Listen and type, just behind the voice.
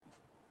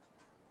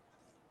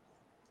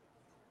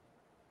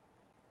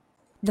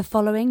The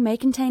following may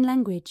contain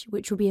language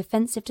which will be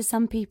offensive to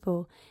some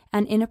people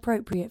and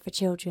inappropriate for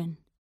children.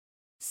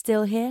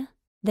 Still here?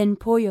 Then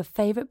pour your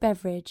favorite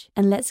beverage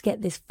and let's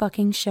get this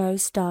fucking show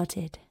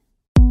started.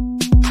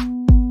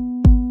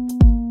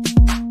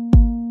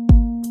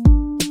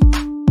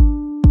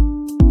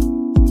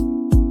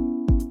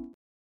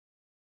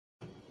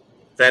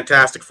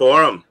 Fantastic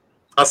Forum.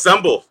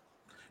 Assemble.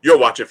 You're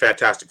watching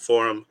Fantastic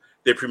Forum,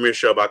 the premier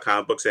show about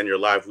comic books and your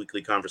live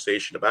weekly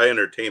conversation about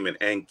entertainment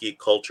and geek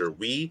culture.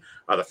 We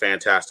are the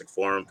Fantastic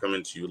Forum,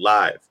 coming to you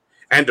live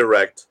and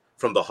direct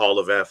from the Hall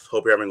of F.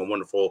 Hope you're having a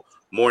wonderful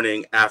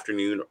morning,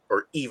 afternoon,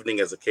 or evening,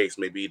 as the case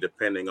may be,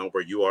 depending on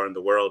where you are in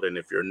the world. And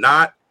if you're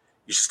not,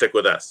 you should stick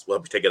with us. We'll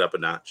help you take it up a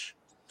notch.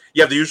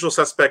 You have the usual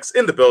suspects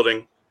in the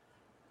building.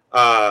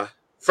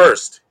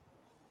 First,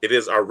 it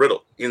is our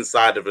riddle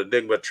inside of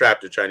Enigma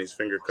trapped in Chinese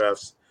finger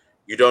cuffs.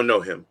 You don't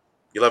know him.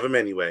 You love him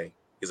anyway.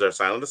 He's our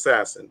silent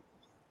assassin,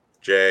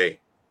 Jay.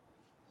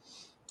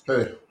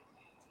 Hey.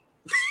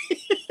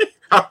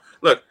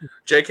 Look,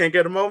 Jay can't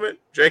get a moment.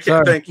 Jay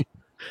can't. Thank you.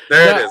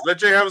 There it is. Let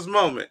Jay have his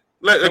moment.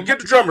 Get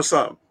the drummer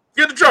some.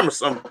 Get the drummer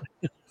some.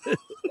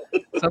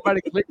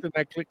 Somebody clicked and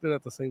I clicked it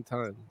at the same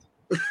time.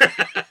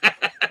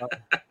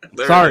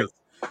 Sorry.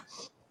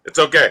 It's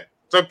okay.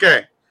 It's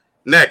okay.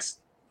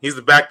 Next, he's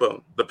the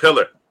backbone, the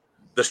pillar,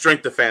 the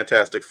strength of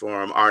Fantastic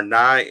Forum, our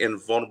nigh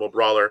invulnerable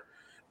brawler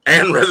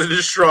and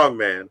resident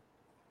strongman,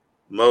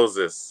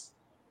 Moses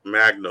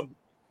Magnum.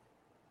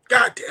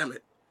 God damn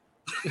it.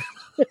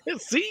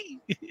 See?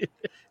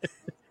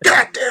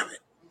 God damn it.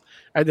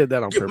 I did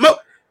that on purpose.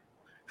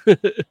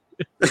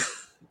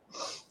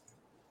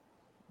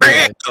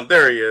 Bam!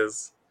 There he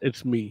is.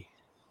 It's me.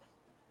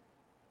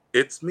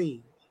 It's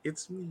me.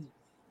 It's me.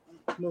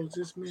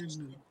 Moses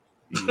Magnum.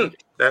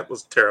 That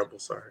was terrible.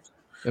 Sorry.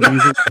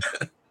 I'm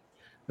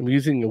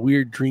using a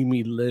weird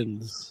dreamy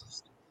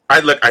lens.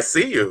 I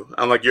see you.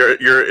 I'm like you're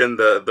in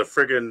the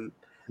friggin'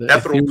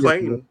 ethereal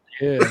plane.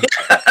 Yeah.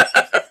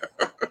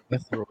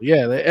 Ethereal.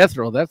 Yeah, the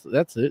ethereal.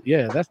 That's it.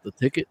 Yeah, that's the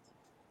ticket.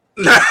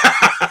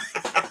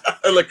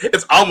 Like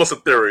it's almost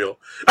ethereal.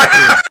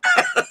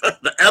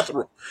 The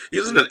ethereal.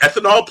 He's in an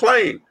ethanol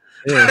plane.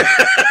 Yeah.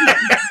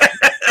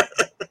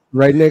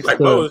 right next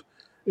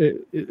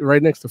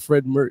to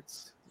Fred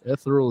Mertz.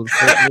 Ethereal and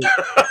Fred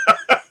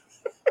Mertz.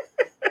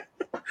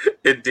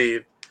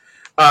 Indeed.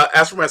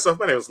 As for myself,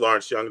 my name is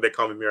Lawrence Young. They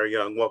call me Mary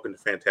Young. Welcome to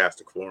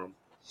Fantastic Forum.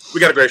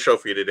 We got a great show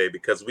for you today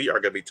because we are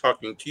going to be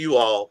talking to you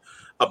all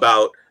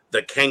about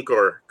the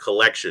Cankor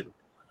collection.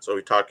 So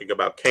we're talking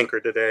about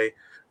Cankor today.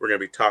 We're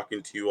going to be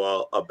talking to you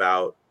all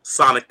about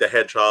Sonic the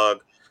Hedgehog,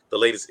 the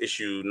latest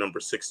issue, number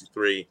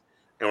 63.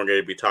 And we're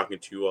going to be talking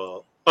to you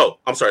all. Oh,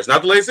 I'm sorry. It's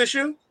not the latest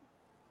issue?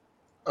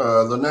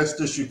 The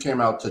next issue came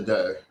out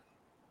today.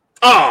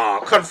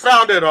 Oh,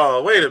 confound it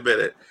all. Wait a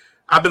minute.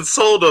 I've been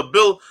sold a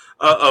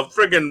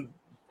friggin'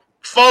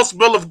 false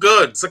bill of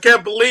goods. I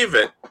can't believe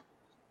it.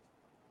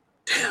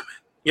 Damn it.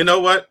 You know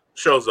what?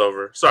 Show's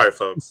over. Sorry,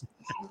 folks.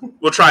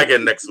 We'll try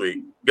again next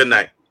week. Good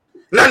night.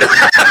 No.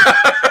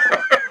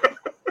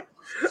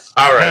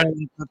 All right.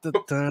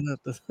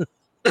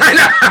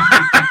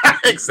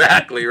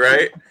 Exactly,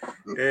 right?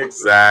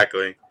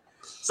 Exactly.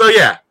 So,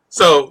 yeah.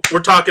 So, we're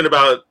talking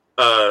about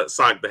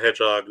Sonic the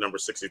Hedgehog, number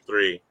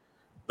 63.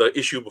 The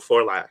issue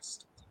before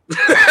last.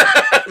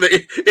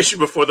 The issue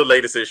before the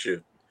latest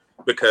issue.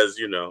 Because,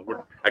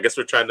 I guess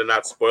we're trying to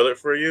not spoil it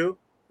for you.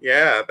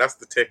 Yeah, that's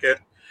the ticket.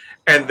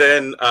 And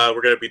then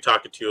we're going to be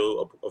talking to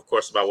you, of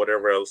course, about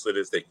whatever else it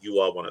is that you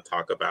all want to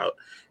talk about.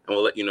 And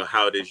we'll let you know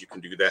how it is you can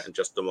do that in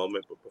just a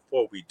moment. But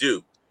before we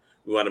do,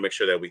 we want to make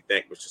sure that we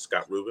thank Mr.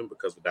 Scott Rubin,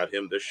 because without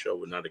him, this show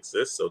would not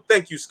exist. So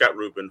thank you, Scott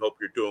Rubin. Hope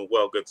you're doing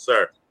well, good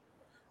sir.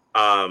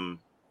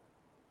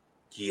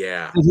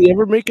 Yeah. Did he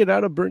ever make it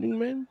out of Burning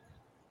Man?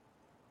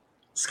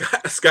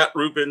 Scott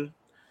Rubin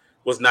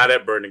was not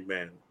at Burning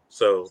Man.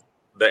 So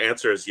the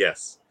answer is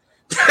yes.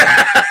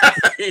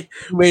 He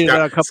made it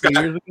out a couple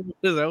of years ago.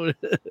 Is that what...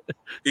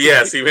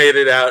 Yes, he made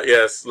it out.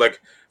 Yes,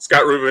 like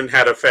Scott Rubin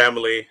had a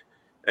family,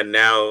 and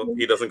now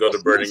he doesn't go to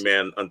Burning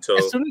Man until.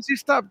 As soon as he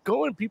stopped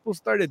going, people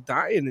started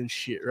dying and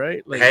shit,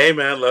 right? Like, hey,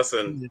 man,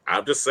 listen,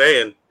 I'm just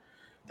saying.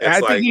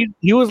 I think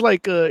he was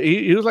like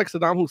he was like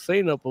Saddam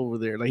Hussein up over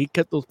there. Like he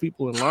kept those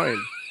people in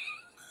line.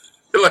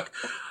 Look,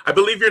 I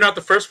believe you're not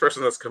the first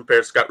person that's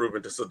compared Scott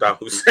Rubin to Saddam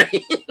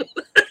Hussein.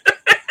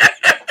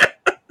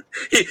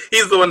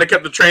 He's the one that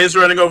kept the trains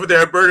running over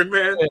there at Burning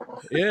Man.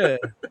 Yeah.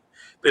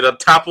 They done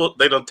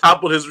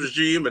toppled his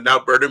regime, and now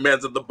Burning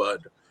Man's in the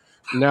bud.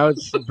 Now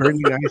it's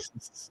burning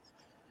ISIS.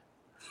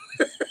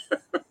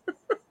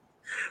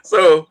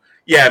 So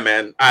yeah,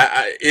 man,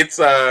 it's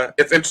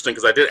interesting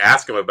because I did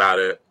ask him about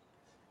it,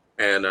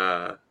 and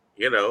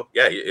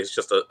it's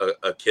just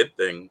a kid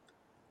thing.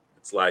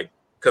 It's like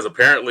because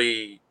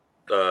apparently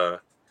the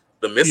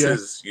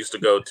missus used to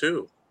go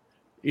too.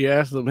 You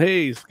asked him,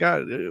 "Hey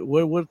Scott,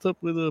 what's up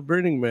with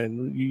Burning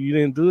Man? You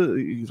didn't do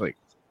it." He's like,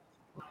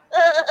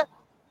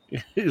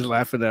 he's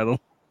laughing at him.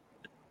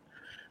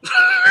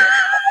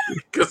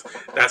 Because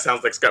that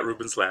sounds like Scott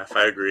Rubin's laugh.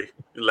 I agree.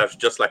 He laughs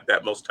just like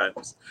that most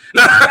times.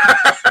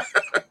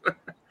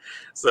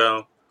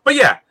 So, but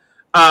yeah.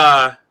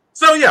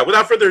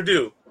 Without further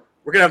ado,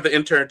 we're going to have the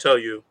intern tell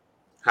you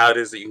how it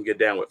is that you can get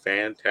down with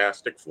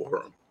Fantastic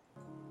Forum.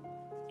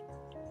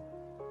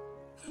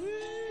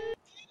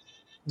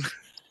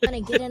 Want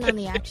to get in on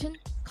the action?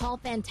 Call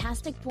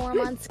Fantastic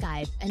Forum on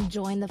Skype and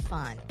join the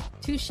fun.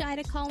 Too shy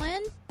to call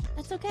in?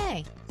 That's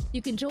okay.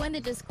 You can join the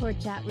Discord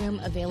chat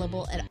room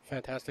available at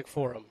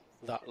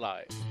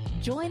fantasticforum.live.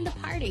 Join the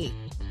party.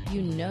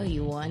 You know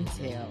you want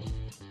to.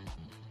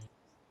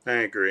 I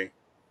agree.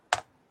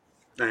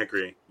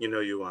 You know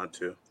you want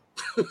to.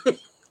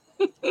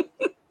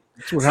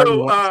 That's what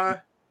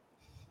Harvey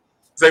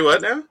say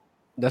what now?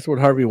 That's what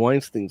Harvey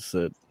Weinstein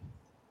said.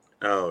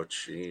 Oh,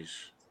 jeez.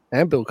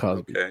 And Bill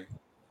Cosby. Okay.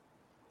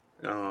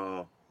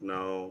 Oh,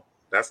 no.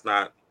 That's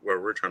not where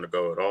we're trying to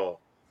go at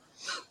all.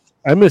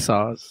 I miss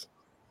Oz.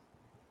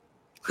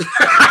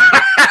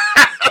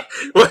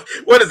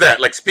 What is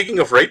that? Like, speaking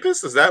of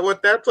rapists? Is that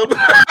what that's about?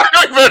 I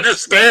don't even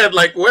understand.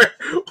 Like,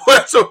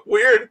 what's so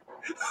weird?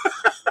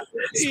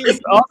 Speaking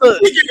of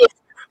people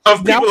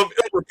of ill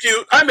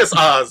repute, I miss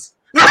Oz.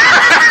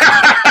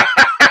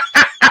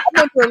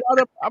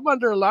 I'm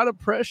under a lot of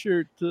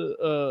pressure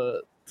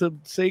to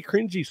say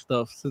cringy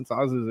stuff since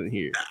Oz isn't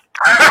here.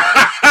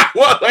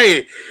 Well,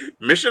 hey,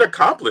 mission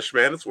accomplished,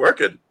 man. It's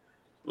working.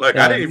 Like,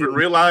 I didn't even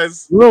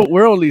realize.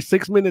 We're only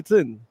 6 minutes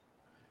in.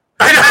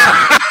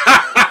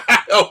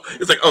 Oh,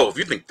 it's like, if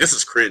you think this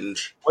is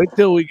cringe, wait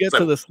till we get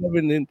to the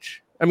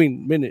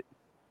minute.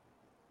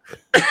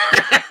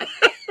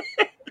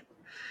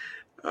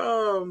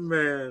 Oh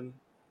man.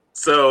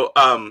 So,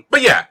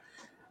 but yeah,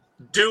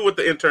 do what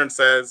the intern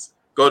says.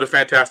 Go to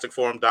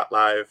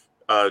fantasticforum.live.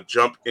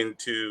 Jump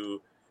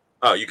into.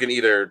 You can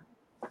either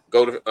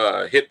go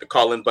to hit the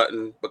call-in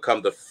button,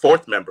 become the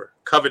fourth member,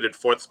 coveted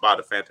fourth spot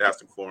of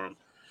Fantastic Forum,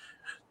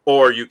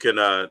 or you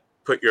can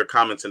put your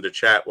comments into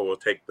chat, where we'll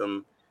take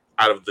them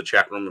out of the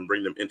chat room and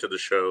bring them into the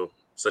show,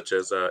 such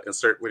as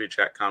insert witty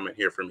chat comment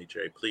here from me,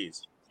 Jay,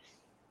 please.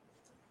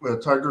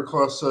 Tiger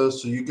Claw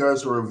says, so you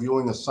guys are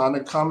reviewing a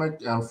Sonic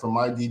comic, and from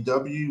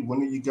IDW,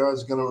 when are you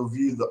guys going to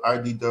review the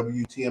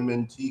IDW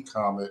TMNT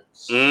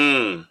comics?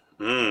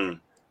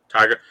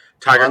 Tiger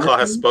Claw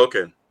has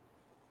spoken.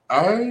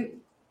 I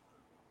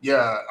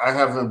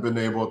haven't been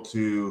able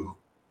to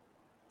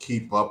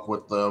keep up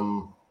with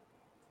them,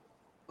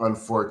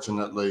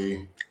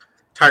 unfortunately.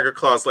 Tiger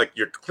Claw's like,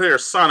 your clear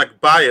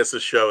Sonic bias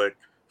is showing.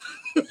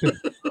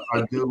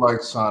 I do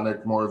like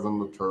Sonic more than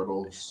the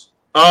Turtles.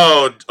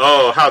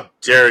 Oh, how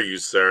dare you,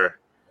 sir.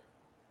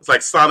 It's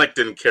like Sonic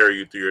didn't carry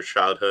you through your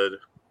childhood.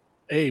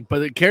 Hey,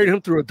 but it carried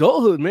him through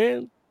adulthood,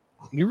 man.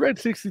 You read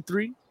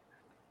 63.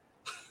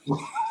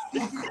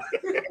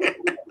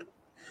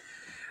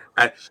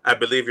 I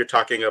believe you're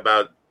talking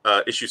about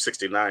issue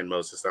 69,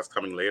 Moses. That's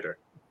coming later.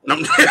 No.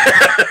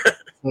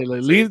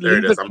 Leave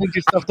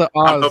the stuff to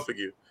Oz. I'm helping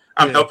you.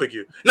 I'm helping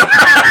you. No.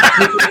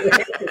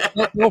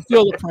 Don't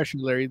feel the pressure,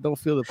 Larry. Don't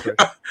feel the pressure.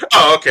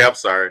 Oh, okay. I'm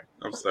sorry.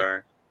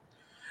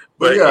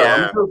 But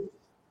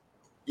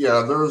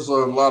there's a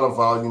lot of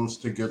volumes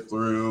to get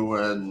through,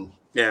 and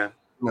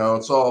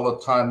it's all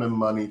a time and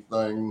money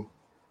thing.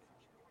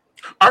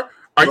 Are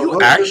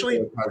you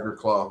actually Tiger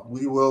Claw?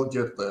 We will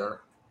get there.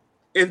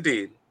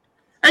 Indeed.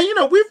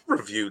 And we've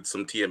reviewed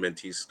some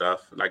TMNT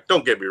stuff. Like,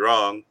 don't get me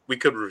wrong, we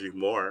could review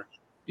more.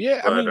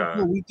 Yeah,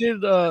 but, we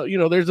did.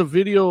 There's a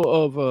video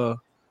of.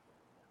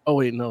 Oh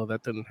wait, no,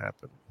 that didn't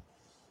happen.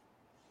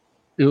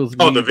 It was.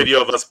 The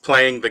video of us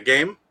playing the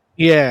game.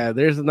 Yeah,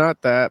 there's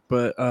not that,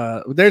 but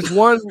there's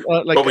one.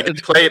 But we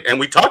did play it, and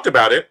we talked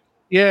about it.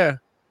 Yeah,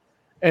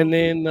 and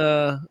then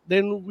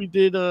we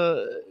did.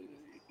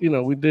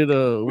 We did.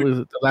 What is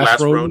it? The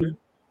Last Ronin?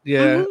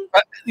 Yeah,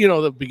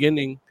 mm-hmm. The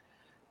beginning.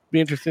 Be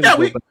interesting. Yeah,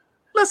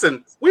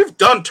 listen. We've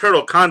done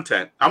Turtle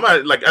content. I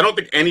don't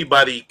think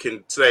anybody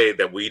can say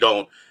that we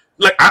don't.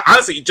 Like,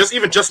 honestly,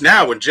 just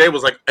now when Jay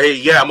was like, "Hey,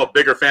 yeah, I'm a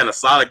bigger fan of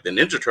Sonic than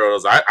Ninja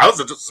Turtles," I was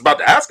just about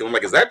to ask him. I'm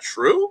like, "Is that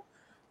true?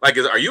 Like,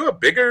 are you a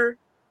bigger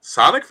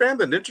Sonic fan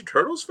than Ninja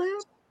Turtles fan?"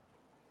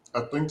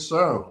 I think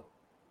so.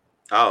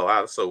 Oh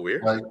wow, that's so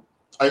weird. Like,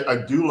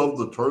 I do love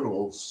the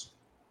Turtles.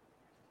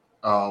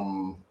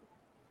 I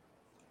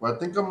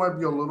think I might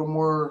be a little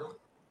more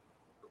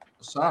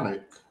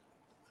Sonic.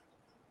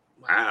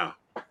 Wow.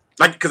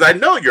 Like, because I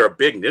know you're a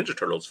big Ninja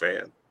Turtles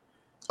fan.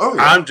 Oh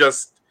yeah.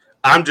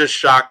 I'm just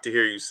shocked to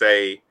hear you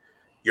say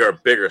you're a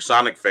bigger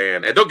Sonic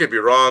fan. And don't get me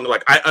wrong,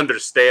 like, I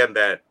understand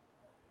that.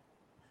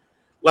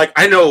 Like,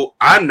 I know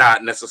I'm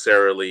not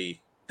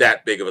necessarily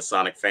that big of a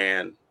Sonic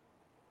fan.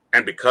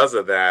 And because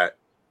of that,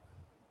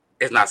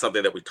 it's not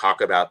something that we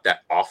talk about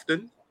that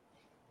often.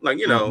 Like,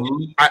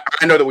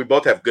 I know that we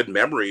both have good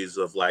memories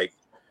of, like,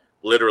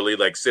 literally,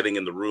 like, sitting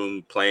in the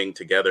room playing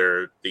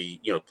together,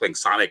 playing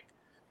Sonic,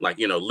 like,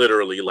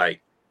 literally,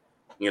 like,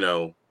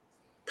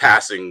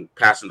 passing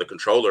the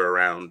controller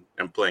around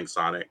and playing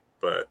Sonic.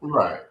 But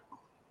right.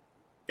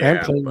 And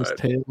playing with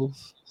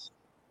Tails.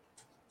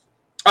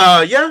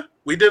 Yeah,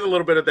 we did a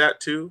little bit of that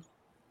too.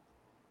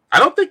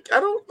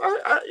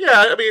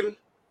 I mean,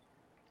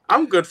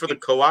 I'm good for the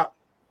co-op.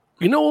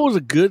 You know what was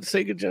a good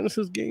Sega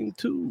Genesis game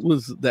too?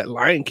 Was that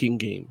Lion King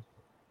game?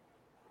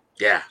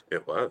 Yeah,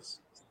 it was.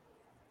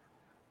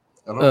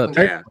 I don't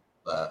think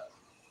that.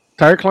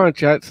 Tire Clan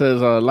Chat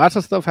says lots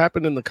of stuff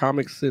happened in the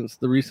comics since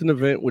the recent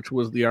event, which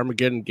was the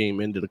Armageddon game,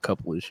 ended a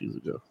couple issues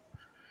ago.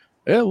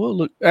 Yeah, well,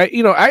 look,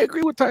 I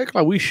agree with Tire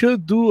Clan. We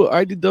should do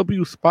an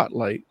IDW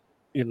spotlight.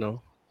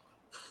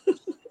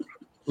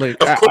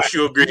 Like, of course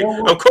you agree.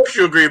 Of course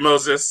you agree,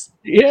 Moses.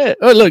 Yeah.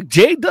 Oh, look,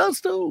 Jay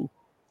does too.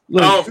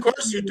 Look, of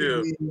course you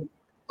do.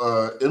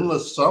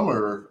 Endless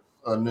Summer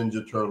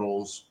Ninja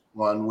Turtles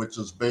one, which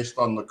is based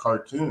on the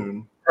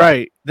cartoon.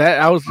 Right.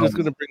 That I was just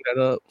gonna bring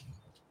that up.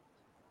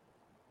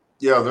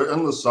 Yeah, their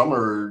Endless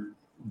Summer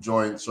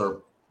joints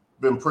are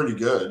been pretty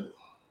good.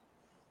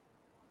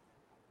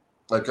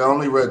 Like I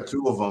only read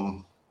 2 of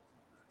them,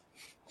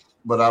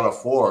 but out of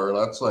 4,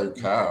 that's like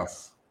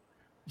half.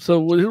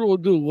 So what we'll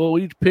do? We'll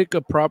each pick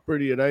a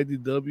property at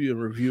IDW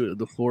and review it.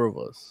 The 4 of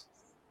us.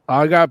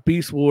 I got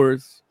Beast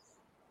Wars.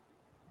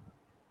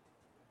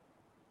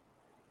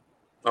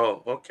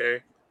 Oh,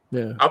 okay.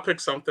 Yeah. I'll pick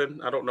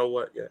something. I don't know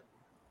what yet.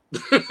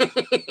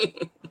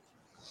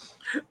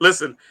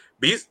 Listen,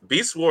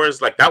 Beast Wars,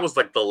 like that was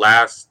like the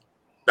last.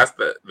 That's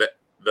the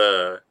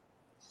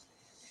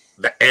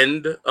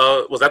end.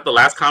 Was that the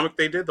last comic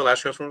they did? The last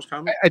Transformers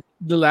comic?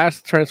 The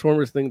last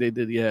Transformers thing they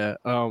did, yeah.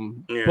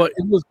 But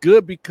it was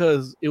good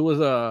because it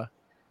was a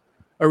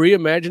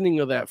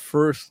reimagining of that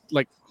first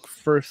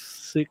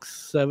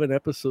 6-7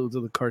 episodes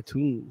of the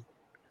cartoon.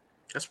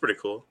 That's pretty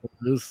cool.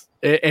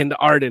 And the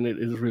art in it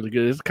is really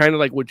good. It's kind of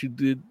like what you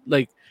did,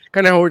 like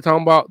kind of how we're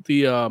talking about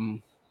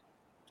the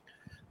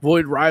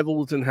Void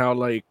Rivals and how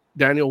like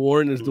Daniel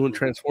Warren is doing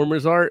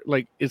Transformers art.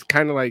 Like it's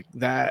kind of like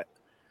that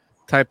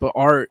type of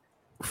art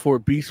for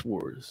Beast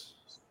Wars.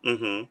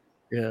 Mm-hmm.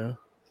 Yeah,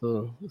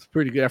 so it's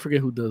pretty good. I forget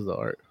who does the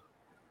art.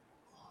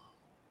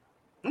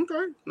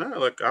 Okay, no,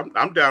 look,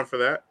 I'm down for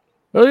that.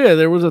 Oh yeah,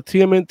 there was a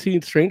TMNT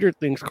and Stranger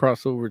Things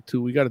crossover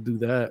too. We got to do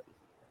that.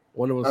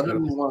 One of us. I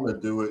didn't want to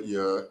do it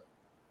yet.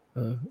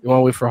 You want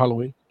to wait for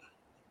Halloween?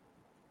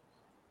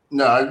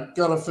 No, I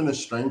gotta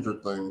finish Stranger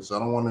Things. I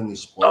don't want any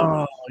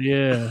spoilers. Oh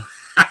yeah.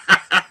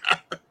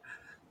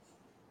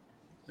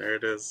 There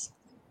it is.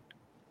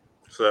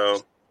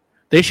 So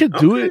they should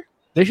do it.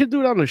 They should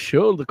do it on the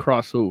show. The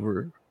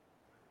crossover,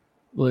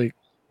 like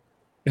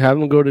have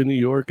them go to New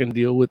York and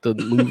deal with the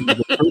movie,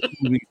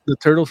 the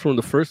turtles from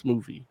the first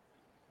movie.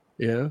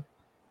 Yeah,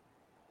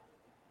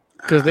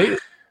 because they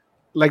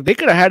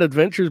could have had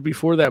adventures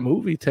before that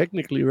movie,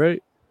 technically,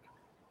 right?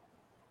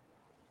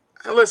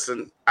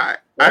 Listen, I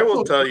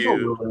will tell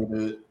you.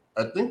 Related,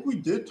 I think we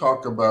did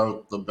talk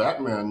about the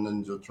Batman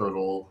Ninja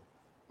Turtle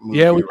movie.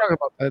 Yeah, we talked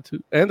about that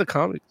too, and the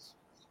comics.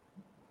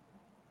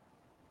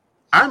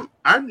 I'm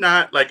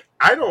not like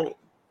I don't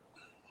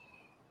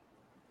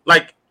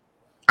like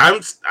I'm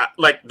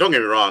like don't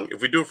get me wrong.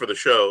 If we do it for the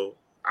show,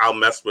 I'll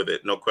mess with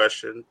it, no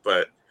question.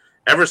 But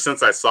ever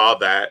since I saw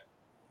that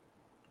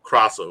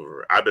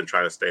crossover, I've been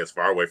trying to stay as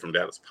far away from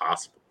that as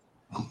possible.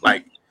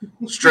 Like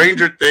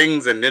Stranger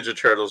Things and Ninja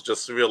Turtles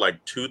just feel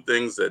like 2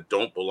 things that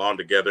don't belong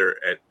together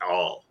at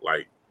all.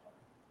 Like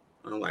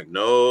I'm like,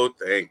 no,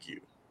 thank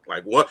you.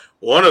 Like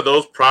one of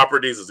those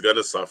properties is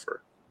gonna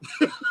suffer.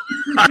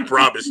 I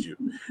promise you.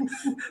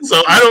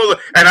 So I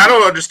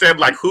don't understand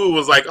like who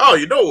was like, oh,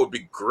 it would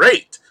be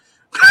great.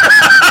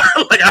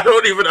 Like I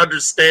don't even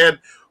understand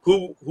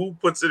who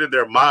puts it in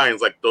their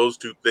minds like those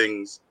 2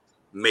 things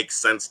make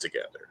sense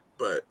together.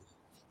 But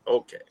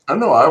okay. I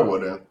know I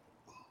wouldn't.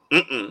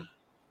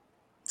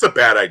 It's a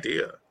bad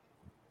idea.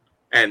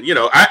 And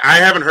I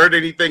haven't heard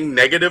anything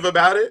negative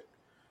about it.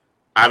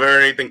 I haven't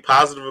heard anything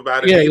positive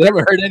about it. Yeah, you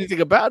haven't heard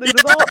anything about it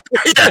at all.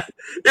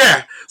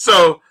 Yeah.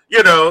 So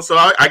so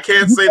I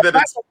can't say that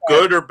it's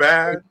good or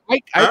bad.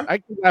 I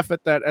can laugh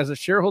at that as a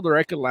shareholder.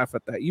 I can laugh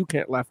at that. You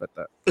can't laugh at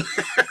that.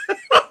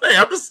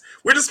 Hey,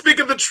 we're just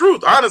speaking the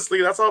truth.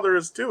 Honestly, that's all there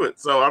is to it.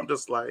 So I'm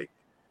just like,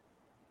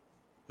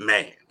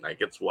 man, like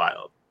it's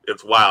wild.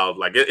 It's wild.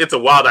 Like it's a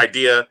wild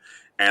idea,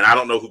 and I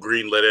don't know who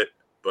greenlit it,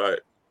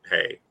 but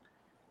hey,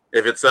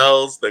 if it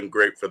sells, then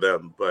great for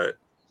them. But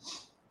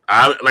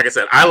like I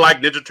said, I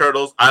like Ninja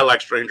Turtles. I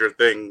like Stranger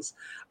Things.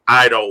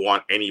 I don't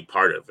want any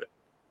part of it.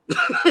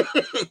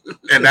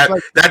 And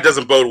that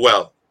doesn't bode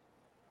well.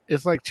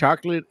 It's like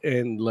chocolate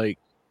and like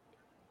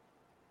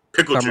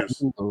pickle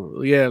tamarindo.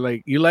 Juice. Yeah,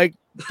 like you like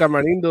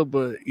tamarindo,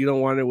 but you don't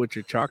want it with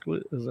your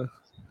chocolate.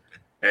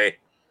 Hey,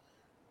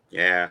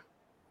 yeah.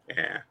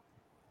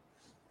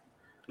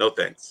 No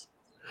thanks.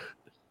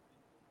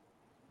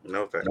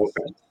 No thanks.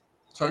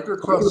 Tiger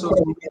Class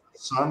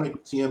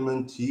Sonic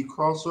TMNT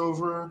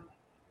crossover.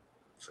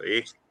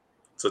 See,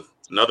 it's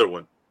another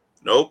one.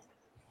 Nope.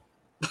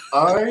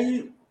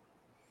 I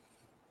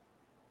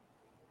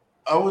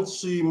would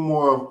see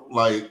more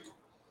like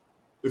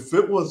if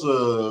it was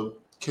a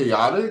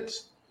chaotic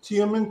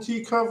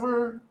TMNT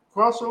cover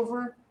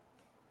crossover.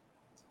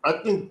 I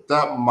think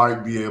that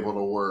might be able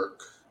to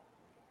work.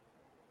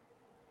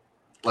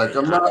 Like,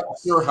 I'm not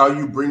sure how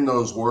you bring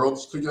those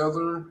worlds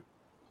together,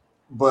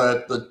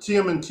 but the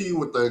TMNT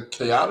with the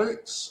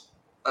Chaotix,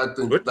 I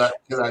think that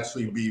could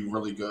actually be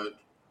really good.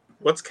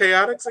 What's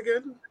Chaotix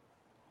again?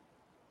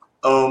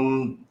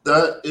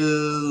 That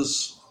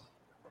is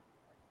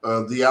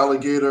the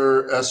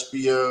Alligator,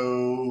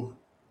 SBO,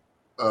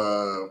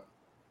 I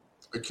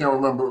can't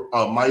remember,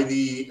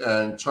 Mighty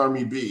and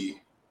Charmy B.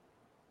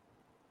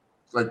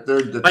 Like,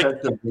 they're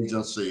detective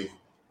agency.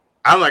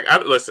 I'm like,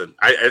 listen.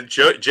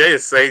 Jay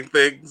is saying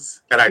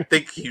things, and I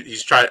think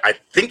he's trying. I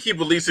think he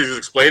believes he's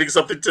explaining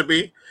something to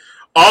me.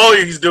 All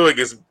he's doing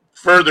is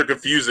further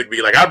confusing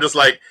me. Like, I'm just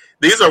like,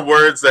 these are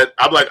words that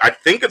I'm like, I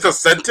think it's a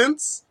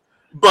sentence,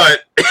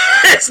 but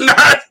it's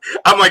not.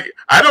 I'm like,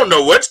 I don't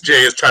know what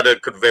Jay is trying to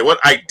convey.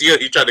 What idea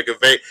he's trying to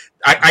convey?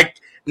 I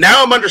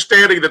now I'm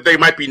understanding that they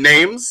might be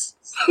names.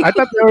 I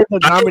thought they were the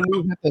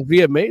nominees at the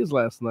VMAs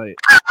last night.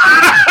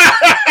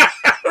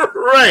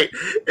 Right.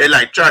 And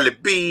like Charlie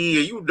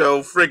B, you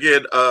know,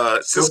 friggin'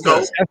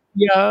 Cisco.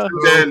 Yeah.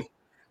 Then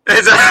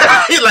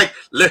like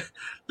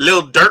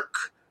Lil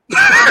Durk.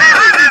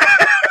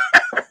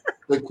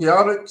 The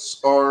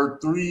Chaotix are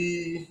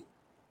 3,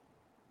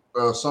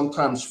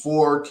 sometimes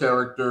 4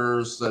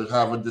 characters that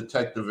have a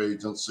detective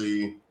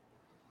agency.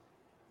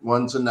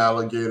 One's an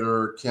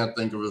alligator, can't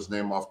think of his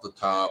name off the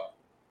top.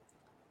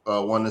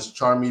 One is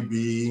Charmy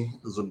B,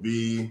 is a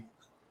bee.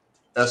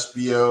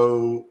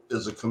 SBO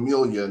is a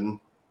chameleon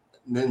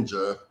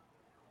ninja,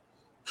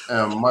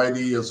 and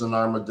Mighty is an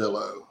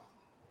armadillo.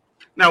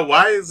 Now,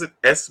 why is it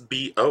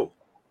SBO?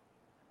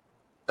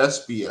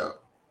 SBO.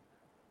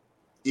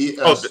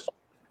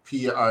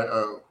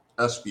 ESPIO.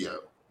 SBO.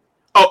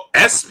 Oh,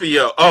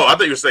 SBO. Oh, I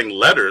thought you were saying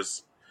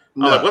letters.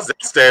 No. Like, what's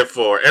that stand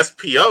for?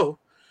 SPO?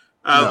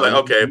 I was like,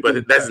 okay, but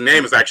his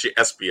name is actually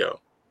SBO.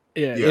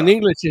 Yeah, in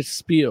English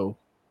it's Spio,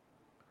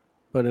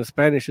 but in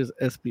Spanish it's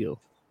SBO.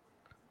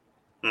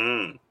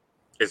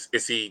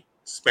 Is he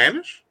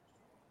Spanish?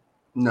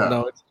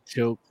 No, it's a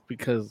joke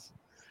because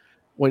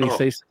when you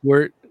say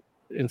squirt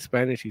in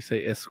Spanish, you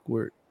say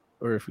esquirt,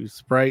 or if you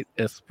Sprite,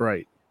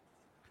 Sprite.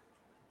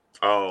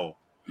 Oh,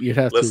 you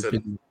have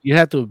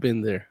to have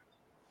been there.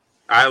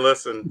 I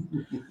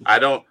listen. I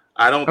don't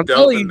I'm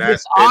delve in that.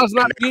 This Oz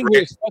not being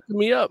here is fucking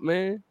me up,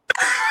 man.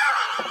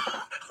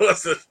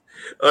 Listen,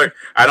 look,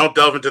 I don't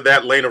delve into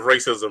that lane of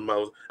racism,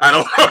 Mo. I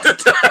don't know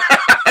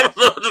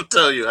what to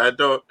tell you. I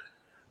don't.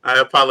 I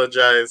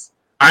apologize.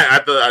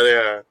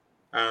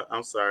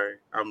 I'm sorry.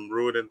 I'm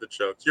ruining the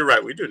jokes. You're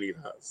right. We do need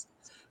Oz.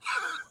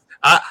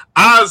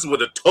 Oz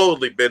would have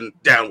totally been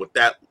down with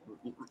that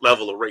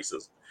level of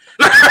racism.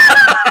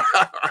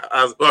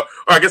 Or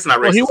I guess not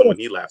racism when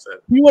he laughs at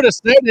it. He would have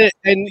said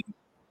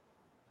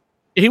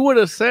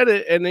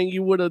it, and then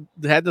you would have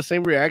had the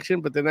same reaction.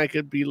 But then I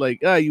could be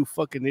like, you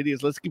fucking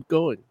idiots. Let's keep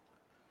going.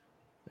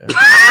 Yeah.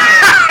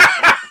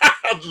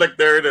 Look,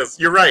 there it is.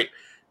 You're right.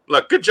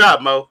 Look, good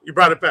job, Mo. You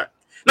brought it back.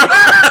 No.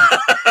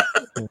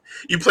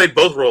 You played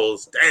both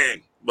roles.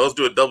 Dang. Mo's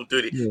doing double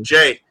duty. Yeah.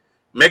 Jay,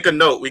 make a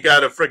note. We got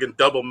to friggin'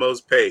 double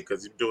Mo's pay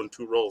because you're doing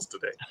 2 roles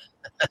today.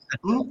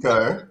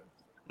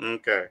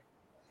 Okay.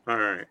 All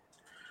right.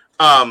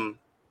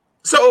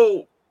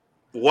 So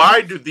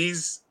why do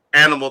these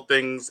animal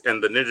things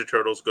and the Ninja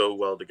Turtles go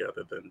well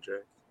together then,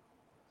 Jay?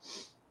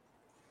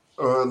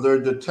 They're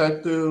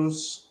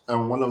detectives,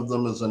 and one of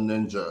them is a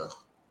ninja.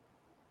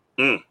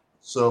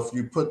 So if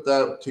you put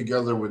that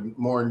together with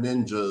more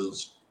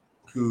ninjas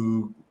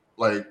who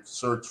like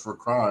search for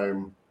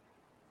crime,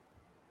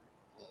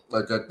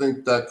 like I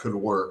think that could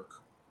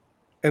work.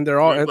 And they're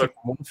all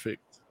anthropomorphic.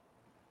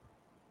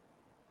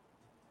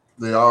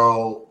 They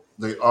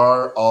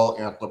are all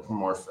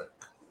anthropomorphic.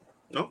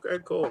 Okay,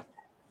 cool.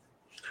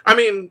 I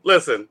mean,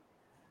 listen,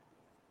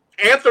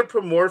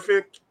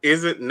 anthropomorphic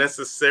isn't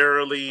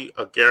necessarily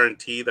a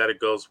guarantee that it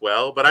goes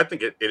well, but I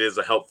think it is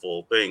a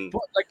helpful thing.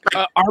 Like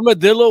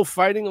armadillo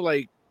fighting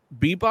like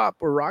Bebop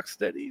or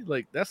Rocksteady,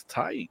 like that's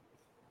tight.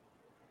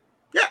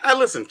 Yeah, I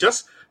listen.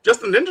 Just the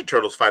Ninja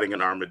Turtles fighting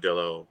an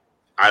armadillo,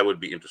 I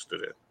would be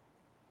interested in.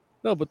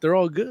 No, but they're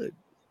all good.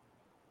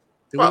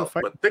 But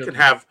they can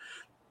have.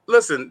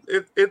 Listen,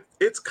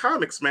 it's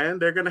comics, man.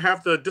 They're gonna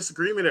have the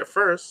disagreement at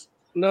first.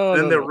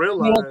 Then they'll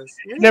realize. No.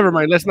 Yeah. Never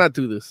mind. Let's not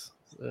do this.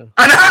 Mo's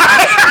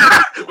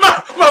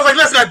like,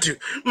 let's not do.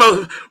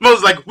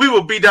 Mo's like, we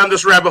will be down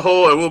this rabbit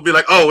hole, and we'll be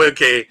like, oh,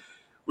 okay,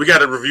 we got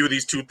to review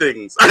these 2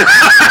 things.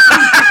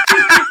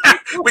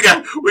 we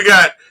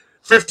got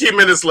 15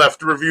 minutes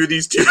left to review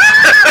these 2.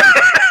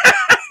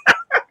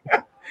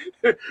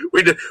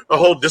 We did a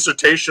whole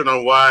dissertation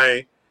on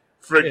why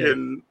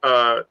freaking.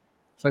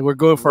 It's like we're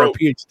going for our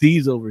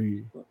PhDs over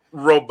here.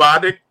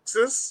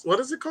 Robotics. What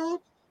is it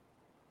called?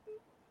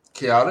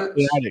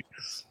 Chaotix.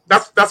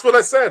 That's what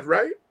I said,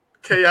 right?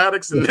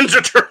 Chaotix and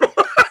Ninja Turtle.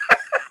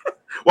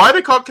 Why are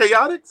they called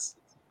Chaotix?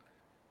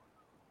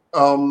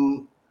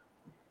 That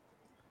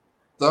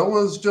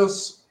was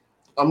just.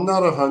 I'm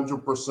not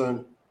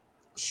 100%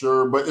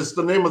 sure, but it's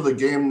the name of the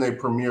game they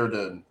premiered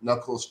in,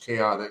 Knuckles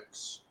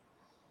Chaotix,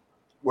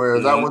 where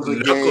that was a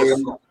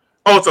game.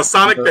 Oh, it's a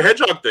Sonic the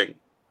Hedgehog thing.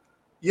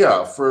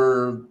 Yeah,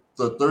 for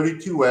the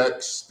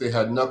 32X, they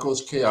had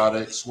Knuckles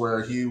Chaotix,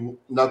 where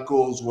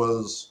Knuckles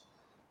was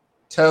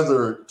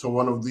tethered to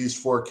one of these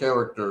 4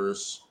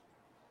 characters,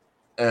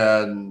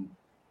 and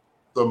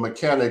the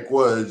mechanic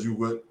was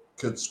you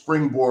could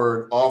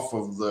springboard off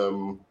of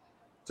them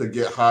to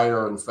get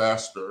higher and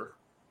faster.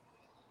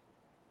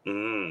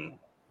 Damn.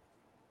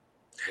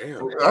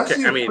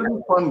 Actually, a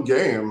pretty fun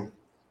game.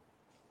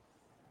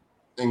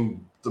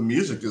 And the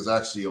music is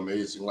actually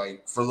amazing.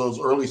 Like for those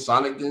early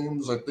Sonic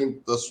games, I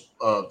think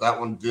that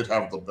one did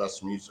have the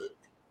best music.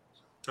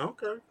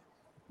 Okay.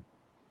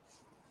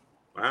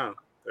 Wow,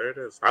 there it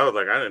is. I was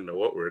like, I didn't know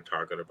what we were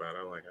talking about.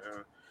 I'm like,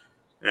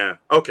 yeah,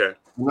 okay.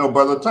 No,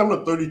 by the time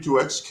the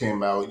 32X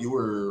came out, you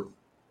were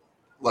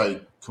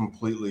like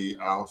completely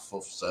off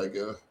of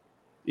Sega.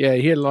 Yeah,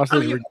 he had lost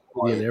his virginity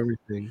and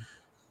everything.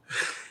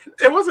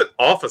 It wasn't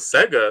off of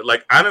Sega.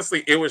 Like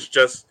honestly, it was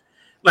just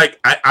like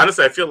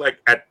I feel like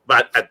at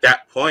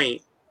that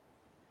point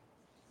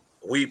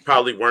we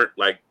probably weren't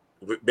like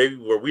maybe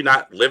were we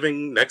not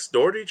living next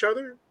door to each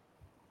other?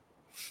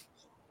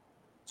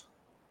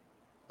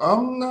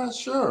 I'm not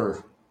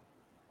sure.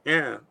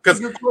 Yeah,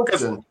 because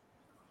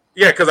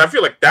I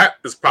feel like that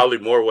is probably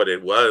more what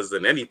it was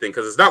than anything.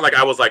 Because it's not like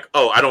I was like,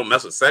 oh, I don't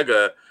mess with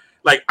Sega.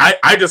 Like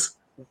I just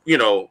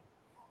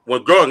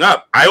when growing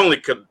up, I only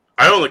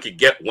could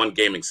get one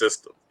gaming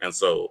system, and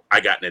so I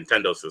got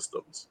Nintendo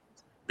systems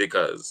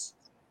because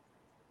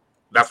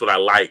that's what I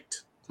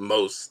liked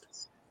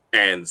most.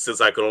 And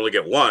since I could only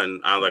get one,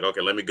 I was like,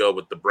 okay, let me go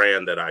with the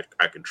brand that I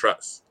can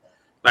trust.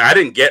 Like I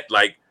didn't get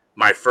like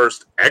my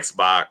first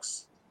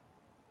Xbox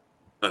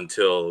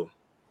until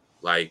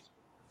like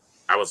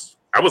I was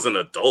an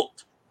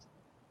adult,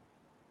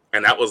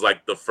 and that was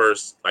like the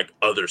first like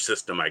other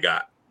system I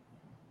got,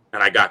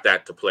 and I got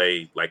that to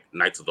play like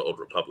Knights of the Old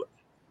Republic.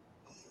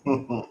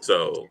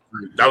 So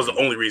that was the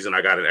only reason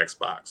I got an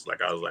Xbox.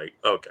 Like I was like,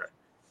 okay,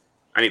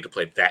 I need to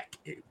play that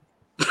game.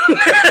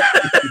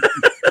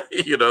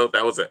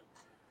 That was it.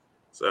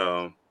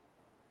 So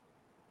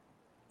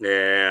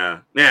yeah.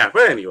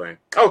 But anyway,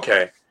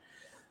 okay.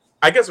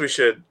 I guess we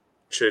should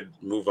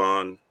move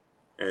on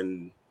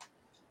and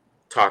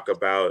talk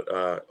about.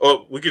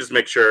 We could just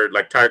make sure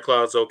like Tire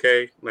Claw's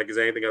okay. Like, is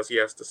there anything else he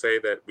has to say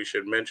that we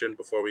should mention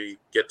before we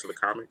get to the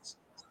comics?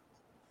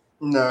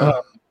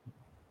 No.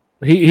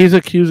 He's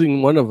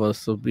accusing one of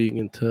us of being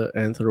into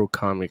anthro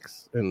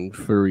comics and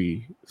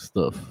furry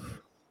stuff.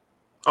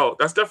 Oh,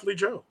 that's definitely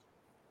Joe.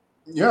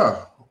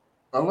 Yeah,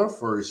 I love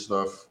furry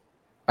stuff.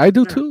 I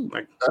do too.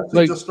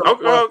 Like just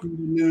started watching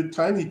the new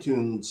Tiny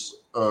Toons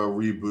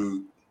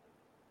reboot.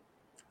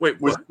 Wait,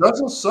 which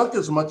doesn't suck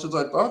as much as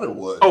I thought it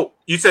would. Oh,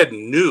 you said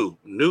new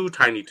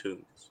Tiny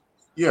Toons.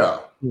 Yeah.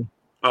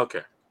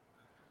 Okay.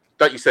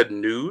 Thought you said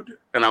nude,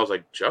 and I was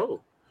like, Joe.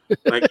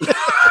 Like,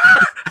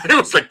 it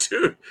was like,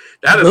 dude,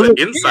 that is an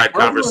inside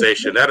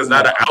conversation. That is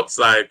not an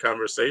outside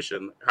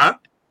conversation, huh?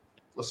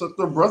 It's like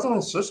they're brother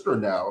and sister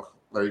now.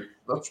 Like,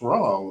 that's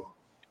wrong.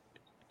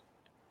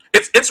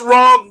 It's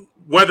wrong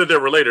whether they're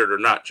related or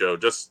not, Joe.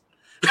 Just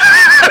for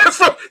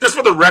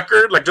the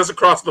record, like just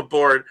across the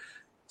board.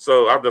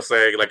 So I'm just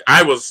saying, like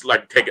I was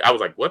like,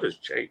 what is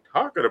Jay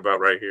talking about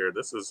right here?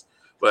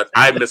 But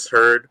I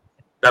misheard.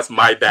 That's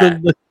my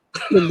bad.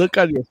 The look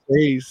on your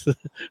face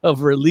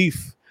of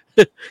relief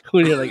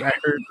when you're like, I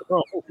heard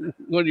wrong.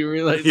 When you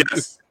realize,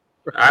 yes,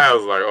 I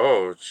was like,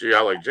 oh, gee,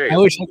 I like Jay. I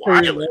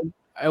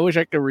wish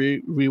I could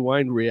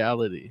rewind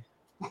reality.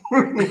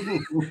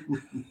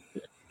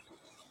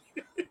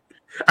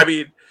 I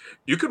mean,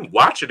 you can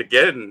watch it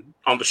again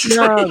on the stream.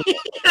 No.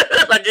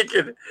 Like you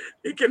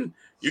can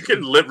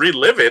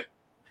relive it.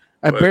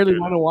 I barely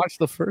want to watch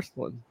the first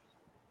one.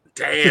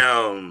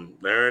 Damn,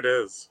 there it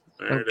is.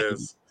 There it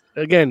is.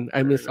 Again,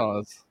 I miss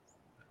Oz.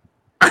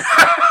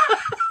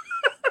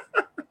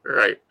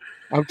 Right.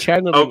 I'm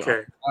channeling.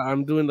 Okay.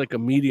 I'm doing like a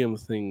medium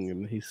thing,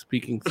 and he's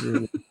speaking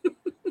through.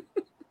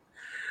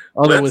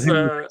 Although with him,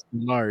 it's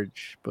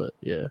large, but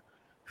yeah.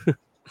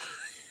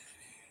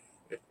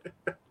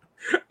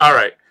 All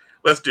right,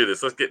 let's do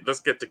this. Let's get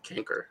to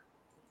Cankor.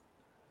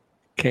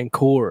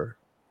 Cankor.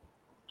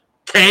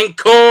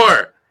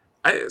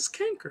 It's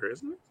Cankor,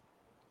 isn't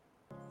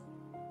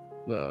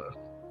it?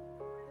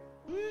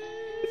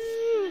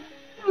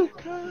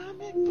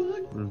 Comic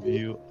book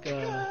review.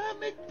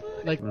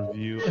 Like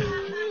review.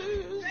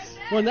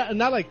 Well,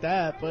 not like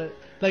that, but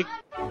like.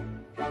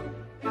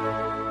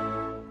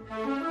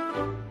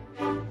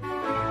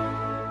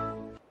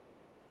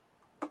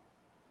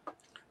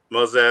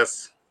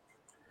 Moses,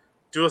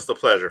 do us the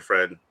pleasure,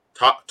 friend.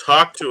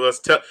 Talk to us.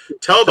 Tell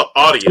the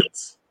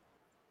audience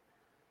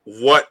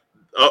what.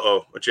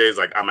 Jay's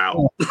like, I'm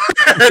out.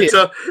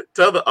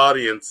 Tell the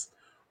audience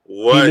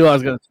what. He knew I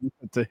was going to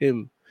speak to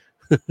him.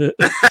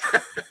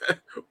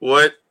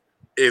 What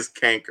is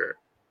Cankor?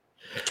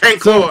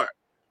 Cankor.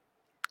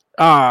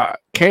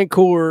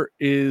 Cankor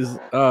is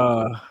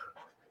a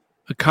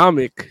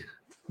comic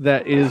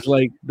that is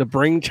like the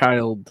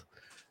brainchild.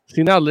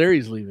 See, now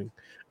Larry's leaving.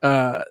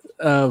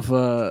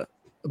 Of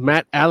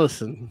Matt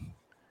Allison.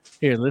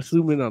 Here, let's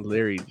zoom in on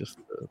Larry just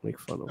to make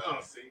fun of him. Oh,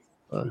 see.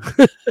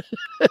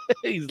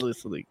 He's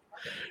listening.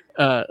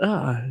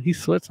 He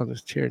sweats on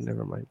his chair.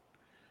 Never mind.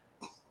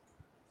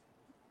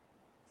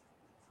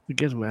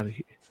 Get him out of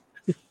here.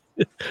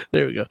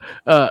 There we go.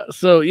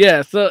 So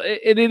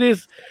it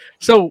is.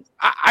 So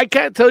I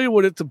can't tell you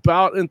what it's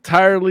about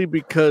entirely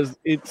because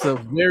it's a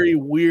very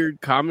weird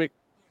comic,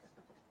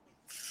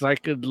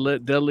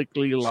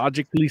 psychedelically,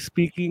 logically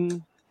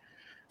speaking,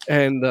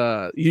 and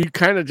you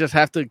kind of just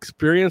have to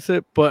experience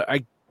it. But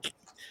I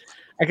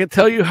can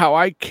tell you how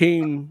I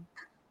came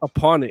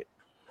upon it,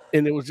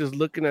 and it was just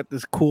looking at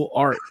this cool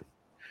art,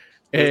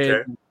 and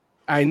Okay.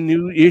 I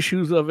knew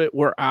issues of it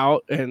were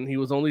out, and he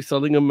was only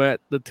selling them at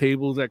the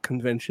tables at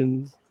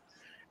conventions.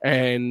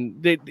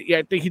 And I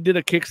think he did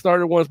a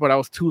Kickstarter once, but I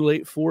was too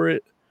late for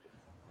it,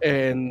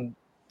 and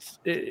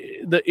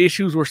the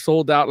issues were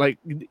sold out. Like,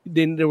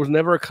 then there was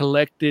never a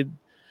collected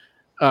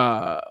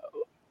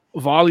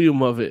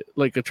volume of it,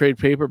 like a trade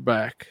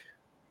paperback.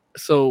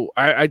 So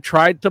I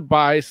tried to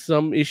buy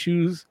some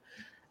issues,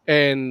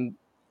 and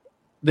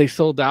they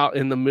sold out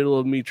in the middle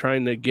of me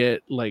trying to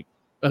get like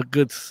a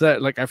good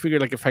set. Like, I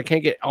figured, like, if I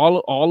can't get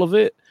all of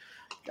it,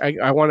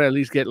 I want to at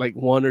least get like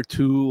one or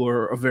two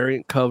or a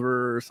variant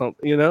cover or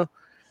something, you know.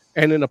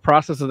 And in the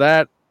process of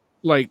that,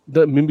 like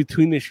the in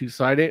between issues,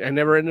 so I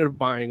never ended up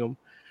buying them.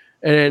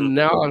 And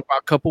now, about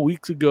a couple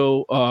weeks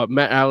ago,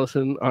 Matt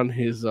Allison on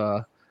his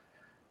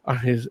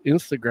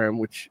Instagram,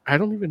 which I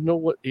don't even know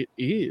what it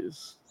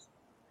is.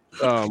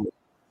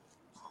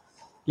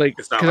 Like,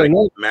 It's not 'cause I like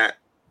know, Matt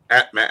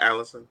at Matt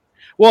Allison.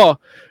 well,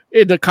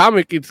 in the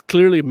comic, it's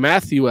clearly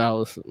Matthew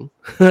Allison,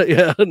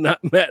 yeah, not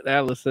Matt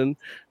Allison.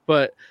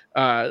 But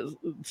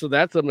so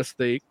that's a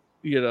mistake.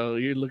 You know,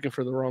 you're looking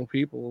for the wrong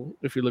people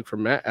if you look for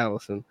Matt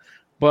Allison.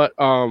 But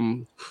He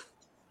I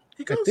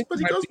goes, think but it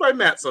he might goes be, by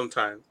Matt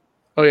sometimes.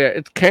 oh yeah,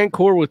 it's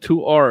Cankor with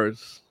 2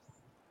 R's.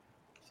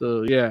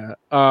 So yeah,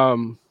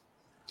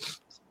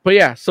 but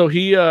yeah, so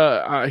he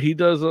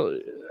does.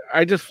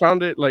 I just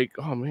found it like,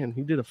 oh man,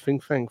 he did a Fing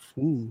Fang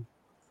Foom.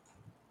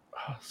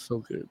 Oh, so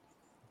good.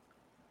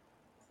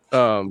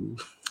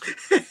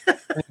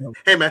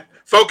 Hey man,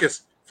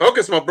 focus,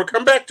 my bro.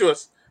 Come back to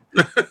us.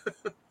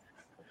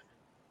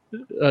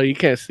 You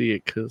can't see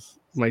it because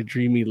my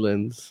dreamy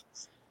lens.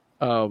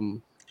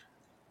 But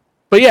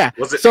yeah,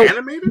 Was it so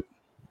animated?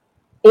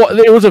 well,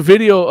 it was a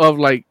video of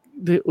like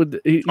The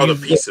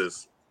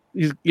pieces.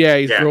 He's Yeah,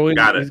 drawing.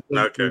 got He's it.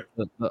 going Okay.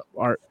 through the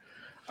art.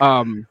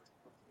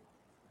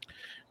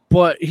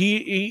 But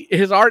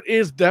his art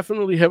is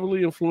definitely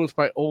heavily influenced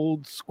by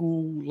old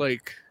school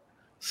like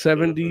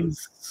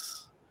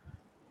 70s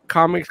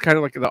comics, kind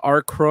of like the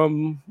R.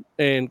 Crumb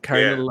and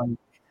kind of Yeah. like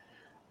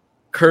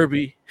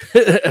Kirby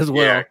as Yeah,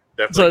 well.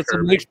 definitely So it's a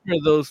Kirby. mixture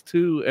of those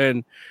two,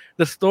 and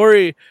the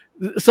story.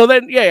 So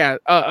then,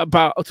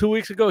 about 2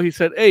 weeks ago, he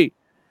said, "Hey,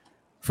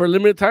 for a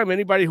limited time,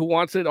 anybody who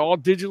wants it all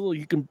digital,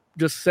 you can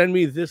just send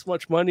me this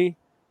much money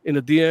in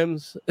the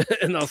DMs,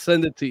 and I'll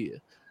send it to you.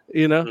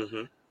 You know,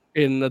 Mm-hmm.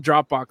 in the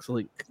Dropbox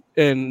link."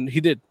 And he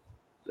did.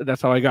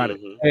 That's how I got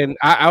it. Mm-hmm. And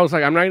I was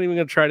like, I'm not even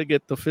gonna try to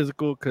get the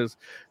physical because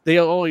they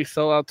always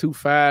sell out too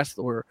fast.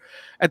 Or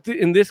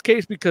in this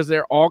case, because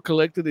they're all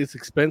collected, it's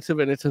expensive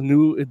and it's a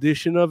new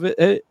edition of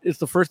it. It's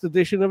the first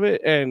edition of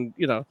it, and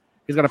you know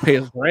he's got to pay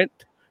his rent,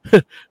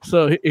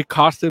 so it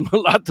cost him a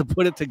lot to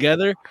put it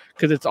together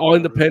because it's all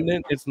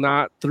independent. It's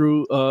not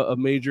through a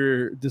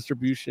major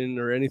distribution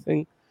or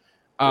anything.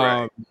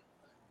 Right.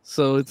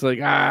 So it's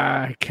like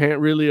I can't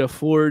really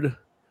afford.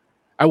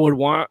 I would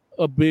want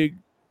a big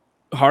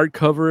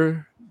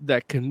hardcover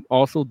that can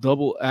also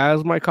double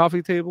as my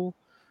coffee table,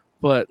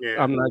 but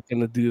Yeah. I'm not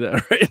gonna do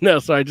that right now.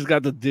 So I just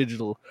got the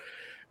digital,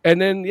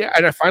 and then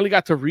and I finally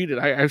got to read it.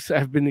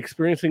 I've been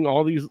experiencing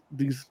all these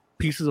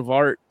pieces of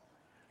art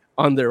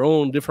on their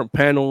own, different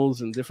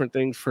panels and different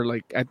things for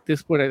like at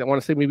this point I want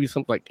to say maybe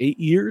something like 8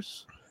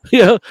 years,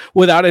 yeah,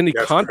 without any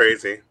That's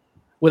context, crazy.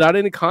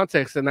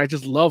 and I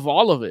just love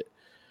all of it.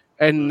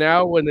 And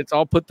now when it's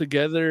all put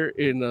together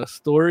in a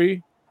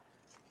story,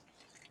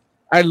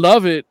 I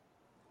love it,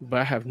 but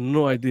I have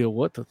no idea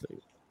what to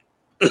think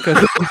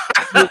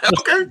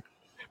Okay.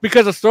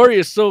 because the story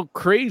is so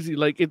crazy.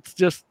 Like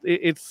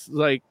it's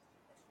like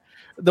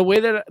the way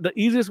that the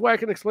easiest way I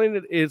can explain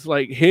it is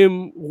like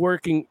him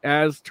working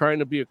as trying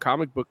to be a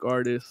comic book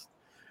artist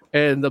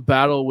and the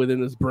battle within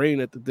his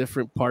brain at the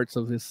different parts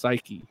of his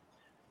psyche.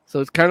 So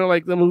it's kind of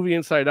like the movie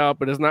Inside Out,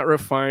 but it's not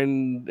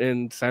refined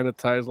and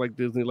sanitized like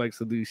Disney likes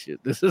to do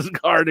shit. This is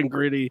hard and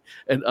gritty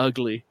and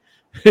ugly.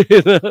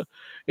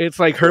 It's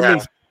like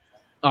Herman's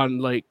on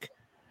like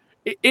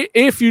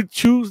if you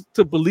choose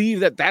to believe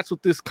that that's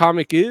what this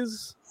comic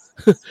is,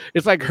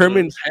 it's like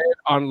Herman's head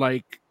on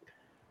like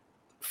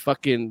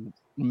fucking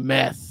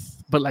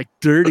meth, but like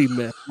dirty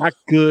meth, not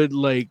good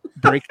like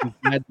Breaking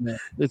Bad meth.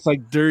 It's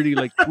like dirty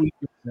like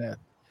tweaking meth,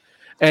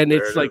 and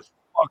it's like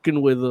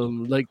fucking with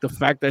him, like the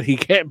fact that he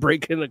can't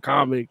break into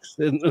comics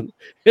and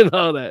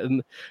all that,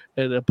 and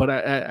but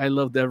I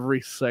loved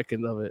every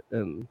second of it,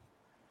 and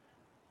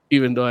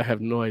even though I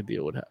have no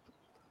idea what happened.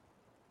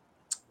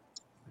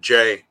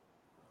 Jay,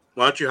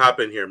 why don't you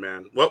hop in here,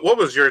 man? What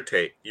was your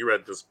take? You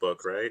read this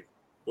book, right?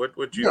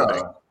 What you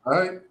think?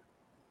 I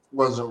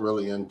wasn't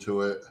really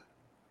into it.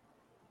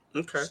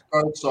 Okay.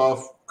 Starts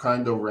off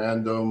kind of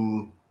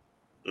random.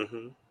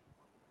 Mm-hmm.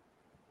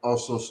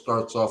 Also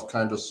starts off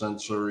kind of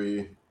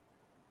sensory.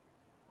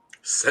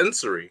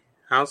 Sensory?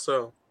 How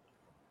so?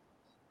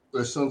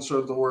 They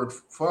censored the word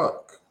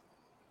fuck.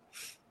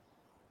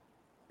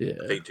 Yeah.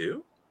 They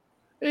do?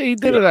 He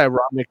did it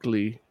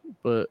ironically,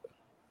 but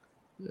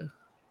yeah.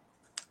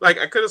 Like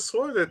I could have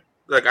sworn that.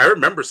 Like I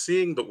remember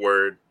seeing the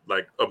word.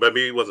 Like, oh,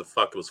 maybe it wasn't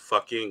fuck. It was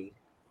fucking.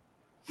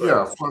 But,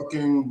 Yeah,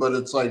 fucking, but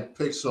it's like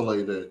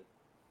pixelated.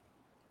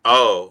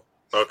 oh,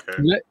 okay.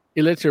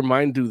 It lets your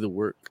mind do the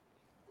work.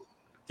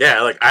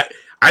 Yeah, like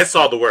I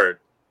saw the word.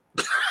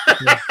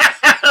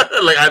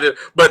 Like I did,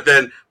 but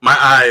then my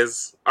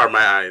eyes are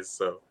my eyes.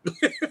 So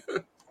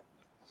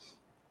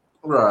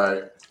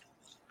Right.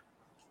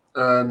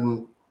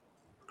 And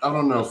I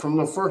don't know. From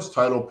the first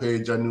title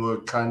page, I knew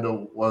it kind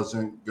of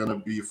wasn't going to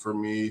be for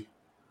me.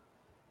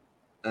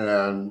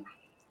 And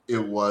it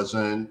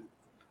wasn't.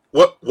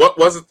 what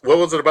was it? What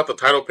was it about the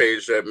title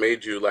page that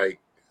made you like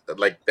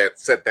that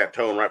set that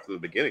tone right from the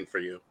beginning for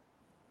you?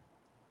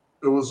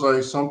 It was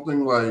like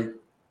something like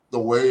the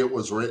way it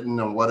was written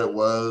and what it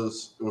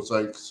was. It was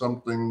like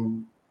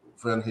something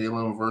Van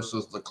Halen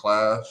versus The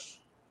Clash.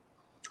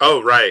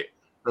 Oh, right.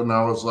 And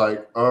I was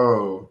like,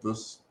 oh,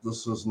 this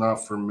is not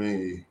for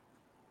me.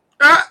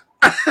 Ah!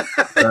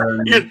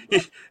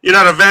 You're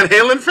not a Van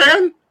Halen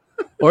fan?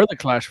 Or the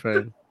Clash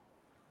fan.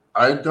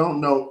 I don't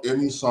know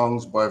any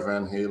songs by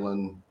Van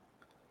Halen.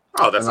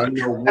 Oh, that's and I not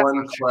know true.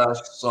 one Clash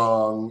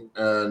song,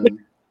 and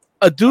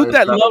A dude I've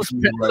that gotta loves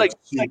be, like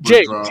super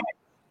Jake. drunk.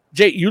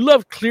 Jake, you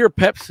love clear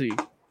Pepsi.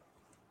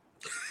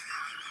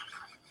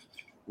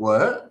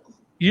 What?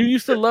 You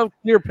used to love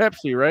clear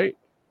Pepsi, right?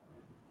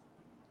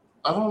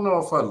 I don't know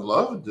if I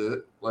loved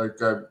it.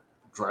 Like I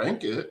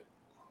drank it.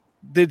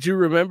 Did you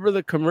remember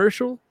the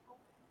commercial?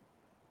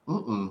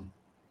 Mm-mm.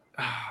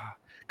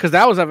 Because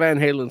that was a Van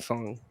Halen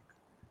song.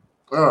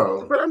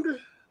 Oh, But I'm just,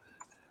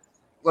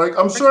 like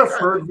I'm sure I've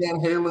heard Van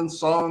Halen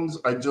songs.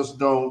 I just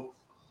don't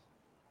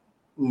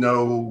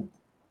know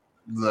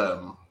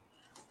them.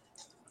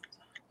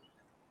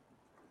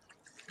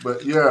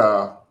 But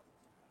yeah,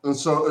 and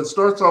so it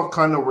starts off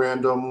kind of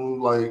random,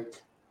 like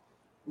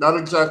not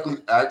exactly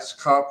Axe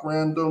Cop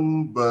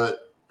random,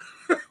 but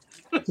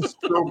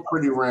still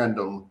pretty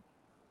random.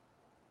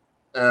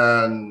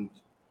 And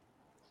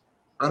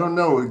I don't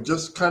know, it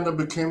just kind of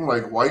became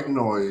like white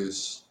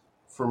noise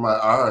for my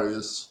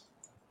eyes.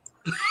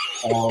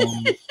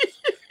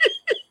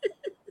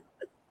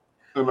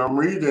 And I'm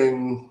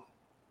reading,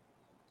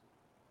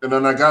 and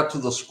then I got to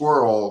the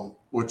squirrel,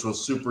 which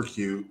was super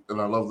cute,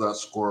 and I love that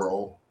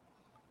squirrel.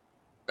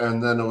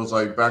 And then it was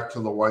like back to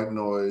the white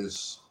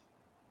noise,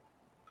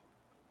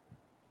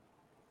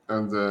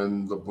 and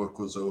then the book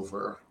was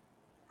over.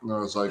 And I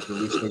was like, at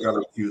least I got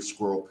a cute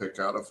squirrel pic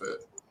out of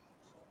it.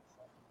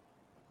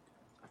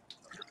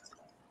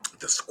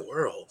 the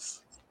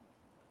squirrels.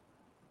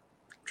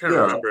 I'm trying to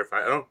Yeah, remember if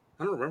I don't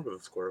remember the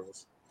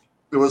squirrels.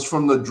 it was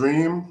from the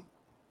dream.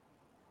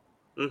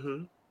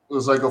 Mm-hmm. It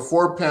was like a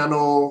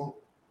 4-panel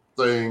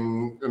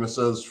thing, and it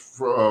says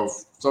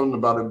something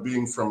about it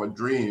being from a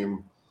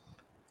dream.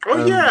 Oh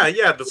And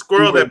yeah, the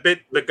squirrel that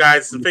bit the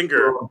guy's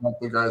finger.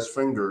 the guy's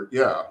finger,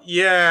 yeah.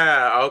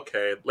 Yeah,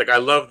 okay. Like I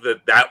love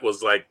that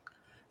was like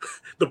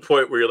the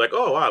point where you're like,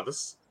 oh wow,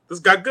 this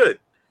got good.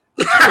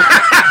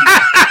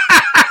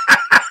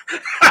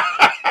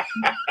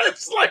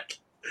 it's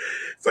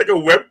like a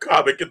web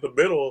comic in the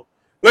middle.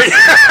 Like,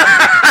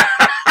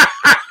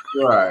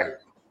 Right.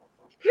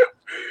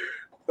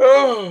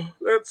 oh,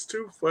 that's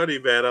too funny,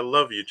 man. I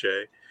love you,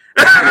 Jay.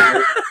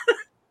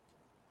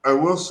 I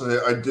will say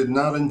I did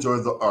not enjoy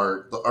the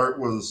art. The art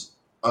was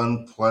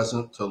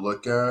unpleasant to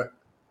look at.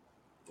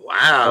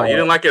 Wow, you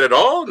didn't like it at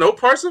all? No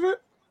parts of it?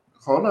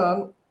 Hold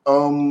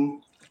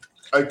on.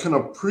 I can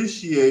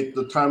appreciate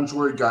the times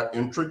where it got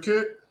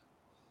intricate.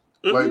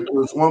 Mm-hmm. Like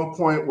there's one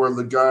point where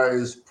the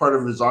guy's part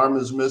of his arm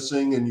is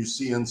missing and you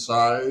see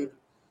inside.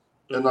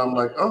 And I'm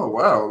like, oh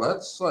wow,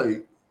 that's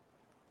like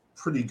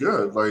pretty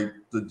good. Like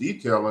the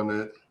detail in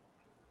it.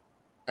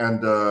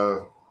 And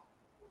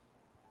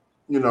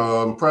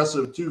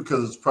impressive too,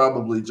 because it's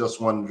probably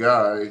just one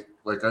guy.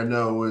 Like I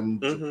know in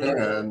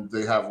Japan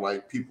they have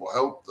like people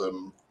help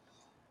them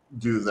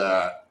do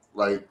that.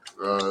 Like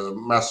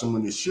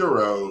Masamune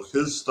Shiro,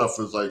 his stuff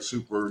is like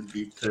super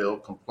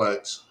detailed,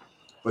 complex,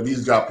 but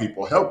he's got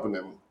people helping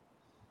him.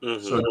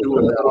 Mm-hmm. So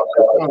doing that on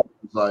their own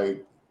is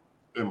like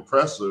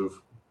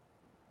impressive.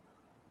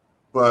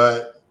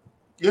 But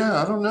yeah,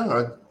 I don't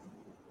know.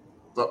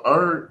 The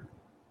art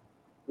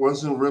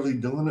wasn't really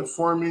doing it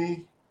for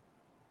me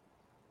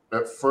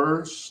at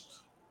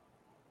first,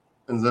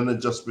 and then it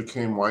just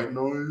became white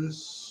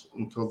noise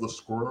until the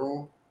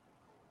squirrel,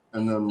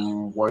 and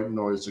then white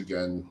noise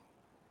again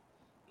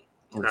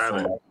from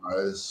my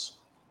eyes.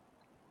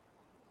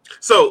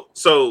 So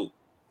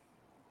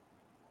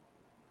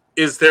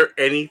is there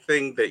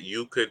anything that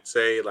you could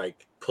say,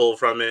 like pull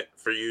from it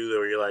for you,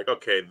 where you're like,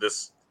 okay,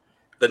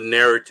 the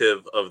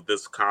narrative of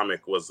this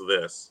comic was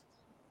this?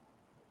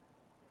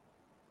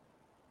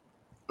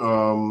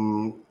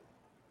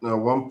 At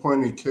one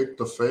point he kicked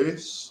the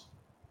face.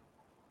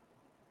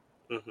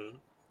 Mm-hmm.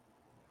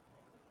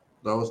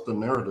 That was the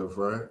narrative,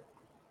 right?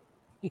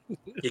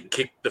 He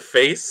kicked the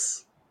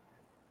face.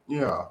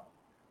 Yeah.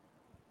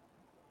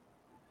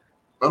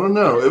 I don't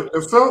know.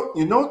 It felt.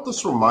 You know what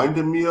this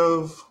reminded me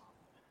of?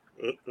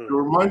 It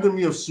reminded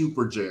me of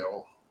Super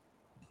Jail,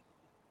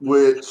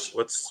 which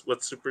What's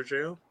Super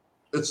Jail?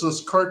 it's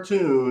this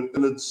cartoon,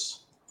 and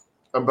it's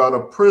about a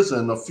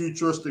prison, a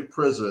futuristic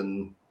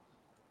prison,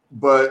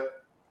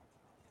 but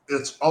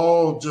it's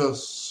all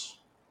just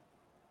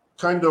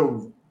kind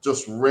of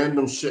just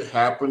random shit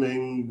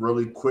happening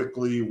really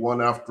quickly,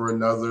 one after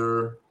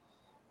another,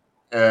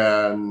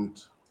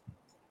 and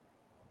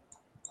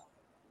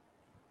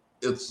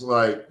it's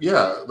like,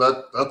 yeah,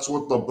 that's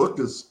what the book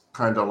is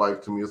kind of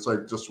like to me. It's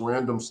like just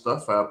random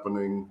stuff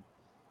happening.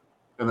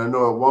 And I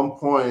know at one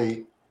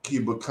point he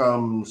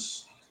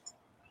becomes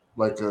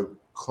like a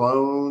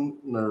clone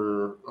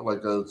or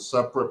like a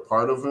separate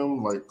part of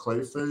him, like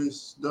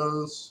Clayface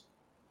does.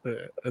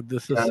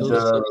 This is And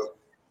so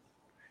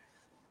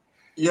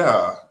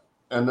yeah,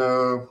 and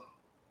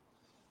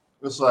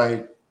it's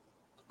like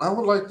I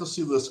would like to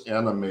see this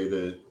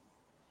animated,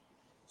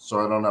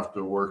 so I don't have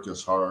to work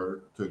as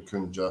hard to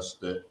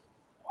congest it.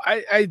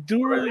 I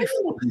do really It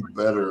would be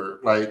better.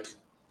 Like,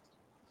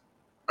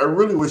 I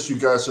really wish you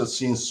guys had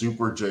seen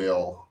Super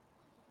Jail,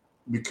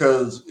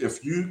 because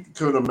if you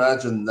could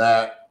imagine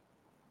that,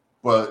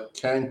 but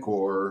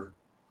Cankor,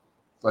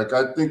 like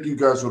I think you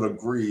guys would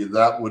agree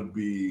that would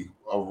be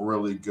a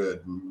really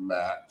good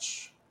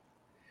match.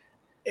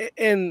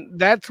 and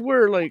that's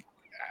where like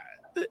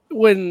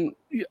when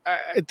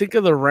I think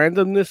of the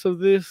randomness of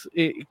this,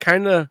 it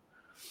kind of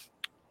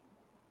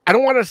I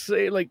don't want to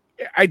say like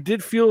I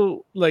did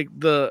feel like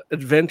the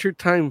Adventure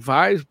Time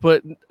vibes,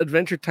 but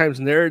Adventure Time's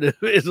narrative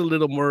is a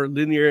little more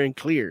linear and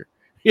clear,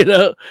 you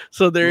know.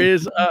 So there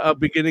is a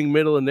beginning,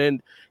 middle, and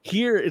end.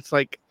 Here, it's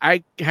like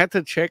I had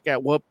to check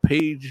at what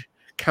page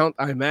count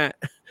I'm at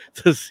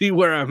to see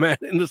where I'm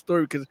at in the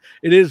story, because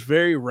it is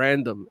very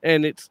random,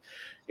 and it's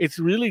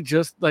really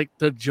just like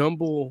the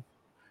jumble.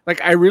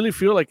 Like I really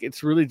feel like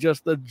it's really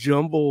just the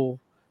jumble.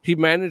 He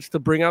managed to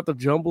bring out the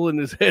jumble in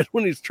his head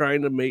when he's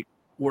trying to make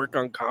work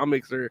on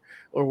comics or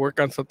work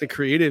on something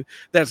creative.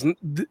 That's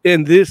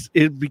and this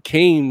it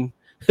became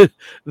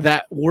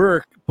that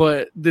work,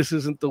 but this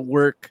isn't the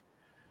work.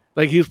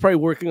 Like he was probably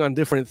working on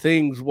different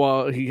things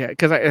while he had,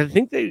 because I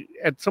think they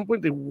at some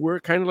point they were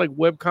kind of like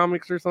web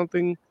comics or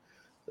something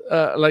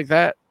like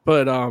that.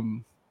 But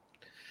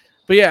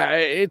yeah,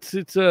 it's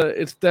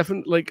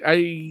definitely like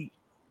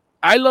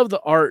I love the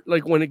art.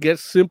 Like when it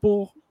gets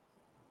simple,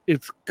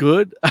 it's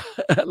good.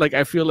 Like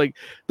I feel like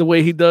the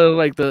way he does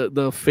like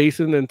the face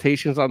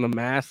indentations on the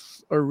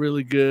masks are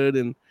really good,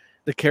 and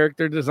the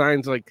character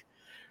designs like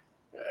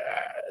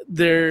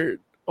they're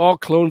all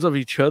clones of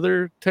each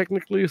other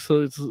technically.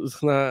 So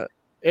it's not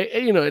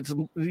you know it's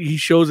he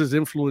shows his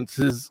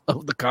influences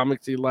of the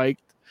comics he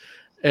liked,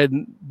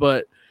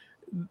 but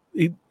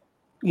he,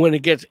 when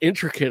it gets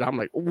intricate, I'm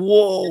like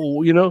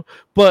whoa, you know.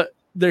 But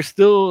there's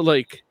still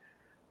like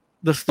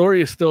the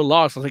story is still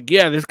lost. I was like,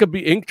 yeah, this could be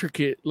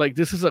intricate. Like,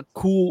 this is a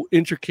cool,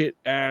 intricate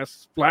ass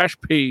splash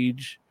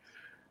page,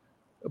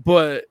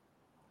 but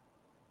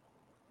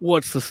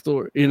what's the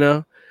story, you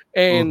know?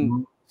 And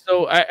Mhm.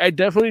 so I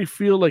definitely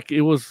feel like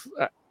it was,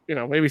 you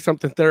know, maybe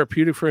something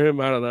therapeutic for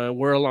him. I don't know.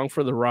 We're along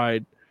for the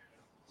ride,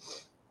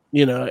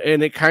 you know?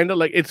 And it kind of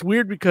like, it's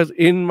weird because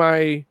in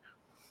my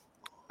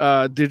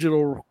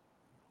digital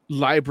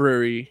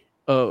library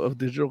of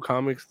digital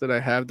comics that I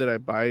have that I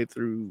buy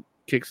through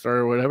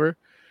Kickstarter or whatever,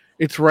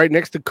 it's right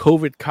next to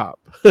COVID Cop.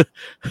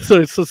 So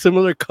it's a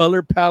similar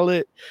color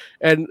palette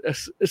and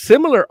a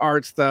similar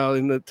art style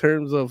in the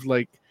terms of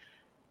like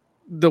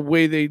the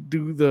way they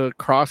do the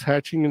cross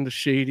hatching and the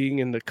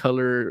shading and the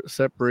color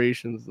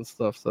separations and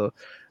stuff. So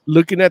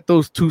looking at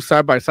those two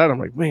side by side, I'm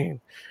like, man.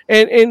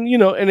 And you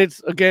know, and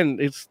it's again,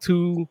 it's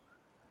too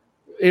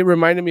it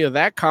reminded me of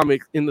that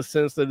comic in the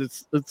sense that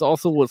it's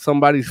also what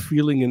somebody's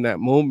feeling in that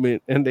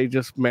moment, and they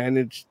just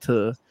manage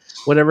to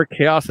whatever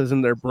chaos is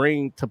in their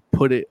brain to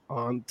put it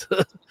onto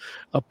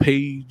a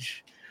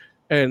page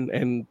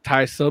and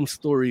tie some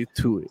story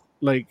to it.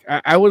 Like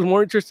I was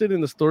more interested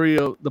in the story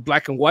of the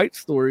black and white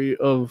story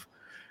of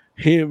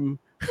him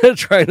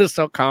trying to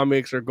sell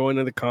comics or going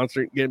to the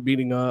concert and getting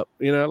beating up,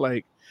 you know,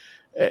 like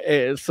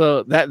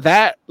so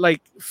that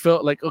like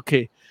felt like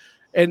okay.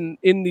 And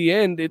in the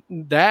end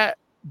that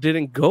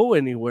didn't go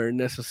anywhere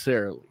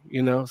necessarily,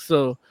 you know.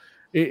 So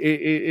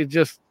it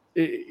just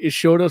it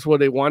showed us what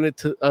they wanted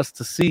us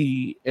to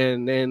see,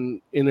 and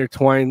then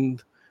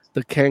intertwined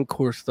the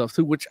Cankor stuff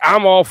too, which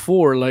I'm all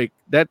for. Like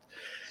that,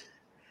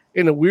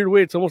 in a weird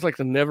way, it's almost like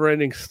the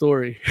never-ending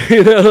story.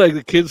 You know, like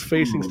the kids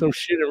facing some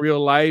shit in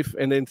real life,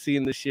 and then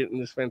seeing the shit in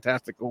this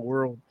fantastical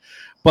world.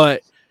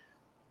 But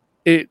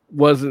it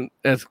wasn't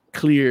as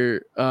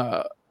clear.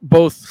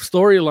 Both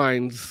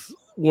storylines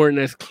weren't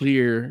as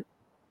clear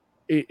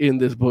in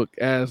this book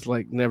as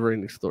like never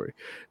ending story.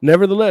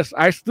 Nevertheless,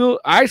 I still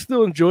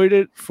enjoyed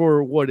it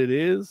for what it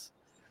is.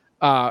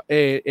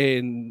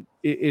 and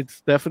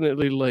it's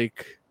definitely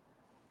like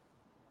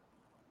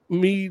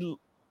me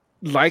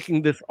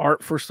liking this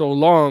art for so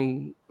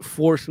long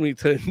forced me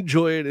to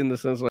enjoy it in the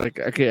sense like,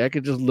 okay, I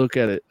could just look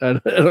at it. I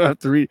don't have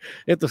to read.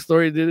 If the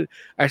story did it,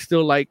 I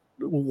still like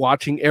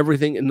watching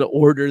everything in the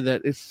order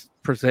that it's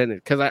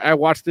presented. Because I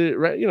watched it,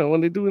 right? You know,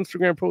 when they do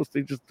Instagram posts,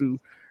 they just do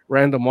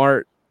random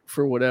art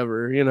for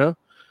whatever, you know?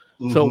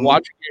 So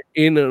watching it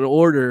in an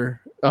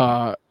order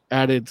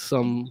added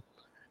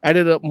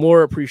up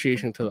more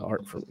appreciation to the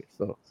art for me.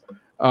 So,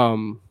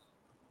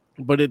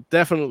 but it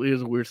definitely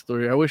is a weird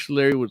story. I wish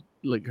Larry would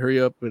like hurry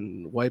up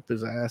and wipe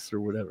his ass or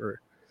whatever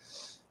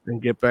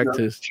and get back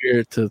to his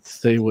chair to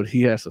say what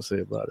he has to say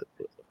about it.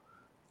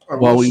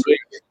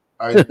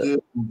 I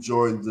did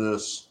enjoy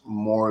this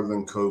more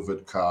than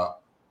COVID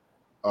Cop.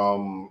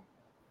 I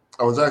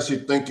was actually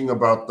thinking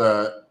about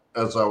that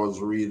as I was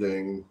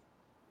reading.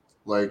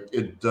 Like,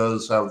 it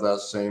does have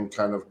that same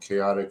kind of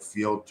chaotic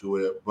feel to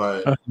it,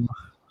 but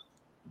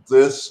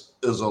this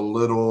is a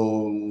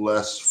little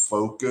less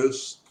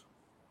focused,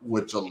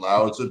 which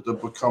allows it to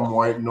become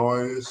white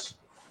noise.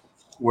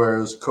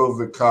 Whereas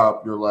COVID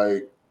Cop, you're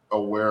like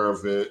aware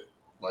of it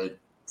like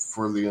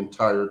for the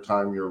entire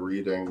time you're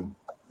reading.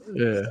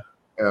 Yeah.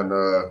 And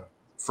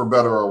for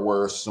better or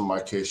worse, in my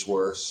case,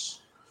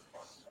 worse.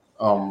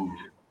 And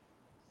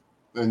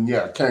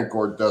yeah,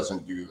 Cankor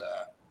doesn't do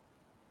that.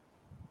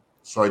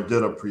 So I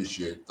did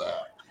appreciate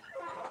that.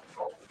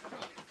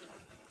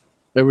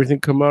 Everything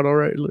come out all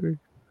right, Larry?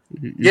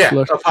 Yeah,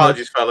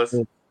 apologies, fellas.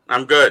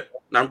 I'm good.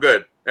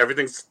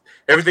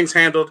 Everything's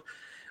handled.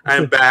 I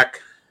am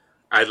back.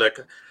 I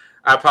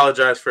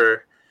apologize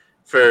for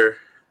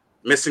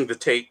missing the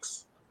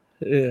takes.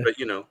 Yeah. But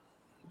you know,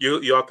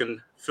 y'all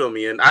can fill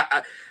me in.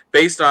 I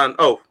based on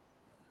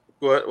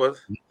what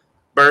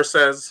Burr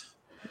says.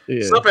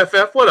 Yeah. Sup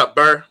FF? What up,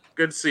 Burr?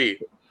 Good to see you.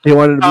 He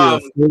wanted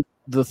to be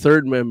the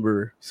third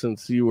member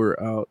since you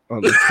were out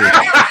on the trip.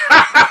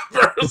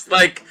 Burr's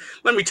like,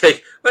 let me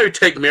take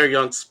Mary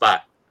Young's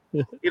spot.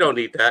 You don't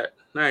need that.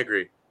 I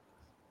agree.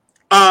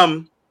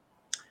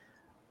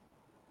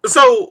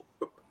 So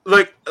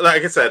like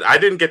I said, I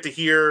didn't get to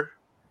hear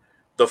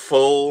the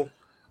full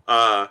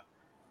I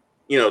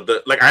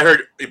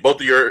heard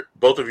both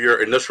of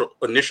your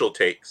initial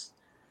takes.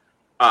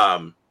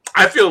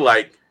 I feel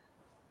like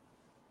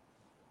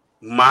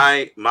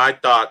my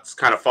thoughts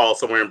kind of fall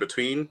somewhere in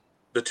between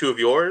the two of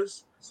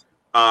yours.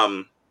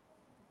 In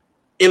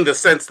the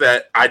sense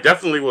that I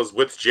definitely was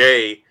with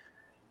Jay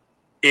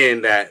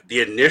in that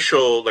the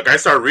initial, like I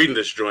started reading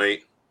this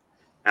joint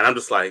and I'm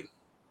just like,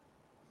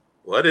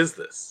 what is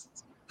this?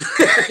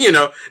 You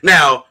know,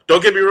 now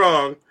don't get me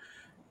wrong.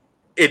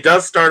 It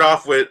does start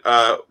off with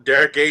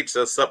Derek H.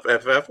 says, "Sup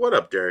FF." What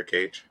up, Derek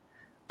H?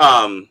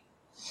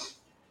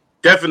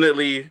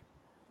 Definitely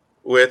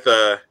with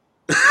Burr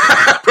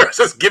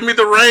says, "Give me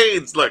the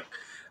reins." Look,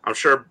 I'm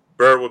sure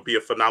Burr would be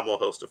a phenomenal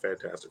host of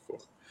Fantastic Four.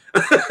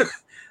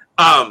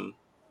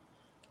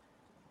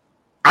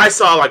 I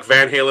saw like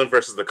Van Halen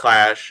versus The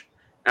Clash,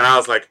 and I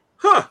was like,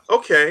 "Huh,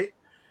 okay."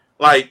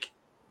 Like,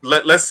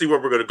 let's see where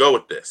we're gonna go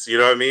with this. You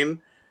know what I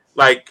mean?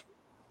 Like,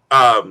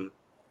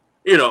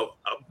 you know,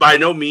 by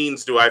no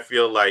means do I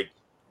feel like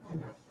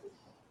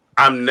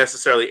I'm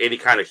necessarily any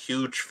kind of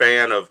huge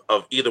fan of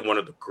either one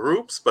of the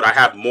groups, but I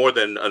have more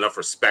than enough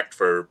respect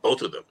for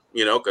both of them,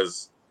 you know,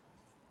 because,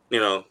 you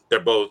know, they're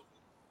both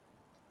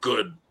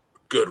good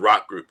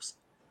rock groups.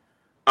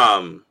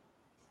 But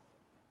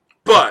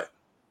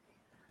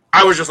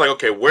I was just like,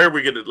 okay, where are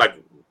we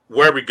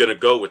gonna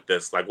go with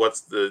this? Like,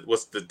 what's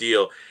the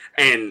deal?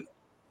 And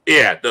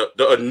yeah,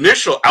 the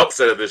initial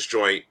outset of this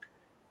joint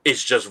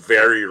is just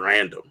very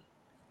random.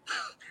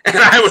 And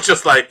I was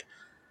just like,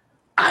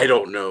 I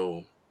don't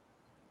know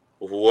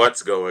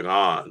what's going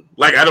on.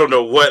 Like, I don't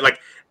know what, like,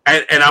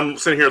 and I'm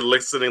sitting here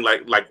listening,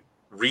 like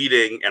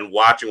reading and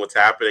watching what's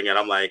happening. And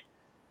I'm like,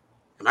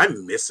 am I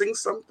missing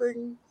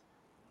something?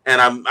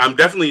 And I'm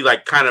definitely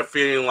like kind of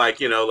feeling like,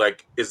 you know,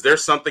 like, is there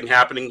something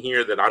happening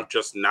here that I'm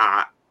just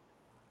not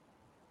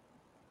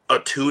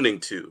attuning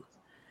to?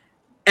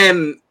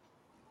 And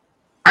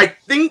I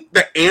think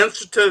the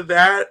answer to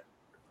that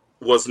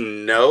was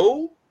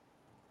no.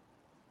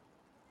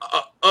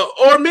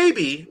 Or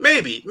maybe. I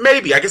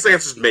guess the answer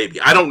is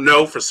maybe. I don't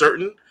know for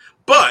certain.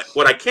 But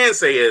what I can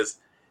say is,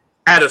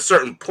 at a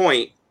certain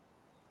point,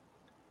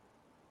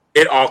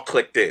 it all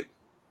clicked in.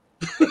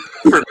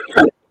 For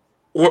me.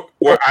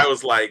 Where I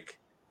was like,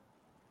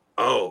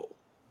 oh,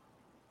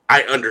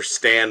 I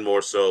understand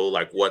more so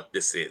like what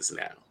this is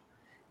now.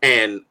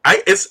 And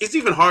it's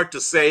even hard to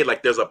say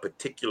like there's a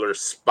particular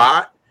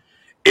spot.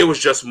 It was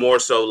just more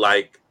so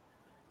like,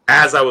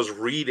 as I was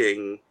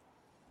reading,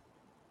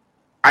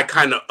 I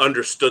kind of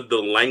understood the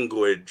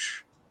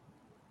language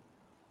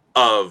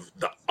of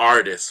the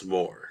artist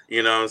more.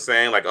 You know what I'm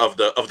saying? Like of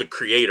the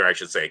creator, I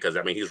should say, because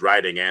I mean he's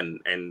writing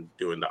and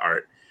doing the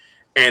art.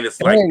 And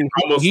it's like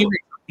almost he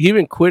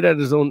even quit as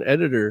his own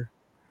editor.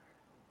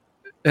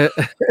 At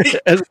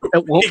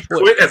one he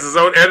point, quit as his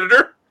own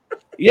editor?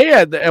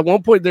 Yeah, at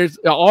one point there's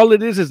all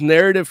it is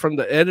narrative from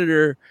the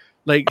editor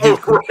like Oh,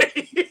 his,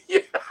 right. Yeah,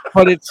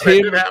 but it's that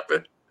him did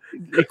happen.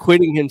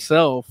 acquitting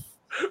himself.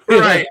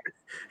 Right.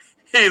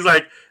 He's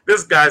like,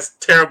 this guy's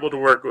terrible to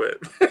work with.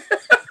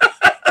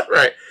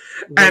 Right.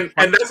 And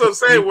that's what I'm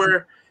saying.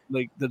 Where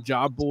like the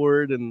job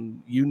board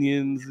and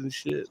unions and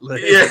shit.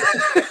 Like, yeah,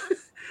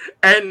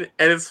 and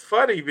it's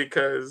funny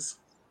because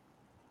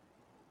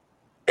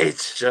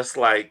it's just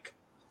like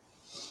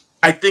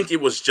I think it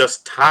was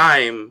just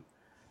time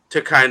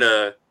to kind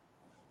of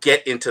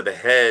get into the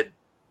head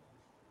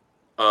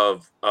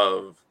of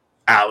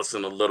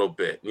Allison a little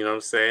bit. You know what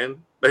I'm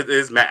saying? It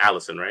is Matt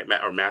Allison, right?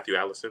 Matthew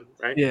Allison,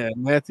 right? yeah,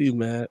 Matt.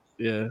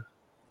 Yeah.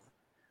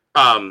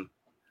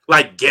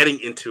 Like getting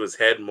into his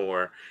head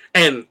more.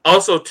 And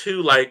also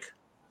too, like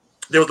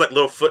there was like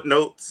little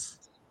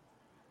footnotes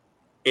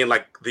in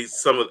like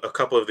a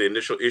couple of the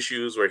initial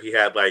issues where he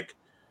had like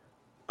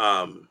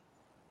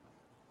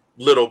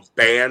little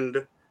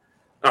band,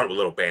 not a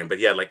little band, but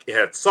yeah, like it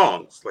had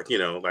songs, like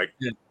like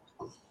Yeah.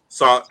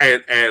 song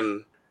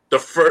and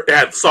it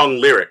had song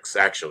lyrics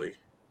actually.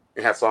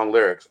 It had song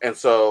lyrics, and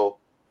so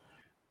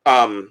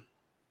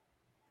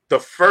the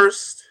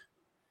first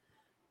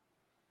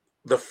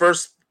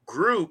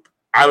group,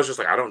 I was just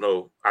like, I don't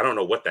know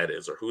what that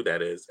is or who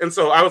that is, and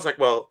so I was like,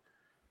 well,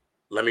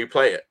 let me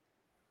play it,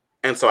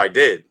 and so I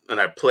did,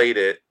 and I played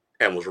it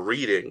and was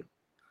reading,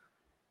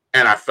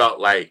 and I felt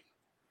like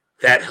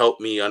that helped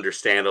me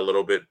understand a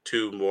little bit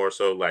too, more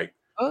so like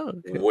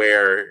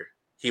where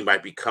he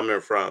might be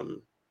coming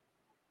from.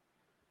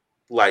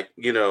 Like,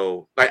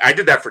 like I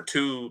did that for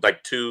two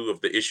of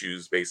the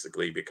issues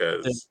basically,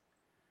 because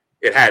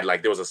it had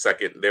like there was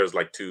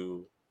like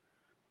two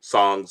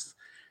songs.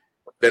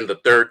 Then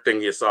the third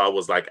thing you saw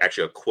was like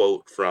actually a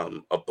quote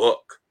from a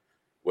book,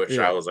 which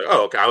I was like,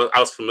 oh, okay. I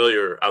was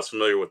familiar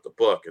with the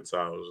book, and so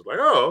I was like,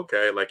 oh,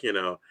 okay, like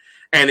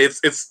and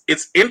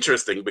it's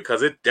interesting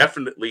because it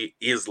definitely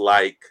is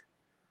like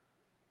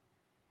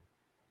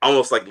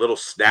almost like little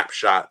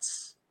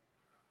snapshots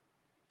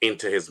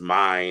into his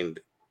mind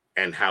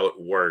and how it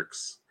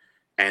works,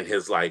 and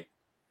his like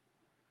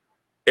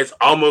it's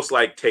almost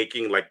like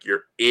taking like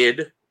your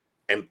id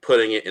and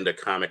putting it into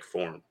comic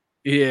form.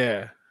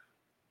 Yeah.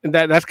 And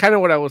that's kind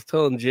of what I was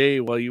telling Jay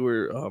while you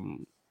were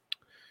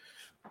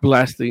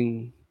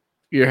blasting.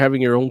 You're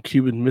having your own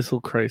Cuban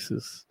Missile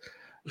Crisis,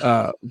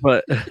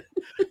 but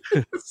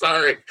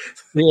sorry,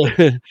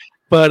 yeah,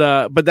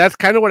 but that's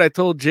kind of what I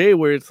told Jay,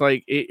 where it's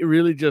like it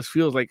really just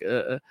feels like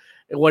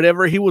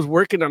whatever he was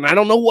working on. I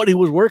don't know what he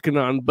was working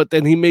on, but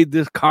then he made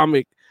this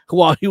comic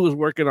while he was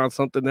working on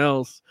something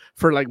else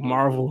for like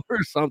Marvel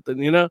or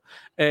something,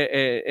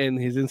 and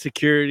his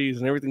insecurities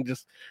and everything.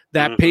 Just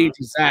that page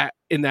is at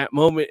in that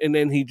moment, and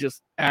then he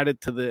just added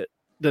to the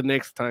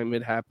next time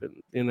it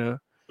happened, Yeah.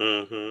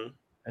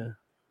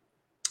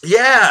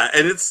 Yeah,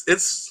 and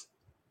it's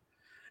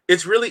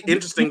really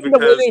interesting Even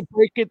because the way they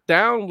break it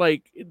down,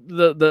 like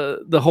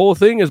the whole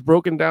thing is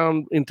broken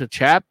down into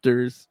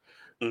chapters,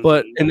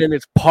 but and then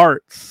it's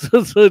parts.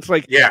 So it's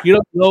like you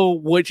don't know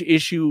which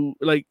issue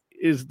like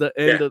is the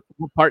end of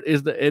what part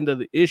is the end of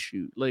the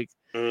issue. Like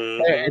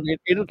and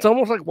it's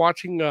almost like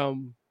watching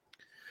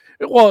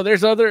well,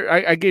 there's other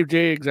I gave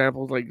Jay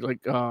examples like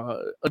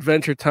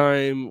Adventure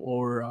Time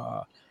or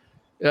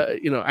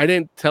I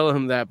didn't tell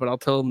him that, but I'll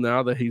tell him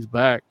now that he's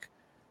back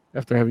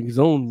after having his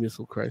own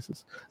missile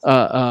crisis.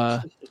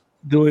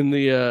 Doing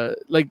the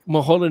like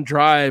Mulholland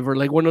Drive or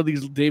like one of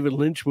these David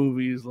Lynch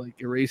movies like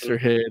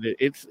Eraserhead.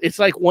 It's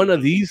like one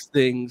of these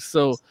things.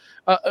 So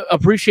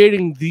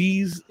appreciating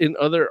these in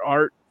other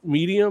art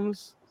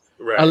mediums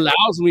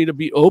allows me to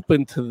be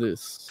open to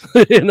this.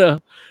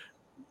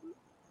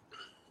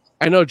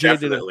 I know Jay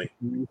didn't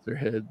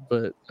Eraserhead,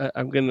 but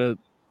I'm gonna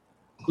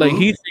like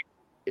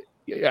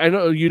I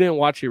know you didn't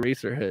watch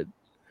Eraserhead.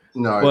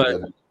 No, but I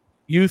didn't.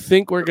 You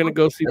think we're gonna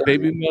go see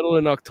Baby Metal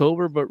in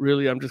October, but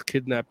really I'm just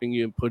kidnapping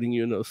you and putting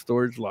you in a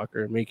storage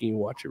locker and making you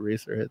watch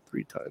Eraserhead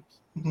 3 times.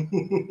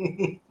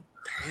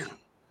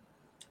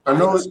 I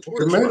know it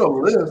made a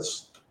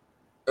list,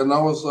 and I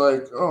was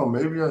like, oh,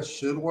 maybe I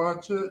should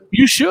watch it.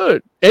 You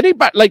should.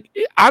 Anybody, like,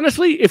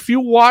 honestly, if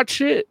you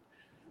watch it,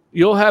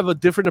 you'll have a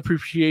different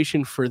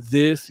appreciation for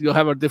this. You'll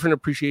have a different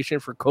appreciation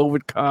for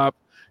COVID Cop.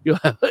 You'll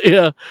have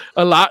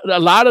a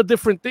lot of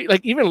different things,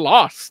 like even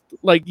Lost.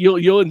 Like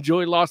you'll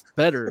enjoy Lost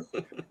better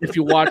if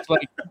you watch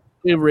like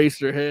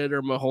Eraserhead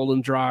or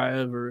Mulholland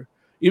Drive or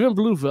even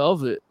Blue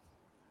Velvet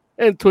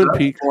and Twin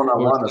Peaks. One I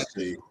want to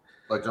see.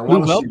 Like I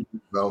want to see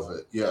Blue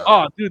Velvet. Yeah.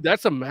 Oh, dude,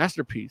 that's a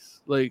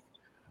masterpiece. Like,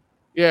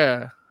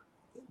 yeah,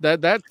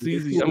 that's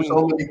easy. There's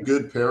so many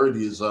good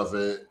parodies of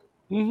it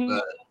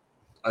that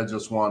I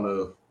just want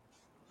to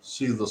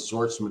see the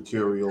source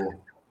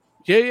material.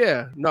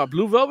 Yeah. No,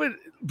 Blue Velvet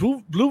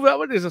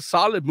is a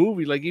solid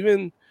movie. Like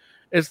even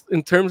as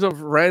in terms of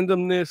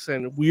randomness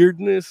and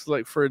weirdness,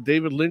 like for a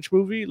David Lynch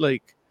movie,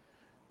 like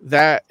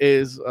that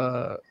is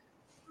one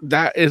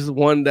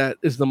that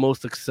is the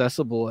most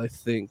accessible, I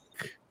think,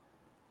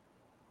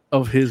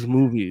 of his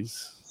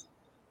movies.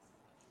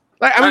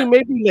 Like I mean,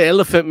 maybe The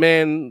Elephant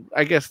Man,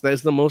 I guess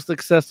that's the most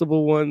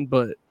accessible one,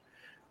 but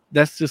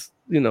that's just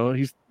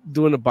he's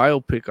doing a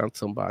biopic on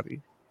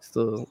somebody.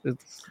 So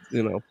it's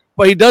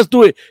but he does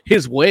do it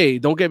his way.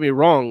 Don't get me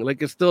wrong.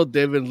 Like it's still a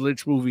David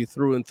Lynch movie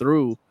through and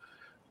through.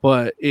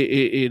 But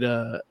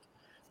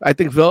I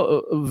think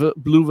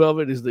Blue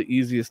Velvet is the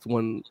easiest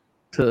one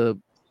to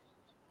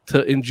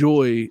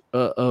enjoy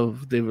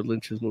of David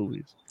Lynch's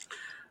movies.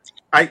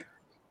 I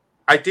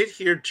did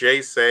hear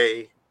Jay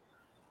say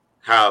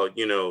how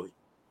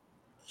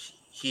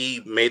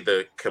he made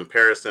the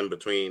comparison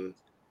between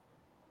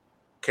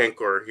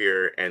Cankor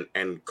here and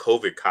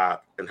COVID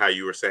Cop, and how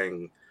you were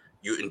saying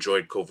you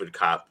enjoyed COVID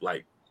Cop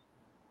like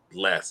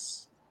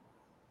less.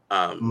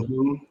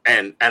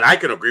 And I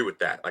can agree with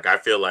that. Like I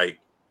feel like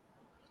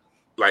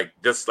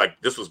this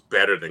was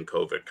better than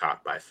COVID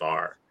Cop by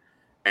far.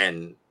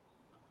 And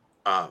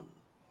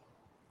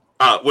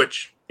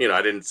which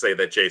I didn't say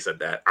that Jay said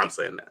that. I'm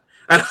saying that.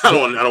 I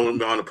don't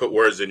want to put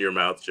words in your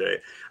mouth, Jay.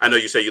 I know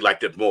you say you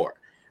liked it more.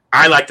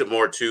 I liked it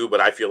more too, but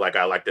I feel like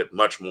I liked it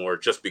much more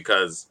just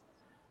because,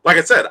 like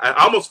I said, I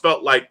almost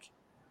felt like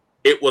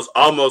it's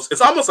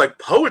almost like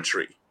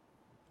poetry,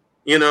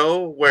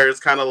 where it's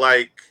kind of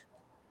like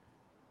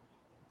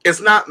it's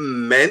not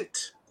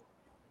meant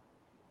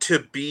to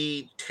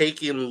be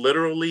taken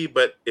literally,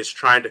 but it's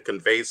trying to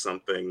convey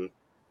something.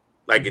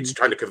 Like it's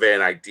trying to convey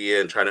an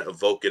idea and trying to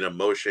evoke an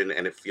emotion,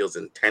 and it feels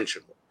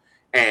intentional.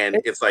 And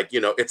it's like,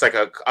 it's like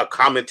a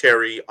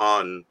commentary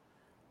on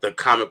the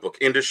comic book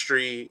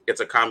industry.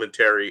 It's a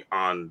commentary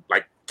on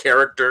like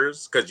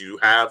characters, because you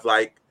have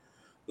like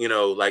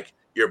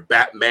your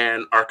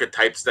Batman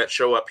archetypes that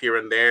show up here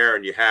and there,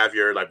 and you have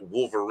your like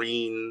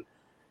Wolverine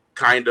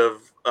kind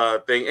of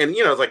thing, and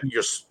it's like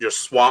your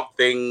Swamp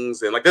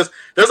Things, and like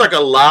there's like a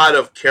lot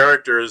of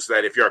characters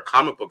that if you're a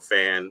comic book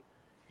fan,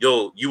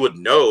 you would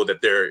know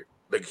that they're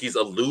like he's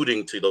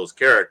alluding to those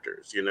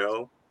characters,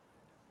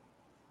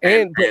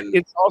 And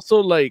it's also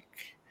like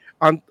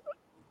on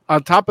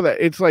top of that,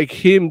 it's like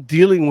him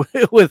dealing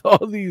with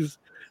all these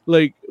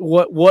like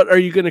what are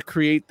you gonna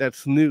create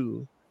that's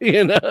new?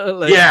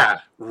 Like, yeah,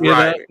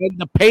 right. And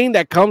the pain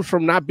that comes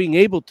from not being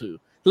able to.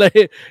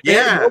 Like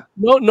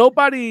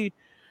nobody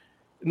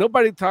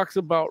talks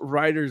about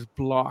writer's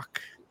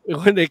block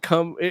when they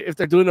come if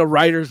they're doing a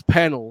writer's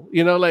panel.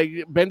 Like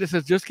Bendis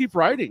says, just keep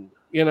writing.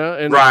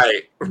 And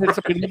right.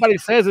 Nobody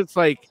says it's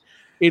like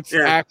it's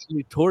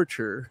actually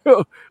torture,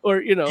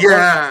 or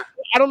yeah.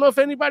 I don't know if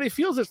anybody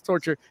feels it's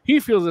torture. He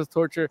feels it's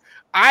torture.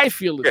 I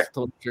feel it's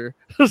torture.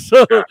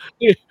 So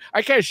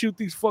I can't shoot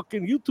these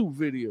fucking YouTube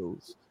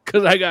videos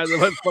because I got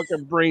my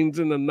fucking brains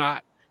in a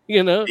knot.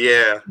 Yeah.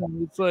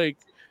 It's like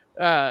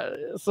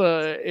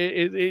so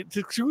it's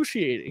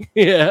excruciating.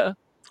 Yeah.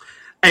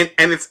 And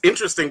it's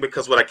interesting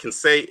because what I can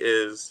say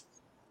is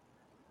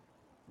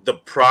the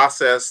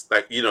process,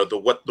 like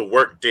what the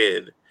work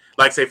did.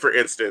 Like say for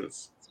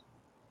instance,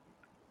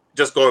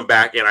 just going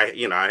back, and I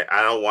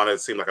don't want to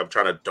seem like I'm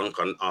trying to dunk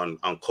on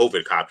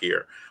COVID Cop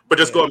here, but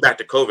just going back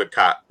to COVID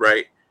Cop,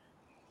 right?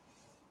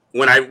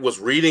 When I was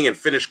reading and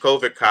finished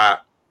COVID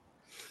Cop,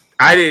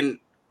 I didn't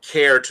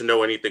care to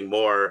know anything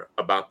more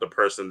about the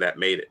person that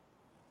made it.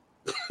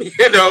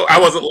 I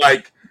wasn't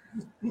like,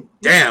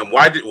 damn,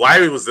 why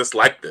was this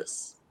like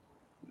this?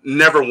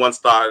 Never once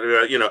thought,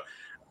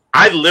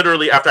 I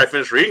literally, after I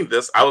finished reading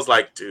this, I was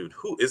like, dude,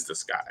 who is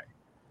this guy?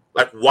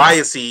 Like, why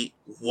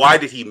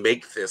did he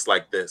make this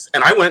like this?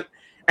 And I went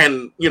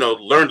and,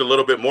 learned a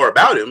little bit more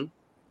about him.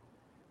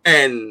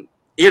 And,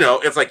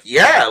 it's like,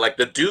 yeah, like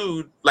the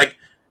dude, like,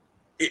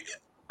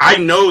 I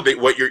know that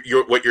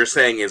what you're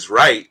saying is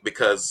right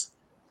because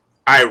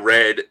I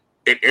read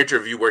an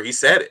interview where he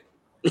said it.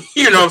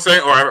 You know what I'm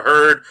saying? Or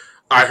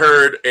I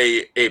heard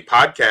a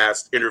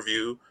podcast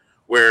interview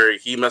where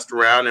he messed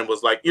around and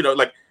was like,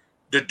 like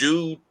the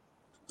dude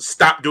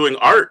stopped doing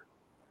art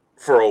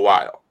for a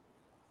while.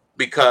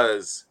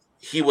 Because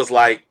he was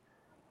like,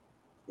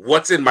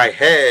 what's in my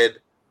head,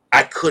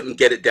 I couldn't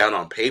get it down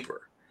on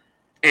paper.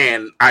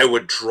 And I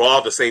would draw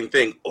the same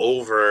thing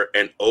over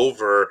and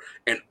over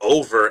and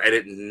over, and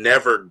it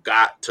never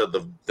got to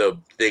the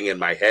thing in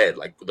my head.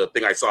 Like the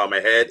thing I saw in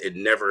my head, it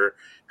never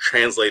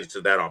translated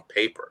to that on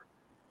paper.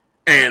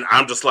 And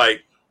I'm just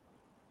like,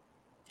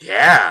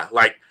 yeah,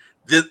 like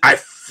this, I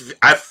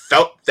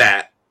felt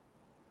that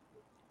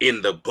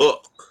in the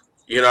book.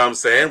 You know what I'm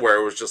saying?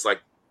 Where it was just like,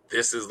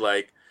 this is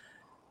like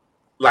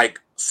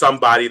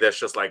somebody that's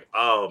just like,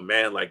 oh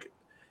man, like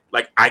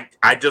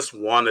I just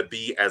want to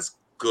be as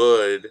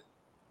good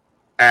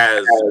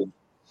as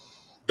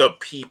the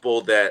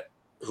people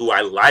who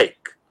I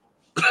like,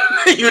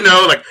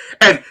 like,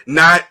 and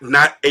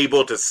not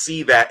able to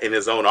see that in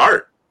his own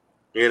art,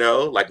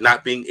 like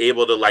not being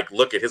able to like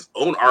look at his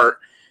own art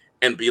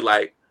and be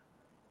like,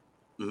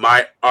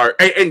 my art,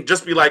 and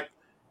just be like,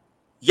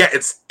 yeah,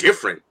 it's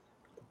different,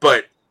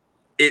 but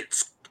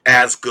it's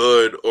as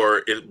good,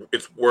 or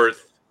it's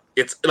worth.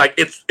 It's like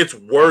it's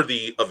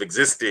worthy of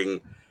existing,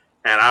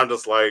 and I'm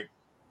just like,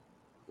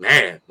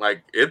 man,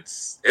 like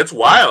it's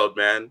wild,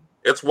 man.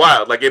 It's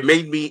wild. Like it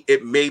made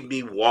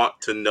me want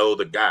to know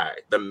the guy,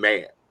 the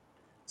man.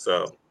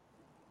 So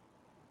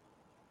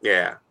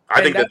yeah,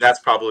 I think that's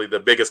probably the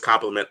biggest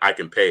compliment I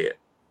can pay it.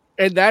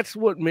 And that's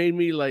what made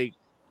me like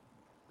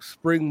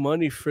spring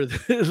money for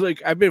this.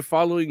 Like I've been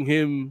following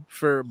him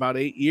for about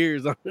 8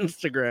 years on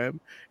Instagram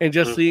and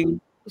just seeing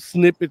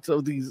snippets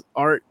of these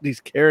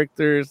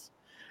characters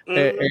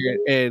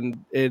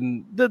and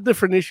the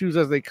different issues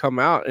as they come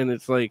out. And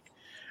it's like,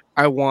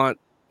 I want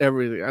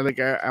everything.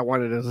 I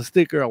want it as a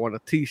sticker. I want a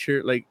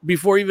t-shirt, like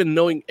before even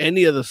knowing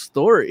any of the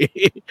story,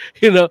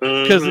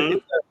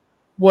 because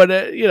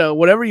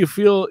whatever you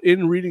feel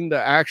in reading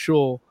the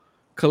actual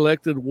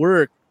collected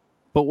work,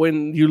 but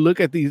when you look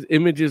at these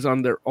images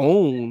on their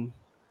own,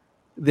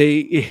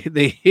 they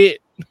hit,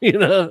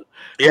 Yeah,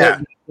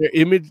 their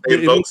image, they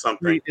evoke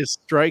something is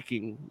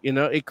striking.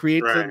 It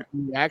creates a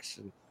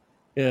reaction.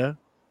 Yeah.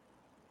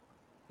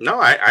 No,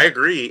 I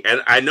agree,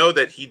 and I know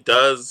that he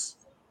does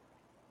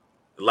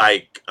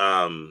like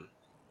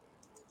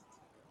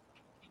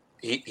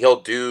he'll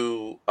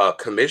do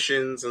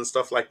commissions and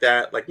stuff like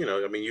that. Like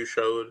I mean, you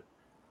showed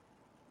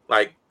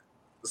like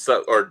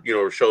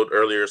showed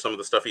earlier some of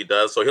the stuff he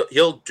does. So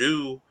he'll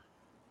do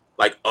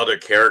like other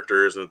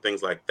characters and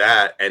things like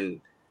that, and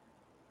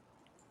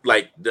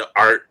like the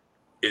art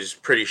is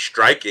pretty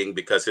striking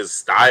because his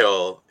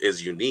style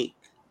is unique.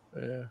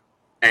 Yeah.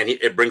 And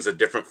it brings a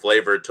different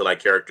flavor to like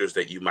characters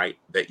that you might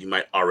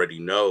already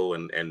know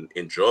and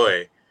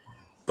enjoy.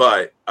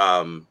 But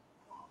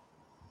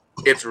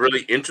it's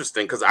really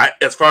interesting because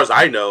as far as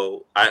I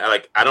know, I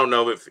don't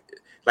know if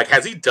like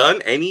has he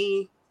done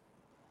any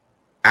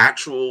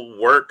actual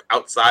work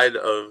outside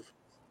of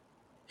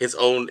his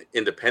own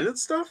independent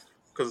stuff?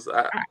 Because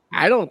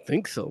I don't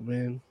think so,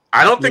 man.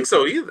 I don't think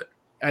so either.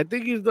 I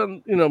think he's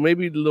done,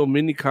 maybe little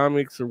mini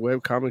comics or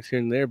web comics here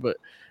and there, but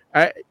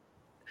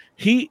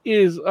he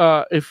is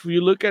if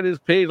you look at his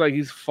page, like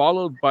he's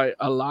followed by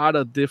a lot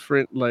of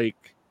different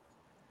like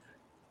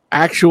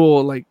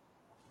actual like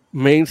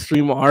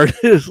mainstream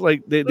artists.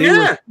 Like they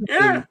were,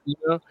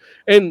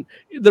 and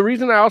the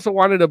reason I also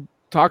wanted to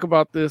talk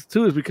about this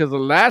too is because the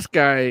last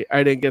guy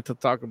I didn't get to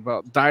talk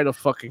about died of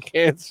fucking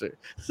cancer.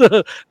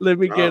 So let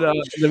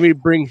me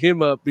bring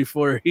him up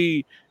before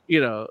he,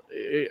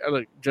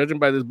 like judging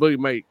by this book, he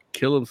might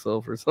kill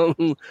himself or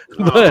something.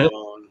 But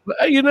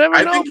you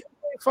never know.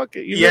 Fuck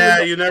it.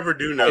 You never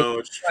do know.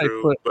 It's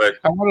true. But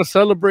I want to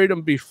celebrate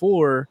him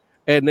before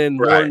and then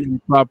mourn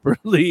him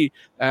properly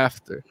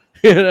after.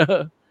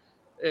 But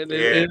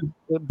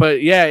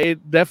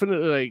it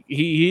definitely like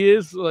he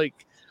is like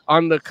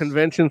on the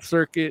convention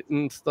circuit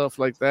and stuff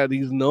like that.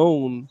 He's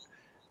known,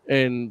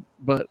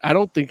 but I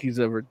don't think he's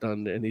ever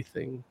done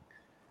anything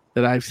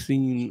that I've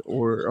seen,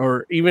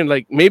 or even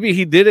like maybe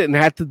he did it and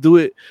had to do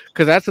it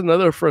because that's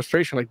another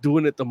frustration, like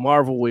doing it the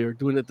Marvel way or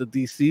doing it the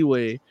DC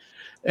way,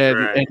 and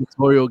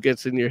editorial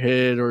gets in your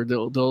head, or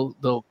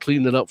they'll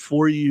clean it up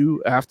for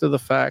you after the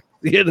fact,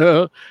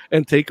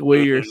 and take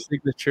away your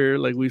signature.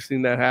 Like we've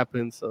seen that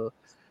happen. So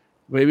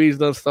maybe he's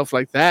done stuff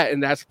like that,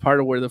 and that's part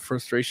of where the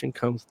frustration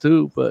comes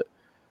too. But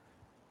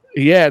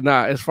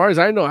as far as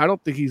I know, I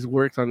don't think he's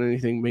worked on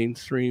anything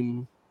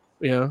mainstream.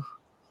 Yeah,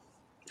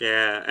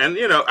 and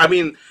I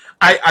mean,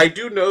 I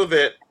do know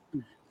that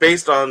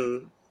based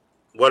on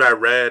what I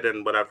read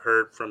and what I've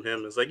heard from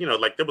him is like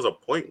like there was a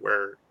point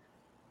where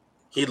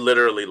he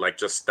literally like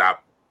just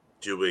stopped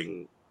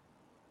doing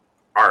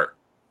art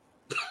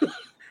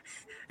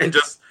and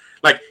just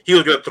like he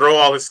was gonna throw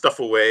all his stuff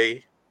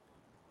away.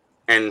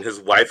 And his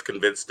wife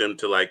convinced him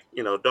to like,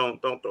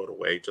 don't throw it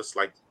away. Just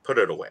like put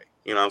it away.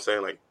 You know what I'm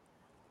saying? Like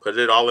put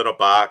it all in a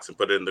box and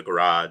put it in the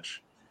garage.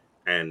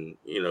 And,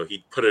 he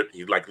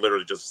like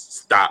literally just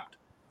stopped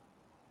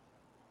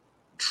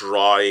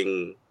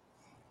drawing,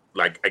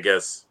 like, I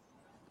guess,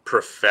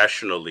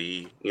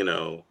 professionally,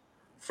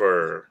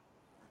 for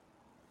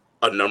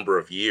a number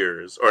of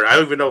years. Or I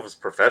don't even know if it's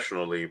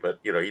professionally, but,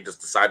 he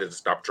just decided to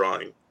stop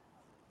drawing.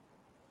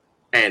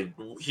 And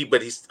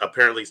he's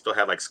apparently still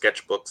had like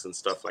sketchbooks and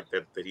stuff like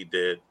that he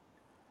did.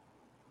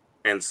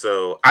 And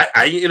so I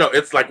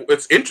it's like,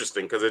 it's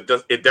interesting because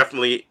it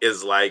definitely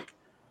is like,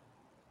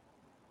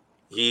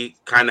 he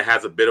kind of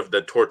has a bit of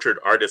the tortured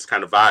artist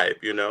kind of vibe,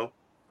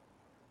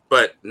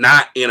 but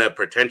not in a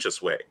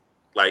pretentious way,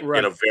 like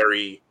in a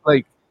very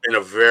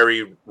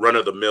run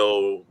of the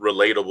mill,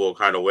 relatable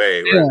kind of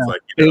way. Where it's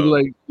like,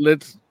 like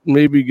let's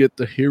maybe get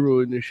the hero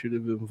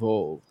initiative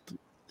involved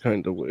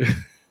kind of way.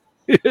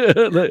 I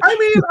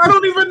mean, I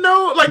don't even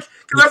know, like,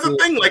 because that's the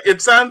thing. Like,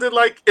 it sounded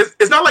like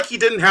it's not like he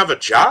didn't have a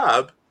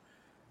job.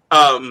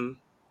 Come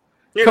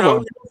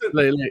on.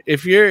 Like,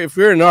 if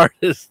you're an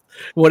artist,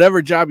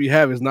 whatever job you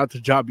have is not the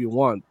job you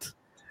want.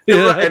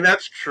 And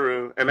that's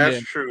true. And that's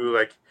true.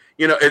 Like,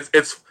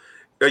 it's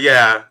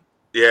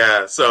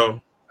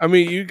So I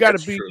mean, you got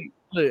to be.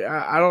 Like,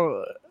 I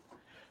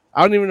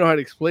don't even know how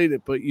to explain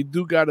it, but you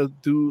do got to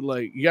do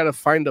like you got to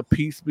find a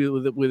peace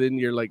within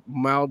your like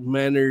mild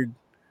mannered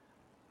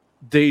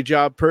day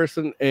job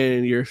person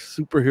and your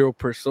superhero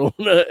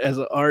persona as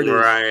an artist,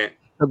 right?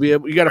 To be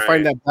able, you got to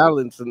find that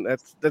balance, and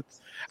that's.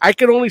 I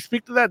can only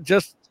speak to that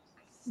just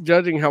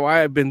judging how I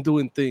have been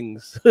doing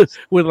things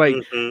with like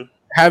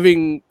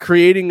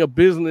creating a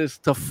business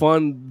to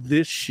fund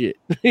this shit.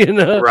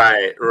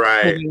 Right.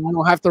 I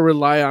don't have to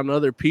rely on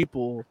other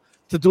people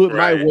to do it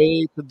my Right.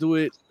 way, to do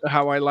it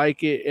how I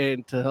like it,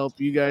 and to help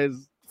you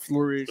guys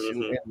flourish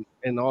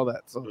and all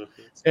that. So,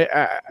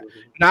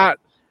 not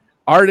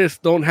artists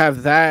don't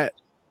have that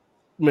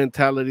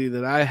mentality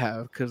that I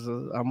have because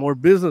I'm more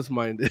business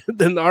minded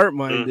than art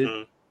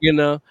minded,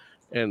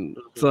 And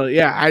so,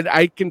 yeah,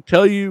 I can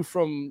tell you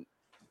from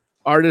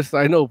artists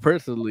I know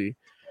personally,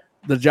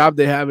 the job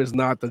they have is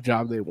not the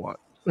job they want.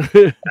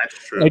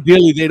 That's true.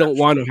 Ideally, they don't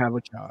want to have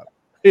a job.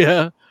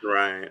 Yeah.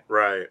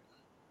 Right.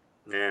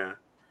 Yeah.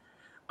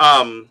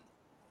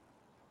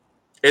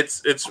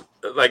 It's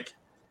like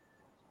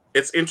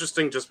it's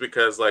interesting just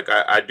because like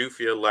I do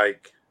feel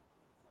like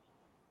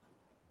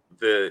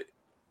the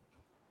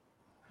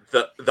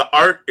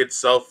art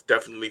itself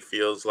definitely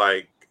feels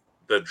like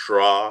the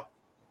draw,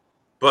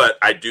 but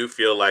I do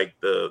feel like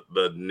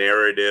the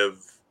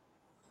narrative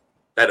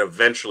that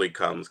eventually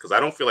comes, because I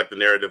don't feel like the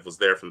narrative was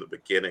there from the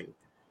beginning.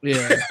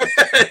 Yeah.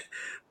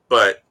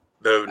 But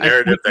the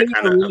narrative I that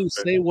kind of really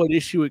say what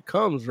issue it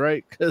comes,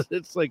 right? Because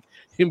it's like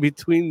in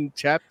between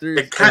chapters.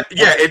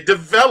 It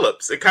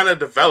develops. It kind of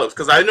develops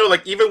because I know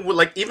like even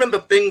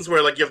the things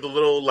where like you have the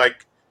little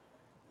like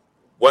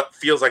what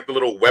feels like the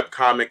little web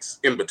comics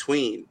in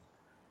between,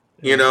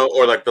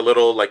 or like the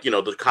little like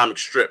the comic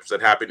strips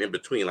that happen in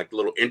between, like the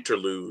little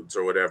interludes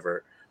or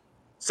whatever.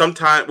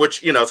 Sometimes,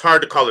 which it's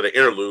hard to call it an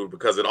interlude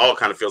because it all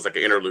kind of feels like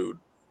an interlude,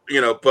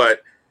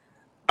 but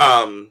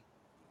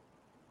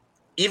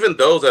even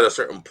those at a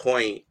certain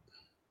point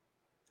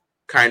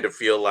kind of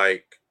feel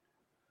like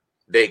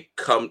they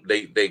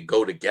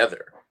go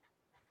together,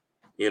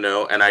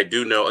 and I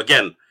do know,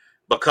 again,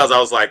 because I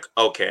was like,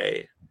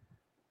 okay,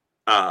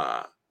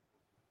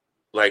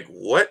 like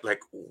what,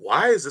 like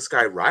why is this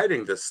guy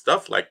writing this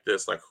stuff like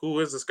this? Like who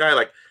is this guy?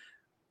 Like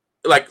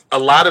a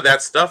lot of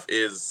that stuff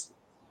is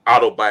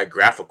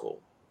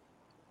autobiographical,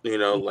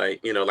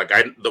 like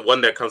the one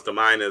that comes to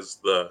mind is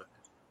the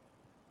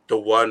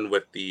one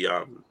with the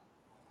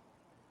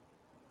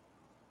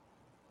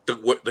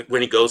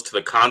when he goes to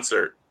the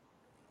concert.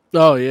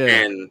 Oh yeah.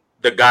 And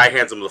the guy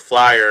hands him the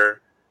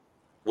flyer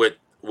with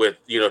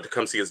to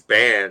come see his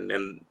band,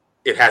 and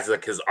it has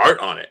like his art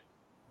on it.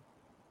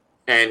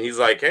 And he's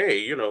like,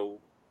 "Hey,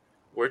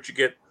 where'd you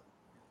get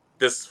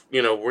this?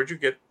 Where'd you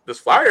get this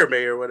flyer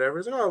made or whatever?"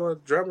 He's like, "Oh, I'm a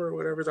drummer or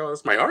whatever." He's like, "Oh,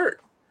 that's my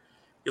art."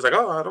 He's like,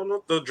 "Oh, I don't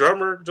know. The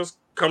drummer just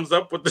comes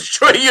up with the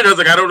choice." It's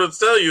like, "I don't know what to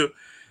tell you."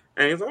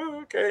 And he's like,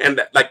 "Oh, okay." And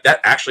that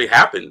actually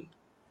happened.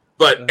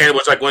 But and it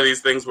was like one of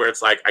these things where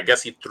it's like, I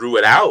guess he threw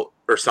it out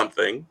or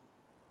something.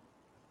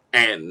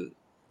 And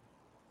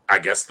I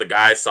guess the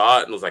guy saw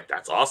it and was like,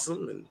 "That's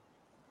awesome,"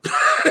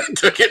 and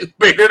took it and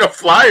made it a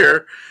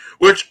flyer,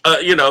 which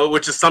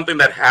which is something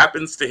that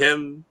happens to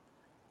him,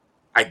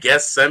 I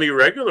guess,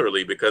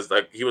 semi-regularly, because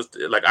like he was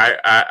like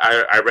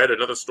I read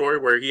another story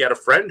where he had a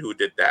friend who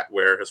did that,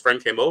 where his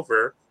friend came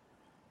over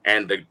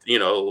and I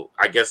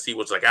guess he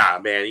was like, "Ah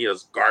man,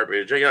 it's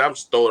garbage. I'm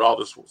just throwing all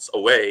this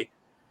away."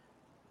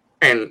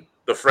 And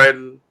the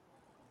friend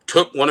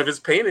took one of his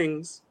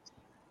paintings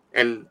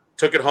and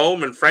took it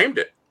home and framed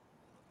it.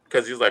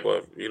 Because he's like,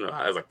 "Well,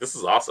 I was like, this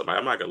is awesome.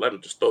 I'm not gonna let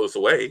him just throw this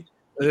away."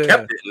 He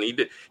kept it, and he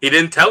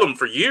didn't tell him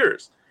for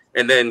years.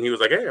 And then he was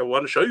like, "Hey, I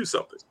want to show you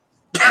something."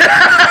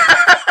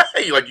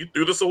 You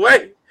threw this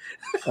away.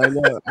 I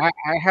know. I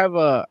have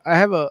a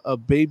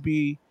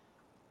baby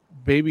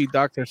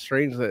Doctor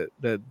Strange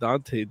that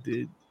Dante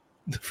did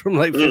from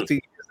like 15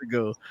 years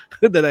ago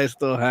that I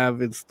still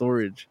have in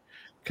storage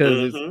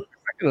because I'm not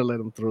gonna let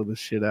him throw this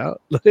shit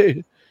out.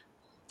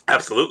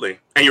 Absolutely,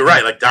 and you're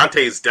right. Like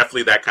Dante is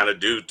definitely that kind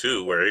of dude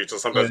too, where he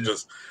just sometimes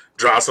just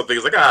draws something.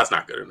 He's like, "It's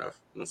not good enough."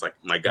 And it's like,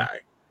 my guy,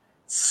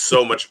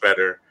 so much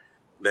better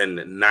than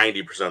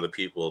 90% of the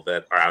people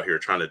that are out here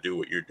trying to do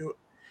what you're doing.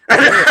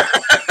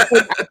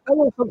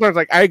 Sometimes,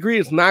 like, I agree,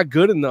 it's not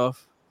good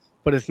enough,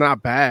 but it's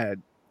not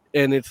bad.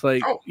 And it's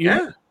like,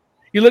 you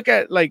look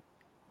at like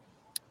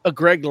a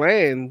Greg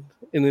Land,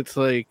 and it's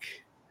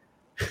like,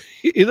 like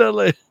he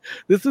doesn't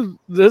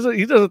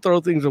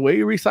throw things away;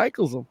 he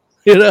recycles them.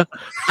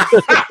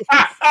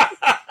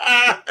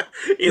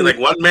 He's like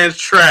one man's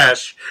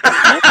trash.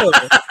 So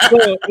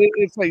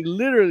it's like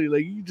literally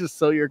like you just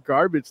sell your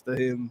garbage to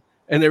him,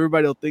 and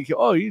everybody will think,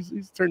 "Oh,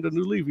 he's turned a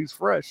new leaf. He's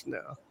fresh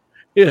now."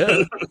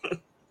 Yeah.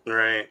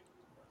 Right.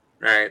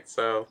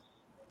 So,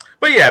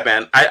 but yeah,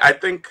 man, I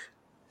think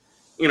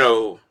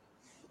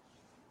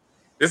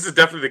this is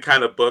definitely the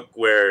kind of book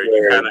where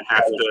you kind of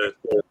have to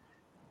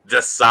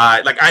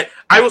decide. Like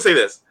I will say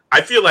this: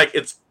 I feel like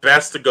it's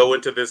best to go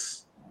into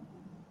this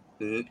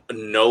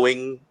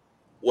knowing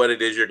what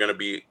it is you're going to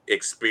be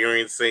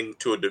experiencing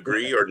to a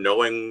degree, or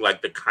knowing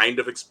like the kind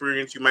of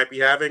experience you might be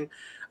having.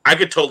 I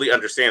could totally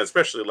understand,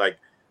 especially like,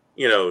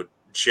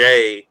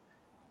 Jay,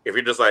 if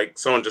you're just like,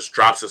 someone just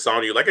drops this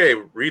on you, like, "Hey,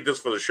 read this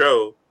for the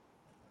show."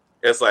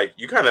 It's like,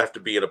 you kind of have to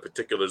be in a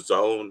particular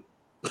zone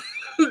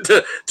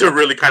to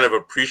really kind of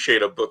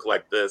appreciate a book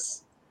like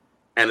this.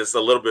 and it's a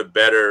little bit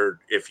better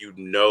if you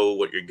know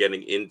what you're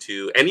getting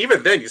into. And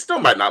even then, you still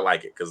might not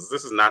like it because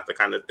this is not the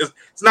kind of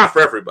it's not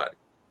for everybody.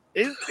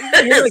 You're It's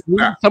like reading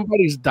not.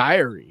 somebody's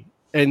diary,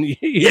 and you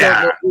don't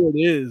Yeah. know who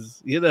it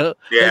is. You know,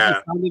 they Yeah.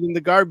 just found it in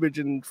the garbage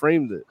and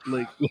framed it.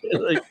 Like,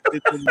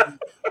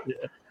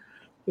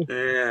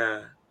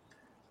 Yeah.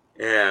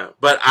 Yeah.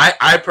 But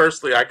I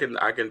personally, I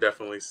can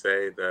definitely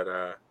say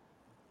that,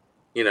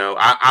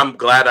 I'm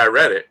glad I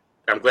read it.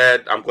 I'm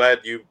glad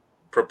you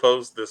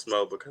proposed this,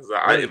 Mo, because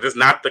this is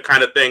not the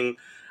kind of thing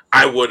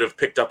I would have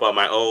picked up on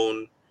my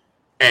own,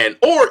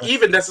 or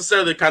even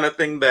necessarily the kind of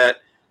thing that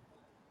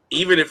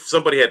even if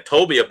somebody had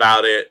told me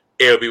about it,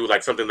 it would be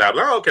like something that I'm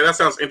like, oh, okay, that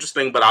sounds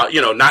interesting, but not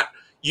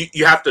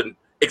you have to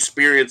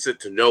experience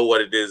it to know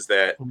what it is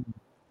that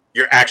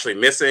you're actually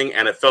missing,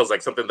 and it feels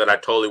like something that I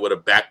totally would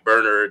have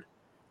backburnered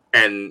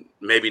and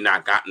maybe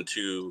not gotten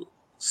to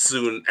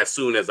as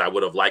soon as I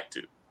would have liked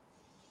to,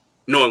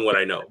 knowing what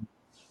I know.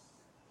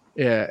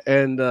 Yeah,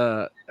 and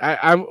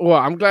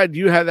I'm glad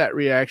you had that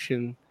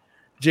reaction,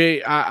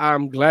 Jay.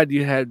 I'm glad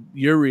you had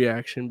your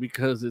reaction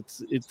because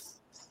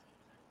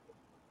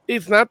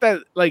it's not that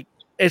like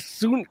as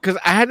soon because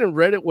I hadn't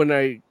read it when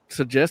I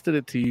suggested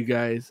it to you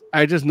guys.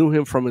 I just knew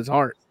him from his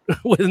art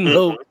with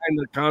no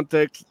kind of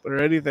context or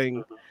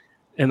anything,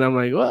 and I'm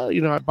like, well,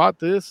 I bought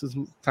this. It's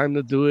time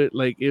to do it.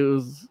 Like it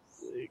was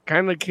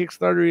kind of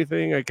Kickstarter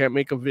thing. I can't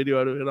make a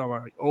video out of it on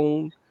my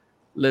own.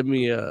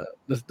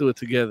 Let's do it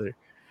together.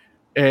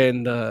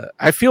 And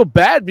I feel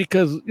bad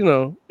because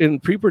in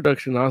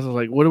pre-production I was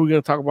like, what are we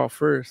gonna talk about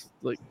first?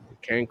 Like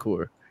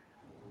Cankor.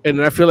 And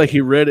I feel like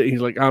he read it.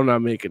 He's like, I'm not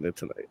making it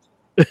tonight.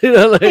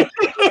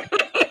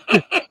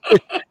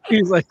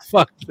 He's like,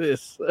 fuck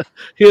this,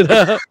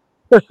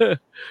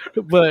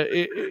 but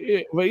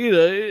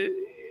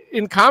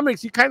in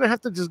comics, you kind of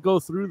have to just go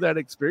through that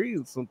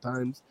experience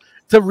sometimes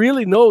to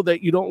really know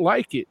that you don't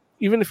like it.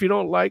 Even if you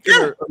don't like it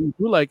or you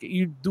do like it,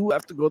 you do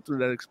have to go through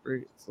that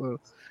experience. So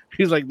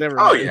he's like, never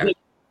mind. Yeah.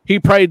 He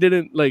probably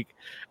didn't like.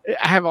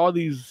 I have all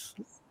these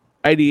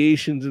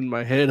ideations in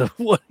my head of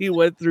what he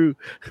went through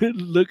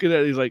looking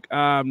at it. He's like,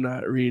 I'm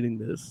not reading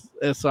this,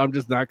 and so I'm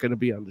just not going to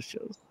be on the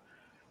show.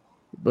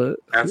 But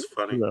that's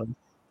funny.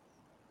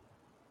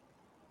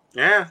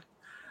 Yeah.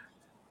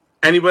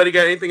 Anybody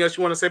got anything else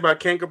you want to say about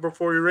Cankor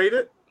before we rate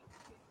it?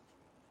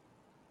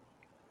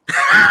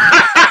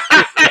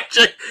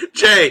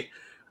 Jay,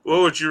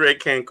 what would you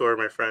rate Cankor,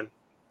 my friend?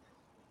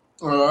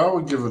 I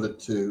would give it a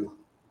 2.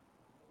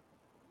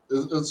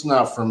 It's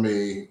not for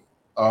me.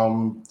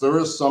 There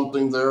is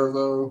something there,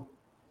 though.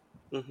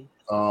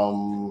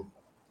 Mm-hmm.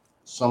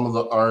 Some of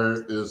the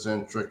art is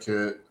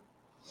intricate.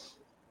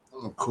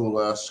 A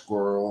cool-ass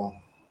squirrel.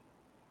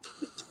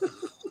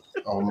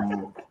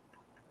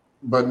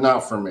 But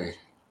not for me.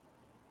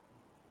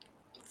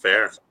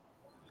 Fair.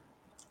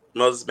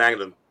 Moses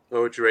Magnum,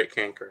 what would you rate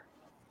Cankor?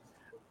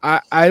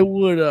 I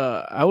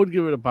would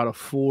give it about a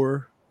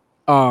 4.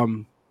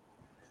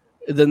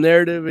 The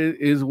narrative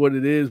is what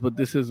it is, but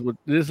this is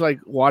like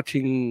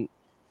watching.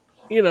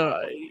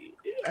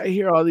 I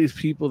hear all these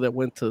people that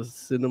went to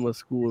cinema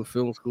school and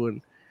film school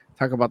and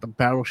talk about the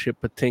Battleship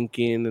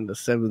Potemkin and the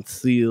Seventh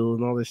Seal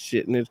and all this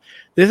shit. And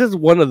this is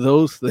one of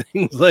those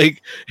things.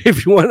 Like,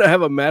 if you want to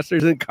have a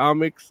master's in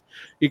comics,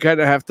 you kind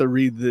of have to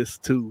read this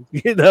too,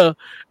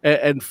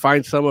 and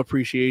find some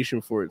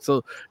appreciation for it.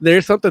 So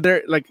there's something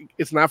there. Like,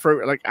 it's not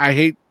for like I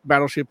hate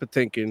Battleship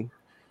Potemkin.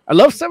 I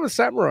love Seven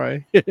Samurai.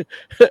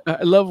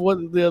 I love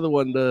the other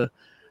one, the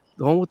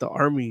one with the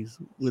armies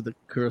with the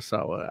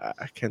Kurosawa.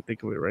 I can't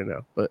think of it right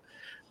now, but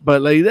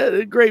like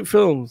that, great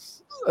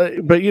films.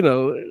 But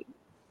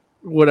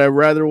would I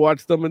rather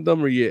watch Dumb and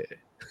Dumber? Yeah,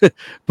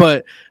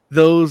 but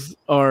those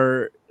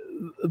are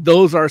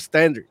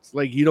standards.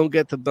 Like you don't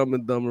get to Dumb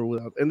and Dumber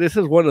without. And this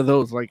is one of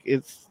those. Like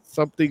it's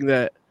something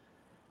that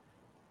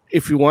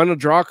if you want to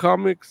draw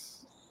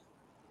comics,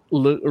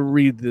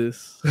 read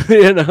this.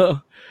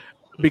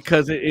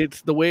 Because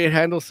it's the way it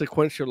handles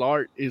sequential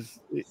art is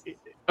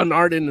an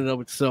art in and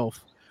of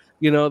itself.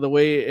 The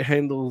way it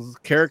handles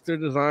character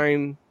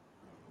design,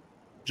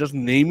 just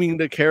naming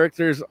the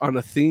characters on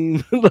a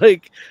theme,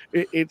 like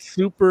it's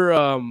super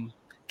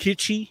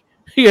kitschy,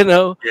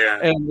 Yeah.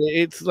 And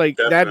it's like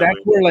Definitely.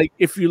 that's where like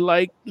if you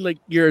like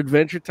your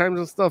Adventure Times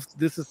and stuff,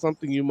 this is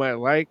something you might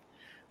like.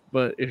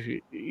 But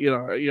if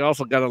you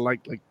also gotta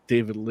like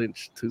David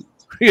Lynch too.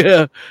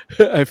 Yeah,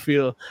 I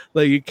feel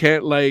like you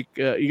can't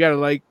you gotta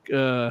like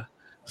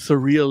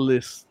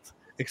surrealist,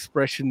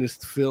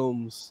 expressionist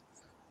films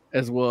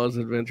as well as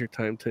Adventure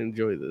Time to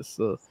enjoy this.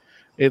 So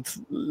it's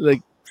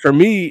like for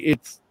me,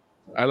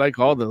 I like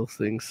all those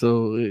things,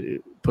 so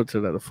it puts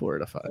it at a 4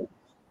 out of 5.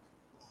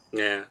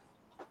 Yeah.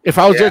 If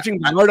I was judging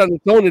the art on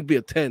its own, it'd be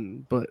a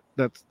 10, but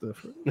that's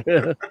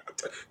different.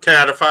 10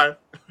 out of 5.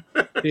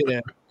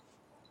 Yeah.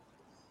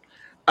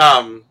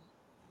 I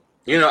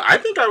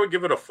think I would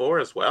give it a 4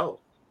 as well.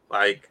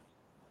 Like,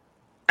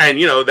 and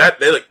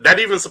that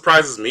even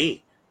surprises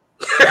me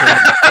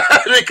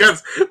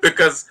because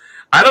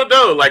I don't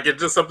know, like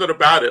it's just something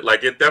about it.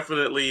 Like it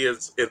definitely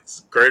is.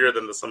 It's greater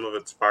than the sum of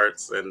its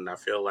parts, and I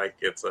feel like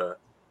it's a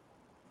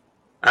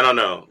I don't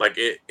know. Like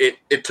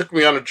it took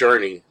me on a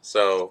journey.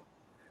 So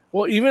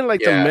Well, even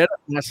like the yeah.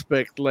 meta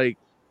aspect, like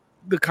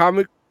the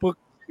comic book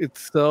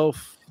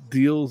itself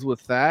deals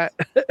with that,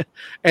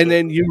 and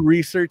then you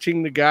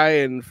researching the guy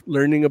and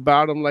learning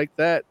about him like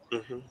that,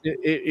 Mm-hmm.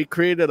 it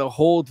created a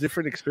whole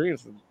different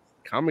experience.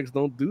 Comics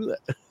don't do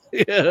that.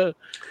 Yeah,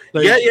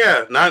 like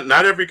Yeah.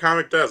 Not every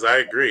comic does. I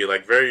agree.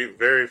 Like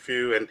very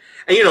few, and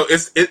you know,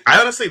 I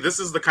honestly, this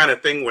is the kind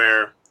of thing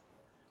where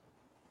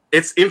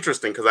it's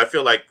interesting because I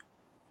feel like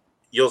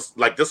you'll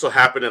like this will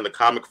happen in the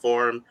comic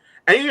form,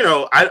 and you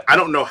know, I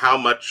don't know how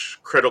much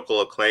critical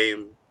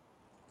acclaim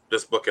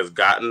this book has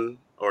gotten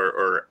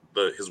or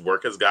his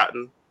work has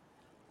gotten.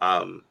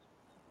 Um,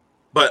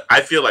 but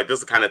I feel like this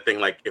is the kind of thing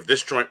like if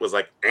this joint was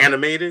like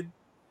animated,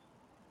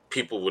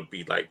 people would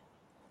be like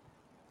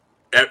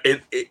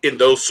in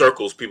those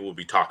circles, people would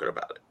be talking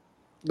about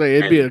it,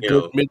 it'd be and a you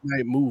good know.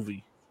 midnight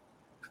movie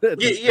at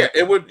this Yeah, point.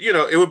 it would. You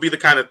know, it would be the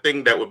kind of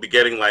thing that would be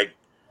getting like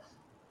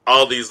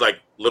all these like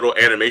little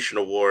animation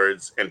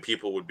awards, and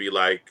people would be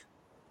like,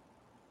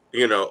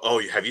 you know,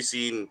 oh, have you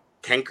seen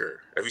Cankor?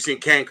 Have you seen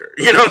Cankor?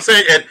 You know what I'm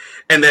saying?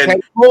 And then,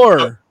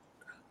 Cankor,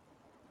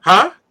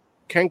 huh?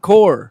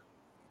 Cankor,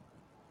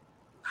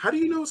 How do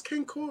you know it's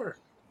Cankor?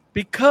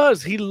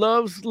 because he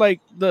loves like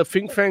the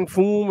Fing Fang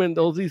Foom and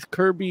all these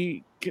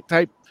Kirby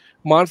type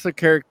monster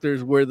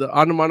characters where the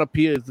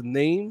onomatopoeia is the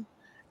name,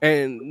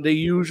 and they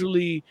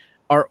usually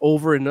are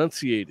over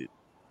enunciated.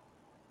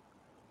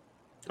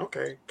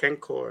 Okay,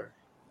 Cankor.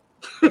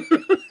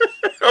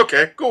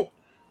 Okay, cool.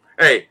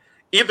 Hey,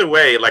 either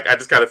way, like I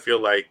just kind of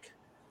feel like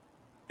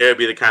it would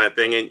be the kind of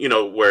thing, and you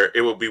know, where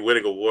it would be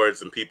winning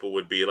awards, and people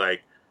would be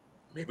like,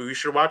 maybe we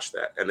should watch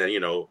that, and then you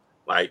know,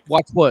 like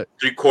Watch what?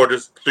 three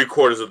quarters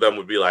of them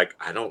would be like,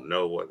 I don't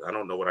know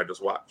what I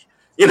just watched.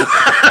 You know,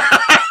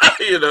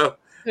 you know.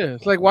 Yeah,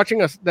 it's like watching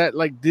that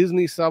like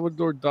Disney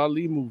Salvador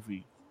Dali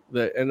movie,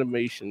 the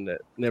animation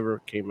that never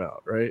came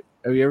out. Right?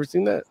 Have you ever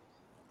seen that?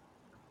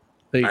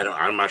 Like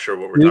I'm not sure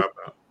what we're talking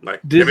about. Like,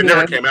 if it Disney.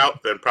 never came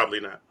out, then probably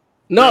not.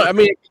 No, I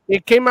mean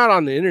it came out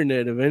on the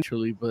internet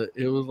eventually, but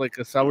it was like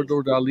a Mm.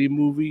 Salvador Dali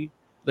movie,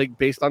 like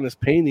based on his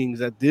paintings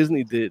that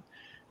Disney did,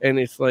 and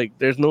it's like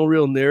there's no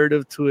real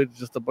narrative to it,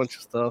 just a bunch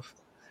of stuff.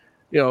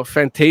 You know,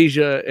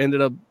 Fantasia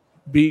ended up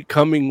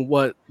becoming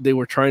what they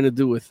were trying to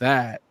do with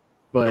that,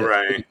 but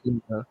Right.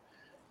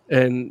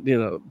 and you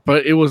know,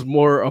 but it was a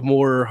more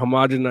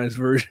homogenized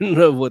version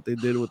of what they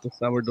did with the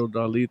Salvador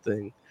Dali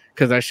thing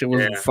because that shit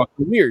was Yeah.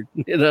 fucking weird,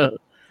 you know.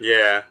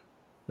 Yeah.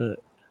 Uh,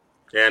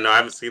 Yeah. No, I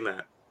haven't seen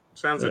that.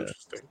 Sounds uh,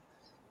 interesting.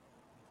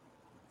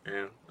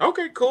 Yeah.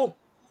 Okay. Cool.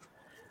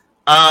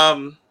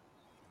 Um.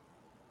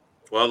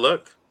 Well,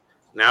 look.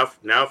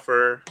 Now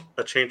for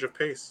a change of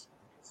pace.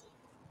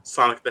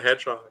 Sonic the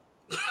Hedgehog,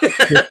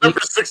 number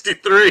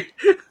 63.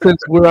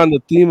 Since we're on the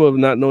theme of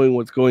not knowing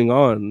what's going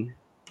on,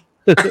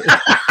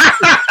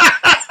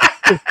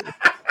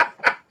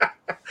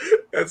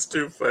 That's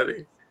too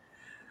funny.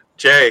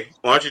 Jay,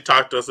 why don't you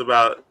talk to us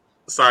about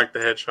Sonic the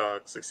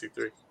Hedgehog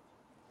 63?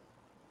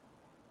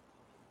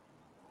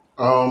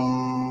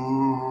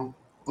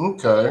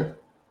 Okay.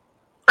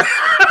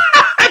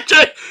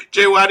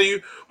 Jay, why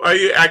are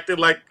you acting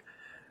like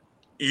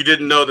you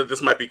didn't know that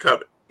this might be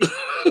coming?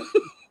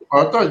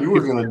 I thought you were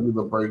gonna do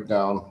the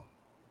breakdown.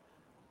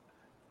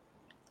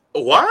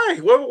 Why?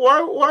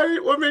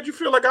 What made you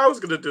feel like I was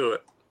gonna do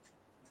it?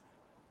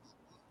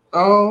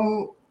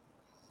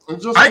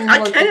 It just I seemed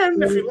like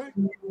can if you like.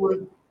 you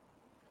would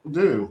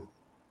do.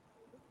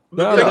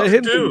 no, Thing let to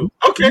him do.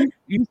 Okay.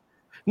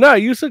 No,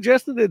 you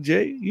suggested it,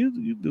 Jay.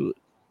 You do it.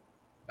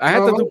 I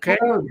had to No, do let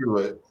her do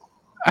it.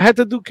 I had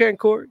to do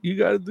Cankor. You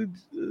got to do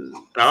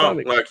No,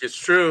 Sonic. look, it's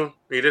true.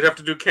 You did have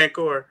to do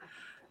Cankor.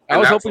 I And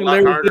was that's a hoping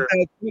lot Larry did harder.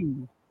 that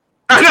too.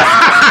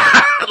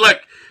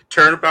 Like,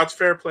 turnabout's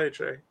fair play,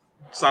 Jay.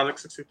 Sonic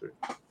 63.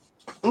 Like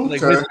Okay.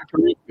 Mr.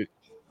 Terrific.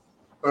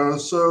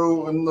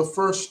 So in the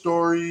first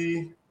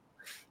story,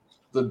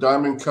 the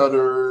Diamond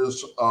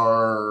Cutters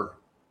are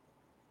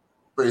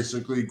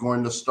basically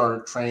going to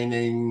start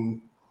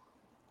training.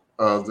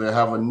 They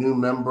have a new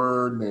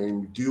member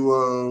named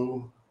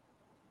Duo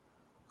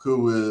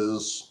who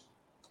is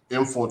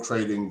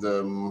infiltrating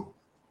them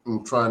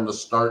and trying to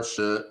start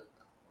shit.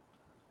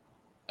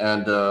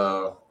 And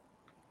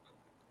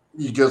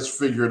he gets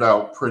figured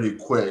out pretty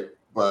quick,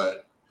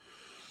 but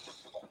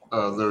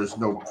there's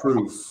no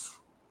proof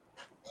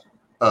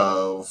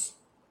of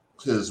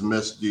his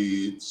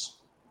misdeeds.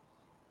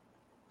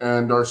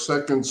 And our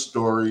second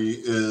story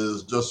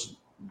is just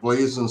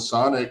Blaze and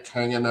Sonic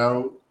hanging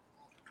out,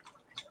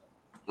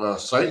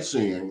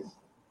 sightseeing.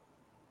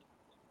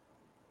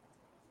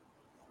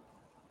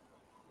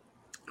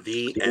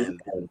 The end.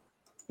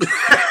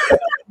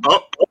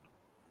 Oh.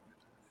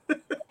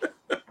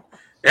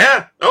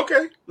 Yeah,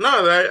 okay.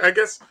 No, I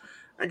guess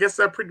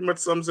that pretty much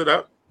sums it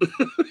up.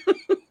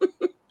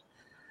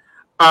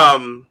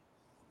 um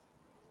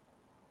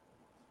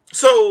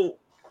so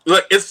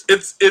look,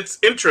 it's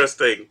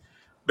interesting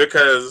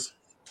because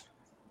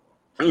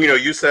you know,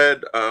 you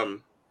said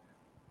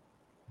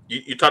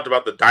you talked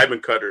about the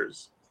Diamond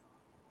Cutters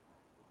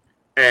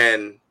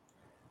And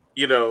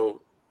you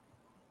know,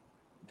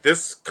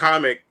 this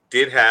comic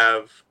did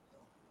have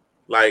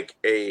like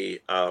a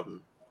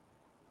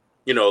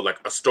like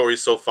a story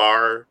so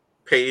far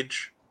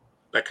page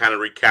that kind of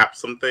recaps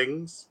some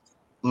things.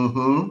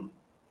 Mm-hmm.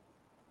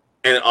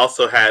 And it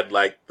also had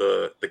like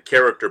the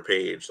character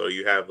page, so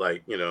you have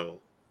like the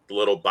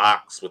little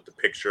box with the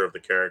picture of the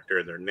character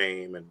and their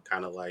name and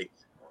kind of like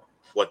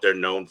what they're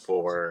known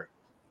for,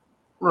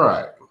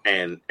 Right.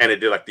 and it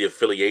did like the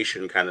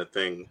affiliation kind of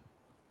thing.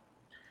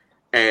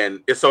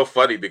 And it's so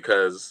funny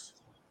because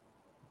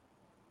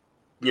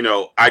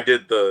I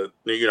did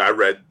I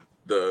read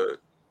the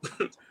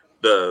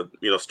the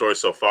story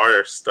so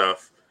far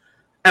stuff,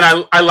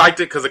 and I liked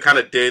it because it kind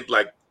of did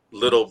like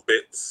little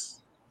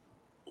bits,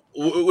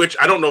 which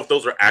I don't know if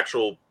those are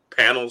actual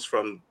panels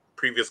from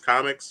previous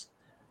comics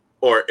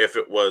or if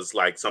it was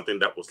like something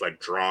that was like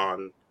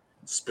drawn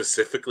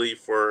specifically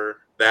for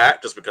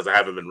that, just because I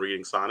haven't been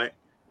reading Sonic.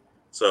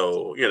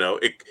 So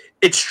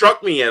it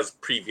struck me as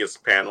previous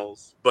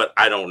panels, but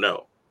I don't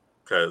know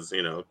because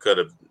it could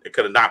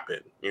have not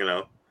been.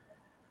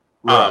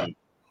 Right.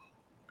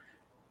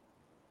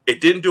 It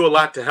didn't do a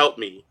lot to help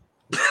me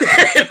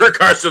in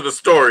regards to the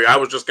story. I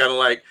was just kind of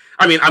like,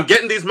 I mean, I'm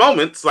getting these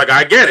moments, like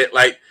I get it,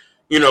 like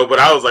but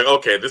I was like,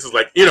 okay, this is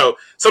like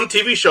some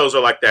TV shows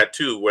are like that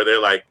too, where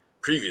they're like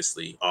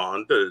previously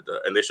on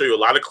and they show you a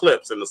lot of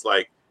clips, and it's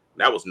like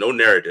that was no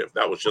narrative,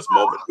 that was just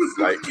moments,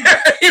 like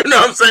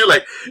what I'm saying,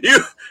 like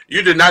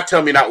you did not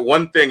tell me not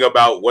one thing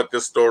about what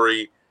this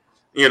story,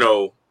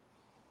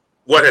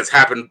 what has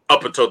happened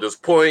up until this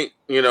point,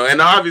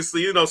 and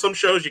obviously some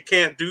shows you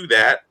can't do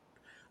that.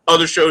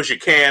 Other shows you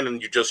can,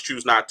 and you just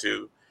choose not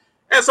to.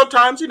 And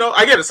sometimes,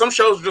 I get it. Some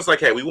shows are just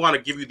like, hey, we want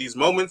to give you these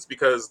moments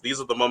because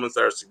these are the moments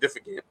that are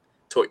significant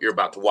to what you're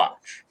about to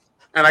watch.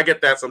 And I get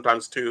that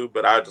sometimes too,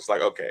 but I was just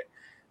like, okay,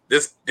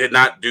 this did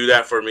not do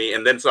that for me.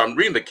 And then so I'm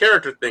reading the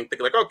character thing,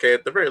 thinking like, okay,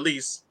 at the very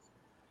least,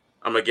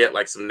 I'm going to get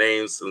like some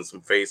names and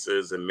some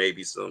faces and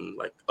maybe some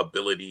like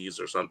abilities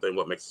or something,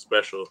 what makes it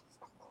special.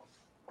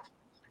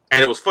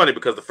 And it was funny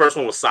because the first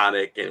one was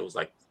Sonic, and it was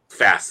like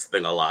fastest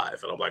thing alive.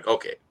 And I'm like,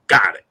 okay,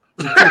 got it.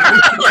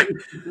 Like,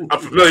 I'm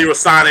familiar with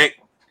Sonic.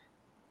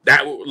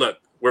 Look,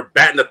 we're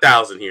batting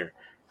 1,000 here.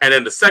 And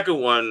then the second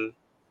one,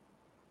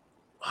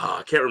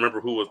 I can't remember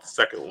who was the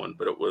second one,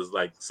 but it was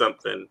like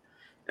something,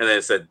 and then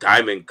it said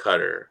Diamond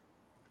Cutter.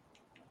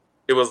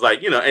 It was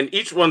like and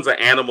each one's an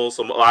animal,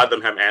 so a lot of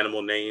them have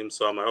animal names.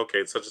 So I'm like,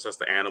 okay, such and such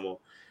the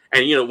animal.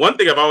 And one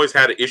thing I've always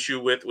had an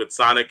issue with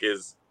Sonic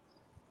is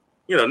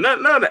none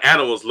of the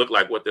animals look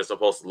like what they're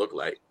supposed to look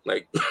like.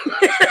 Like,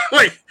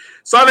 like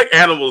Sonic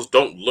animals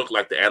don't look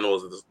like the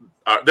animals.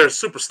 They're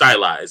super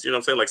stylized. You know what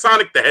I'm saying? Like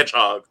Sonic the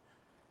Hedgehog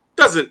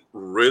doesn't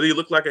really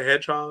look like a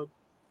hedgehog.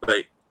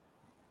 Like,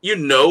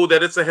 that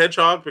it's a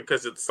hedgehog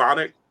because it's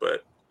Sonic.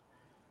 But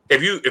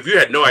if you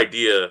had no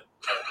idea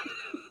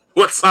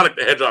what Sonic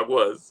the Hedgehog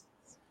was,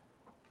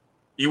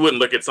 you wouldn't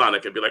look at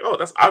Sonic and be like, oh,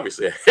 that's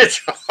obviously a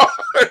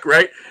hedgehog,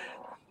 right?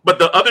 But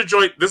the other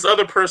joint, this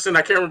other person,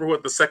 I can't remember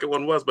what the second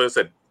one was, but it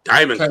said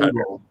Diamond Cutter.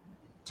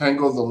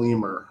 Tango the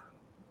Lemur.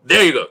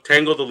 There you go,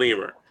 Tango the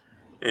Lemur.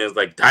 And it's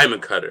like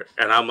Diamond Cutter.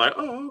 And I'm like,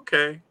 oh,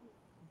 okay.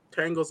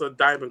 Tango's a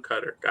Diamond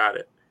Cutter. Got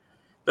it.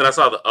 Then I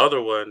saw the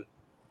other one,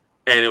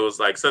 and it was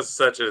like such and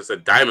such, and it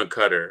said Diamond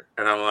Cutter.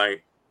 And I'm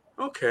like,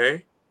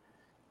 okay.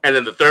 And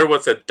then the third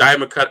one said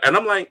Diamond Cutter. And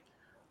I'm like,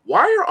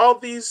 why are all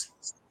these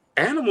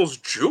animals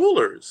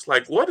jewelers?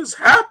 Like, what is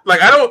happening?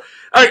 Like, I don't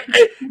like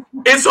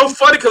it's so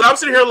funny because I'm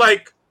sitting here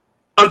like,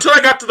 until I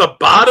got to the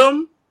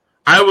bottom,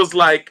 I was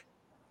like,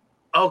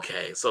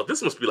 okay, so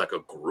this must be like a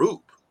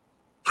group.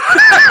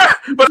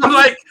 But I'm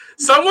like,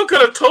 someone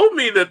could have told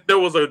me that there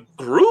was a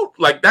group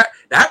like that.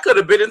 That could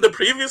have been in the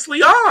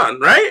previously on,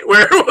 right?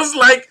 Where it was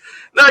like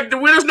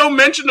there's no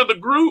mention of the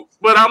group.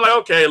 But I'm like,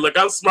 okay, look,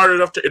 I'm smart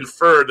enough to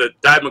infer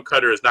that Diamond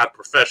Cutter is not a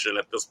profession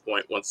at this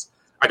point. Once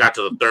I got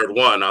to the third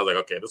one, I was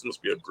like, okay, this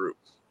must be a group.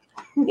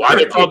 Why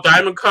they're called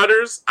Diamond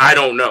Cutters, I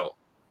don't know.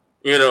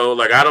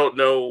 Like, I don't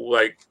know.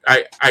 Like,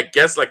 I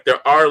guess like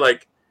there are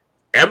like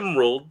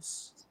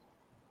emeralds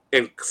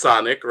in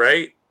Sonic,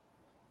 right?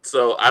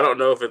 So I don't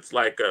know if it's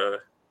like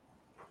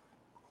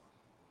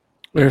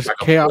there's like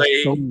chaos.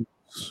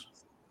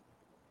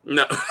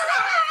 No,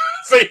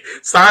 see,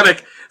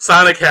 Sonic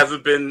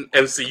hasn't been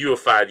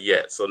MCUified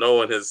yet, so no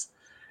one has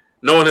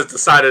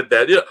decided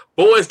that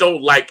boys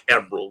don't like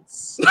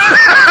emeralds.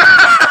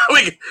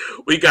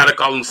 we gotta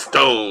call them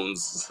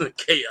stones,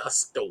 chaos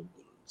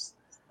stones.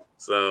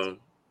 So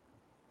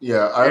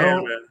yeah,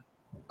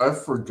 I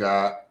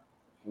forgot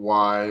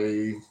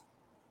why.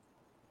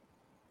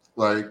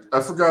 Like,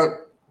 I forgot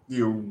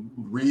the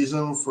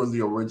reason for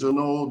the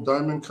original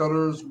Diamond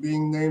Cutters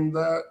being named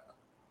that.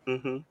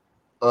 Mm-hmm.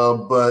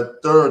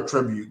 But they're a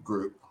tribute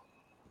group.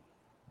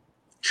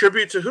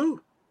 Tribute to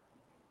who?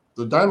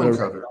 The Diamond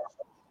Cutters.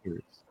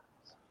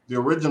 The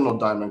original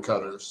Diamond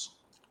Cutters.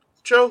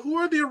 Joe, who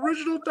are the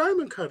original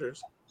Diamond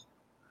Cutters?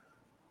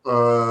 It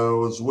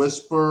was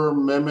Whisper,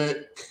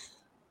 Mimic.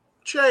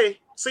 Jay,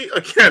 See,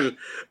 again,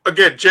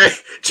 Jay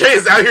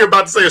is out here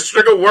about to say a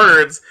string of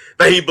words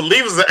that he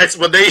believes is an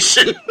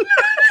explanation,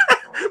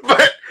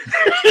 but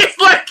he's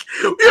like,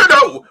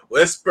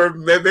 whisper,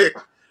 mimic,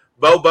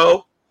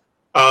 Bobo,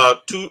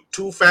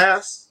 too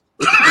fast.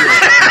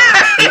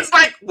 It's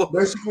like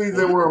basically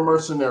they were a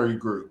mercenary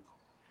group.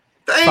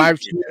 5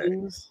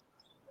 chains.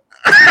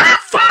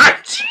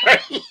 5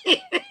 chains.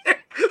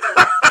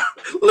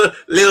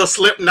 Little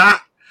slip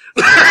knot.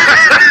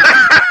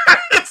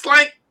 It's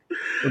like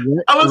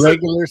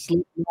regular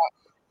slip knot.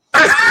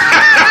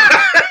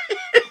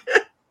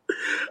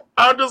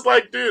 I'm just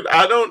like, dude,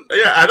 I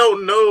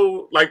don't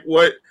know like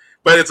what,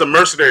 but it's a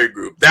mercenary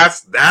group.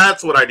 That's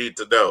what I need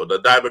to know. The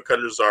Diamond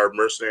Cutters are a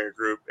mercenary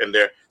group, and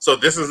so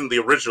this isn't the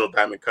original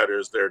Diamond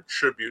Cutters. They're a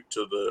tribute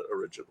to the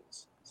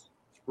originals.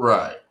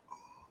 Right.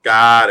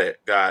 Got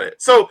it.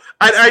 So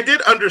I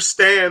did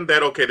understand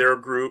that. Okay, they're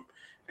a group,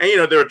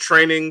 and they're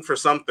training for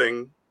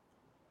something.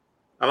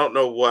 I don't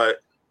know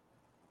what.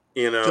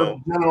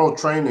 Just general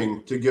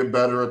training to get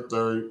better at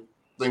the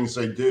things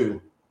they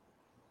do.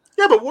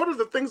 Yeah, but what are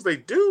the things they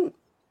do?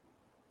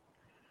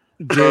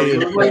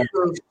 They're like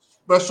a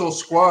special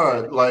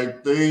squad.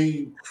 Like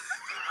they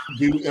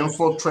do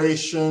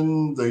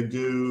infiltration. They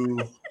do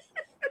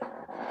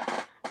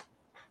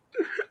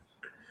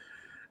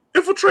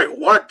infiltrate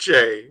what,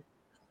 Jay?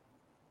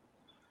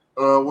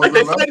 Well,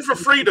 they fighting for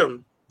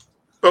freedom,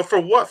 but for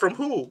what? From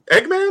who?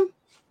 Eggman?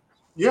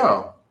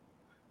 Yeah.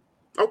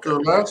 Okay. The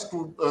last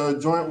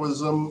joint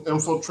was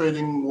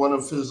infiltrating one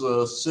of his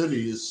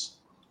cities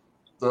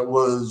that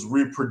was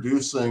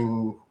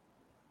reproducing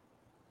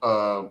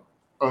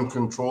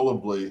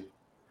uncontrollably.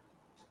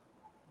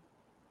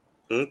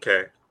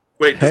 Okay.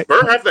 Wait, does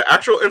Burr have the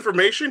actual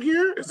information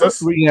here? Is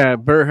this? Yeah,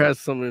 Burr has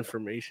some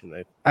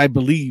information. I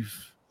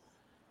believe.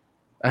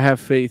 I have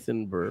faith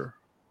in Burr.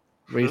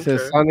 He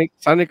says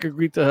Sonic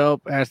agreed to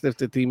help, asked if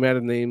the team had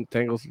a name.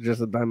 Tangle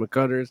suggested Diamond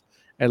Cutters,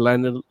 and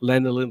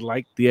Lanolin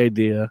liked the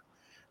idea,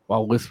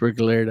 while Whisper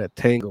glared at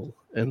Tangle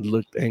and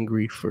looked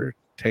angry for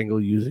Tangle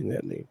using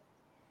that name.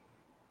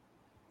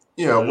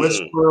 Yeah,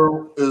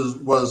 Whisper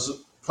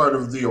was part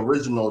of the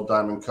original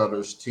Diamond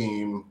Cutters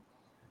team,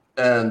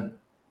 and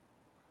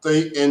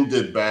they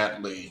ended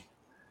badly.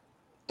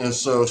 And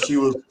so she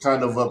was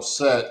kind of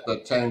upset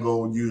that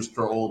Tangle used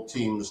her old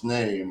team's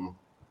name.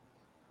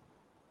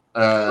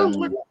 And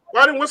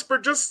why didn't Whisper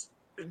just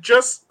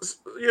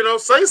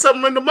say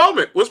something in the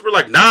moment? Whisper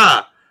like,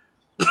 nah.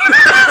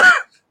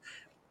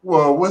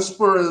 Well,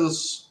 Whisper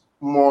is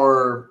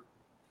more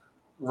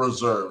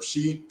reserved.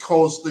 She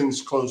holds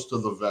things close to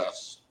the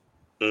vest.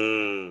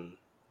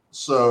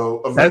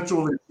 So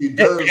eventually she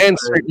does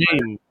answer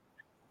name.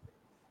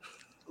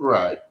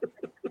 Right.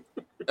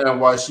 And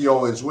why she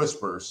always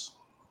whispers.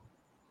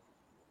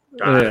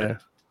 Yeah.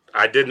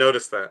 I did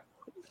notice that.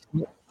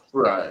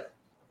 Right.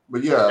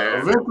 But yeah,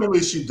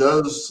 eventually she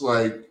does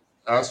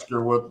ask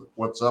her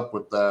what's up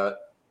with that.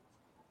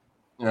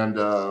 And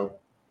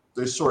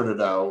they sort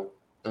it out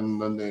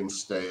and the name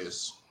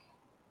stays.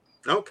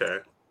 Okay.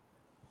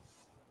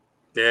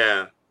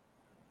 Yeah.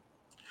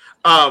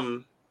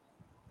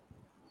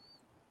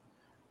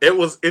 It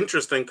was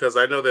interesting because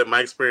I know that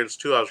my experience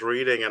too, I was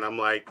reading and I'm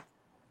like,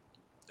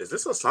 is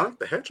this a Sonic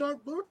the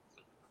Hedgehog book?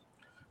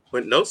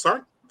 With no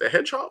Sonic the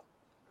Hedgehog?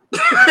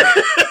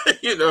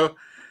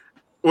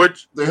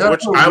 Which they have a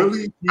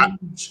really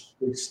huge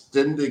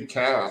extended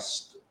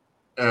cast,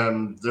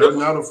 and they're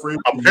not afraid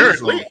to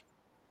use them.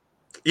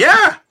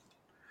 Yeah.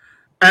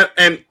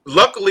 And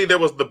luckily there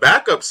was the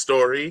backup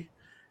story,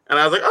 and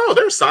I was like, oh,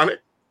 there's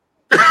Sonic.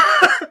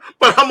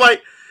 But I'm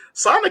like,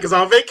 Sonic is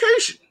on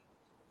vacation.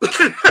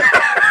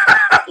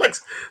 Like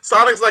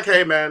Sonic's like,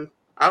 hey man,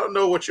 I don't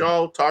know what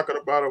y'all talking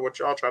about or what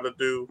y'all trying to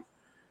do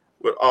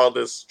with all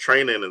this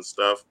training and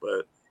stuff,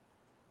 but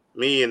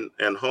me and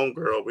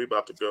homegirl, we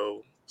about to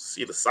go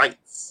see the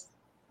sights.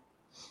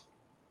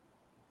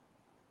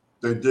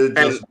 They did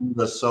just beat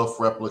a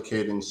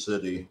self-replicating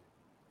city.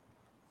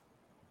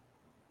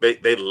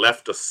 They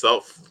left a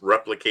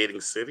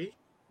self-replicating city?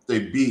 They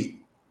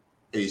beat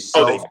a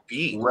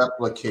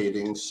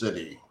self-replicating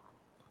city.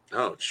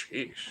 Oh,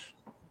 jeez.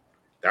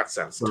 That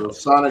sounds tough.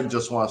 Sonic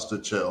just wants to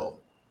chill.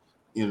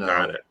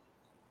 Got it.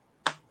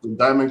 The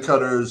Diamond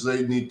Cutters,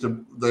 they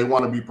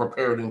want to be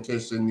prepared in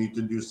case they need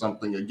to do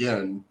something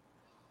again.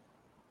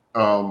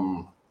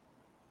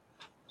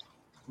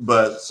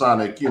 But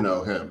Sonic,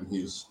 him,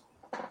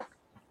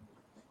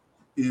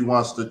 he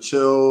wants to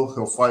chill.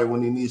 He'll fight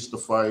when he needs to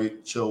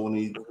fight, chill when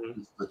he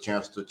gets the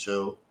chance to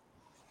chill.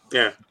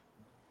 Yeah.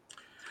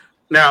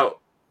 Now,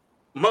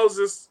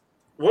 Moses,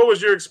 what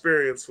was your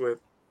experience with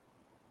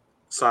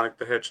Sonic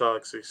the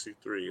Hedgehog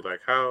 63? Like,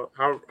 how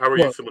were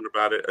you feeling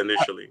about it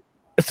initially?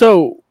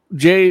 So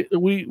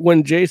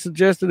when Jay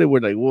suggested it, we're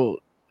like, well,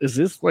 is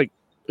this like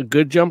a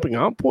good jumping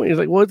on point? He's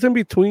like, well, it's in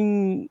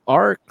between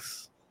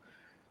arcs,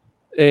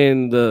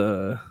 and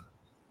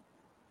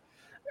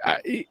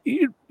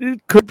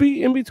it could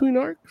be in between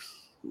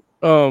arcs.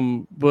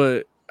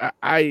 But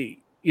I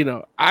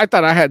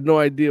thought I had no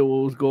idea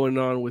what was going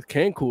on with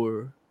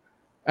Cankor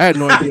I had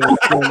no idea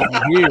what's going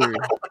on here.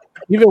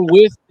 Even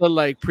with the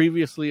like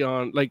previously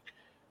on, like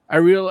I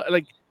realized,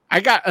 like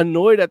I got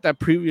annoyed at that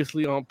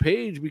previously on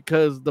page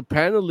because the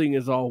paneling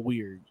is all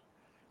weird.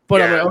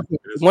 But I'm like,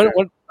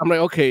 okay, I'm like,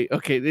 okay,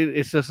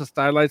 it's just a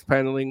stylized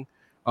paneling.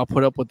 I'll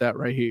put up with that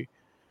right here.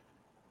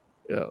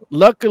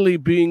 Luckily,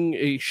 being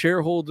a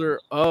shareholder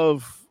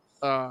of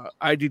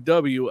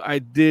IDW, I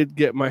did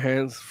get my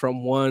hands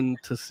from 1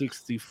 to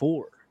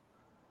 64.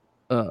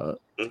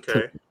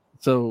 Okay.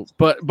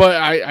 But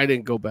I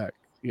didn't go back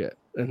yet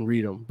and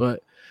read them,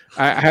 but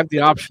I have the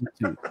option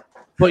to.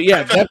 But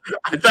yeah,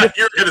 I thought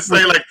you were gonna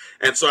say like,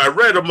 and so I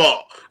read them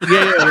all.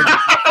 Yeah.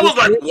 I was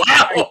like,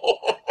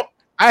 wow.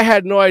 I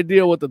had no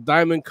idea what the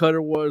Diamond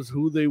Cutter was,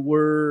 who they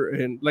were,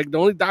 and like the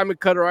only Diamond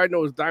Cutter I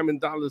know is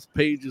Diamond Dallas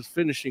Page's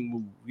finishing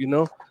move, you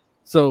know.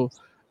 So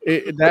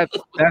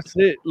that's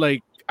it.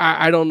 Like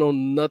I don't know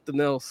nothing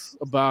else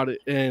about it,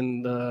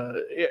 and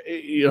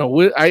you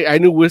know, I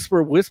knew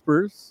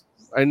Whispers.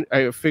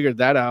 I figured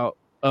that out.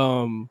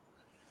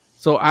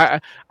 So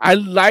I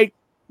like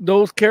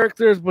those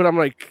characters, but I'm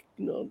like,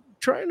 you know,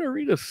 trying to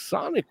read a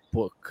Sonic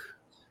book.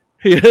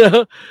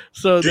 Yeah.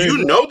 So do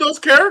you know those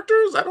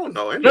characters? I don't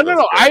know any.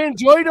 No. I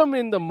enjoyed them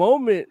in the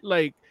moment.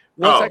 Like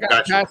once I got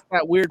gotcha. past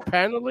that weird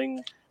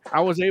paneling, I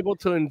was able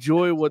to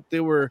enjoy what they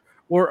were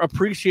or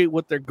appreciate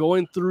what they're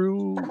going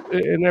through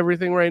and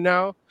everything right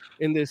now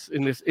in this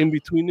in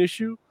between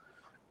issue.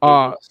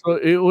 So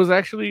it was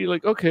actually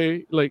like,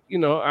 okay, like, you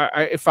know,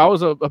 I if I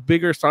was a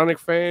bigger Sonic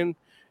fan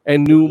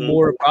and knew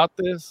more about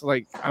this,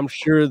 like I'm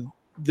sure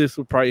this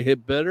would probably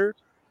hit better.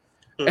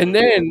 And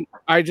then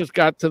I just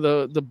got to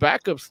the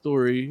backup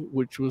story,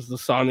 which was the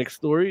Sonic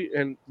story,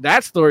 and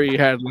that story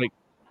had like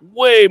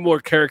way more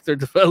character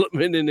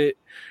development in it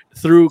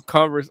through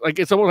converse. Like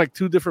it's almost like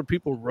two different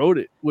people wrote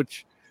it,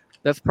 which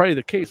that's probably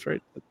the case,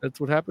 right?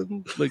 That's what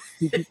happened. Like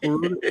two people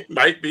wrote it. It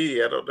might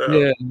be. I don't know.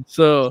 Yeah.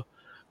 So,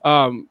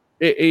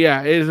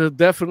 it is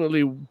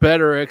definitely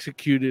better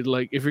executed.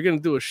 Like if you're gonna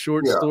do a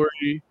short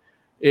story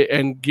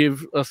and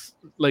give us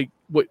like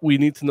what we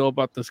need to know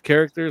about those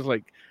characters,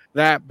 like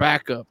that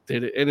backup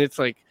did it. And it's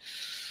like,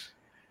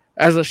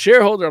 as a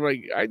shareholder, I'm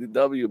like,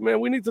 IDW,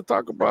 man, we need to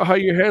talk about how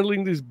you're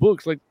handling these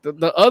books. Like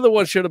the other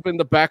one should have been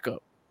the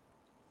backup,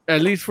 at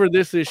least for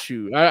this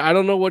issue. I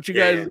don't know what you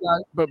guys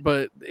got,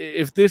 but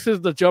if this is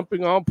the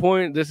jumping on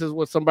point, this is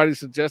what somebody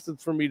suggested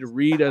for me to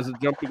read as a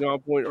jumping on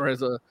point or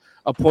as a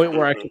point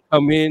where I can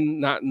come in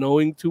not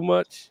knowing too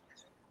much.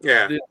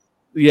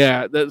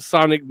 Yeah, that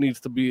Sonic needs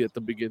to be at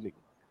the beginning.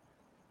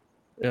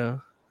 Yeah.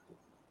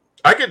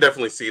 I could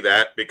definitely see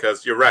that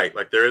because you're right.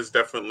 Like there is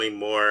definitely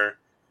more,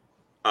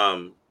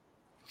 you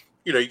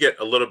know, you get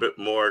a little bit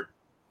more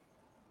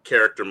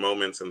character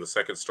moments in the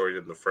second story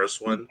than the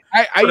first one.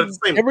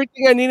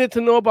 Everything I needed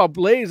to know about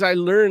Blaze, I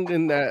learned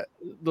in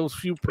those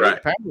few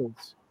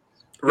panels.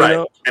 Right.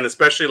 Know? And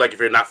especially like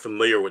if you're not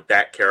familiar with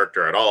that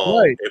character at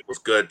all, it was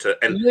good to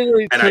and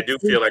I do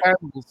feel like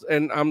panels,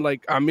 and I'm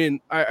like, I'm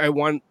in. I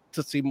want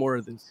to see more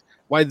of this.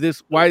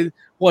 Why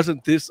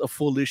wasn't this a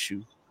full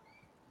issue?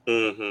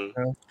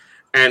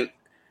 And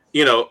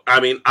you know, I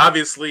mean,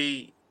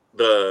 obviously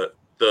the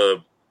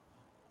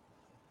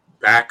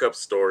backup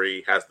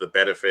story has the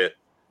benefit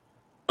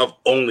of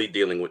only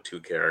dealing with two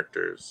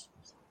characters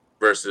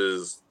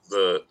versus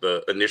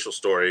the initial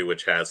story,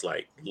 which has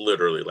like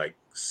literally like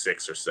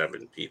 6 or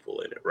 7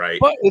 people in it, right?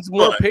 But it's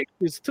more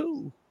pages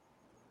too.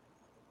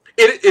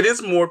 It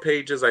is more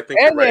pages, I think.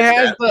 And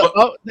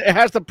it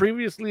has the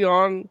previously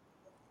on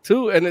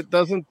too, and it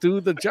doesn't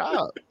do the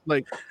job.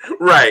 Like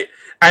right.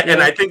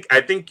 And I think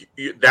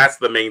that's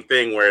the main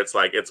thing where it's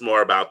like it's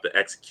more about the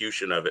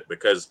execution of it,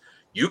 because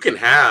you can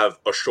have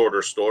a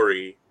shorter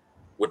story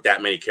with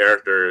that many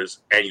characters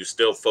and you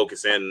still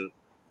focus in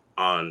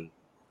on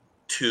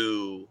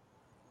 2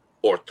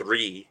 or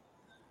 3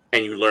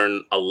 and you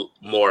learn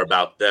more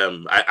about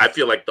them. I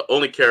feel like the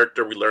only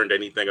character we learned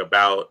anything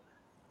about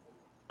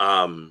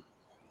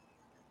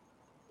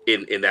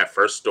in that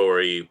first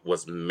story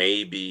was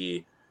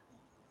maybe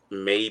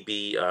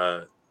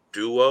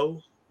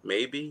Duo,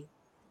 maybe.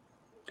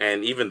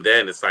 And even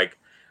then it's like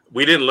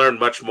we didn't learn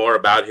much more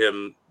about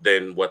him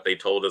than what they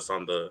told us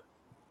on the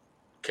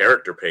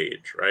character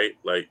page, right?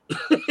 Like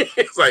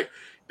it's like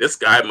this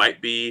guy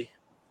might be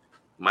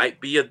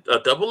a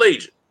double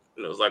agent.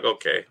 And it was like,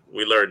 okay,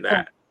 we learned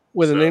that.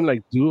 With a name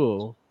like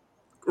Duo.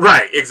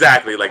 Right,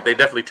 exactly. Like they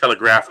definitely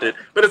telegraphed it,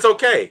 but it's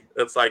okay.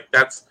 It's like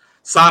that's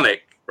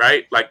Sonic,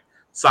 right? Like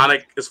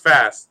Sonic is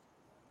fast.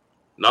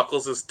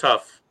 Knuckles is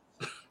tough.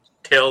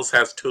 Tails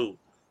has 2.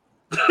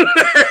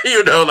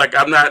 You know, like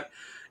I'm not,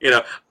 you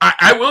know,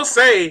 I will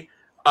say,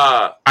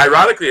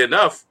 ironically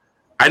enough,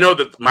 I know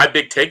that my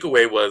big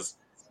takeaway was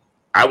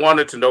I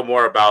wanted to know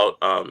more about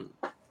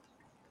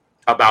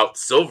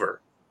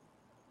Silver.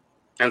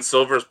 And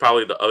Silver is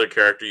probably the other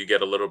character you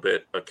get a little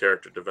bit of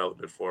character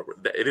development for.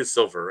 It is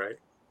Silver, right?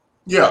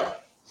 Yeah.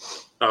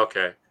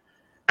 Okay.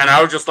 And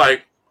I was just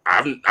like,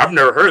 I've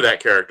never heard of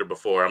that character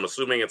before. I'm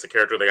assuming it's a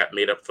character that got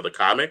made up for the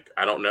comic.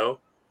 I don't know.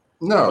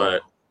 No,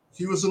 but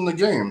he was in the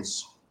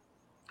games.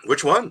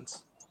 Which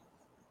ones?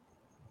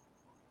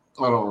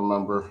 I don't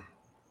remember.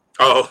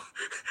 Oh,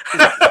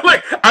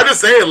 like I'm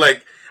just saying,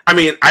 like I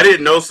mean, I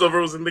didn't know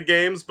Silver was in the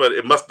games, but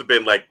it must have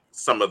been like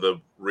some of the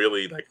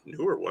really like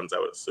newer ones. I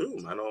would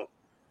assume.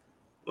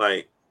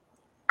 Like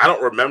I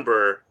don't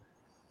remember.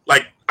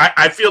 Like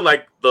I feel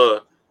like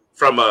the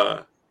from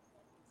a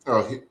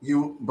Oh,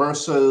 Burr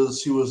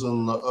says he was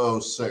in the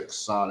 '06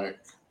 Sonic.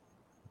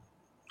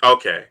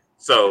 okay,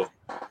 so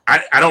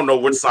I don't know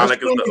which That's Sonic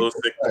is really the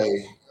to 06.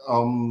 say.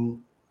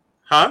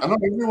 Huh? I know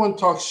everyone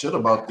talks shit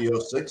about the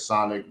 '06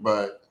 Sonic,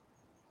 but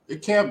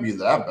it can't be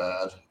that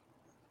bad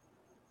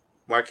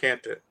Why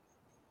can't it?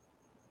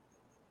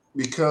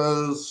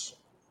 because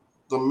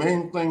the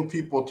main thing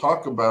people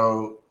talk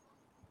about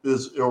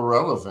is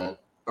irrelevant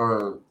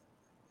or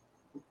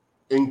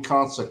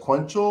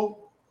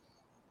inconsequential,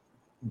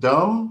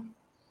 dumb.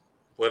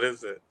 What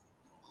is it?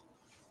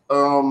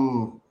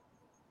 Um,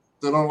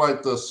 they don't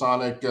like the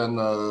Sonic and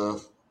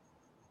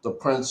the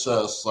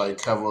princess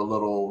like have a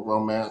little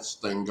romance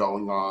thing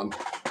going on.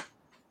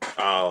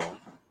 Oh,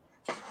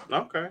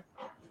 okay.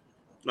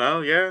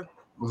 Well, yeah.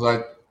 It's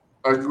like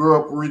I grew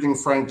up reading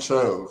Frank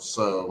Cho,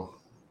 so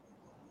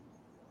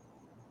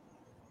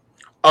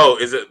Oh,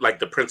 is it like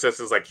the princess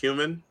is like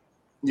human?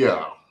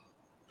 yeah,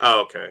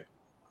 Oh, okay.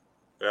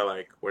 They're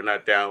like, we're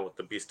not down with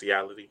the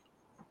bestiality.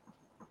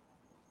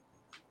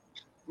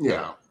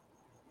 yeah,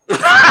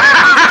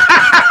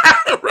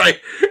 Right.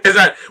 Is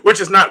that which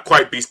is not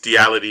quite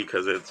bestiality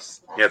because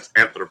it's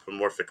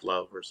anthropomorphic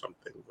love or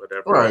something,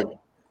 whatever. right.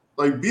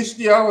 Like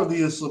bestiality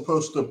is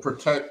supposed to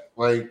protect.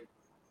 Like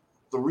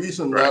the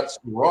reason Right. that's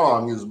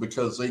wrong is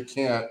because they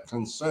can't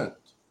consent.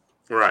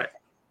 Right.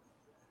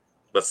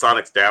 But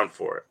Sonic's down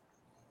for it.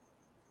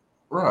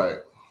 Right.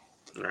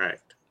 Right.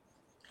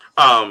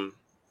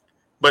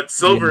 But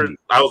Silver,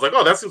 I was like,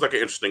 oh, that seems like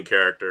an interesting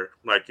character.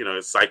 Like,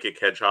 his psychic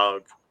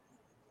hedgehog.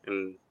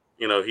 And,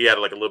 he had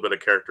like a little bit of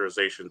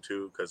characterization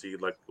too, because he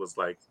was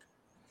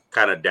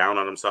kind of down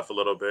on himself a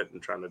little bit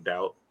and trying to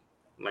doubt.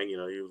 Like, he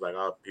was like,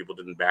 oh, people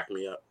didn't back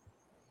me up.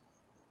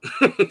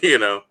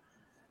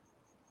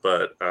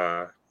 But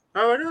I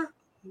was like,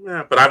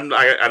 yeah, but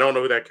I don't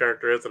know who that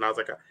character is, and I was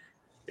like,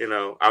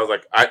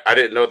 I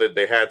didn't know that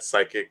they had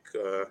psychic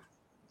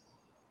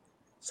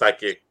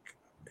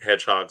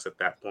hedgehogs at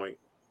that point.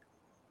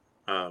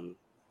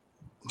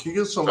 He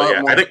gets a So lot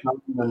yeah, more I think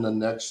time in the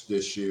next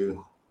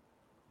issue.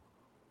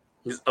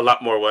 he's a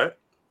lot more what?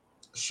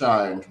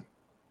 Shine.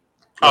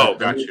 Oh, Like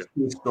the got next you.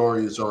 two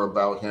stories are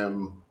about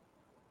him.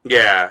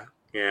 Yeah,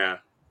 yeah.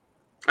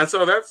 And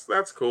so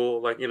that's cool.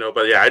 Like,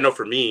 but yeah, I know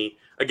for me,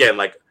 again,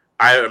 like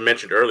I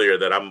mentioned earlier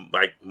that I'm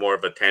like more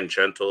of a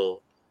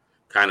tangential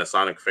kind of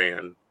Sonic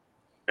fan.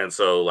 And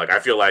so like I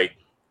feel like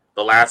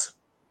the last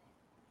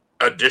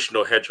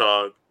additional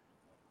hedgehog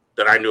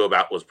that I knew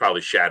about was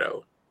probably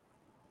Shadow.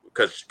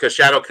 Because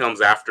Shadow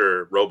comes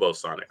after Robo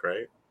Sonic,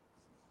 right?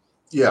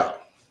 Yeah.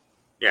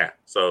 Yeah.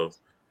 So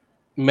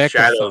Mecha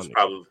Shadow's Sonic.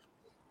 probably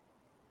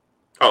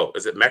Oh,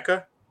 is it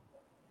Mecha?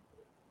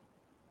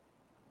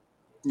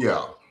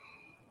 Yeah.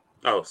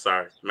 Oh,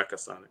 sorry, Mecha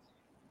Sonic.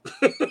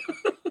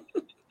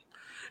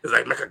 It's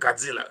like Mecha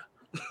Godzilla.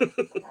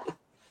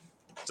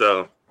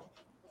 So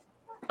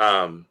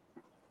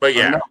but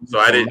yeah, so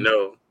I didn't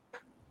know.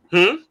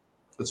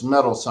 It's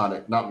Metal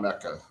Sonic, not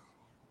Mecha.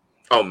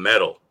 Oh,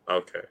 Metal.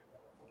 Okay.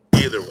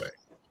 Either way.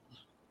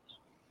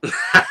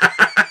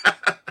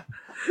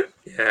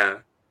 Yeah.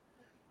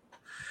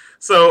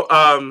 So,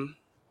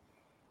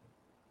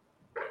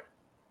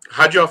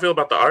 how'd y'all feel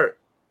about the art?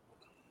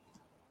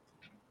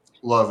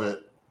 Love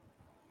it.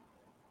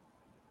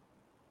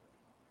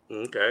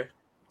 Okay.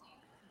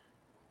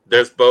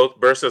 There's both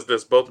versus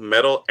there's both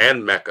Metal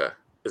and Mecha.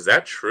 Is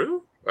that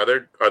true? Are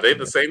they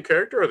the same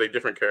character or are they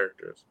different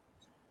characters?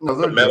 No,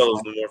 they're But Metal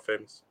is different. the more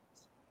famous.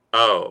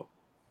 Oh.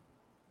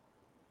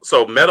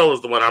 So Metal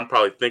is the one I'm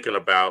probably thinking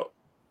about.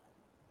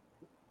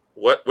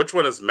 Which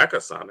one is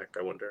Mecha Sonic,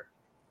 I wonder?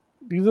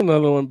 He's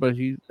another one, but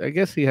I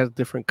guess he has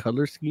different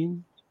color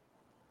scheme.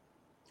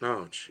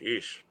 Oh,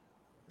 jeez.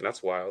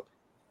 That's wild.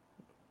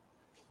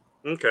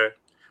 Okay.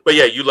 But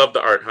yeah, you love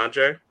the art, huh,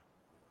 Jay?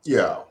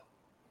 Yeah.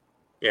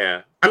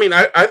 Yeah. I mean,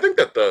 I think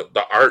that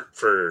the art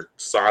for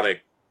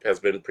Sonic has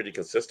been pretty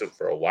consistent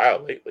for a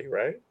while lately,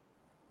 right?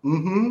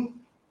 Mm-hmm.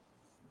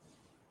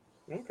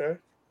 Okay.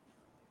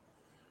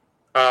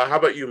 How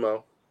about you,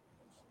 Mo?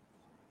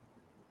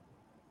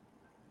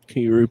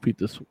 Can you repeat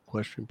this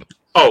question, please?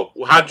 Oh,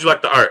 how'd you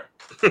like the art?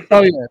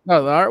 Oh yeah,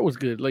 no, the art was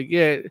good. Like,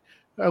 yeah,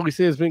 I always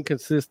say it's been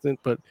consistent,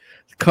 but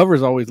the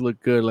covers always look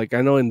good. Like,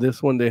 I know in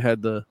this one they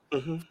had the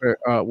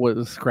what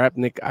was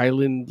Scrapnik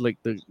Island, like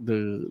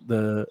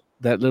the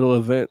that little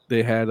event.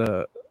 They had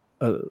a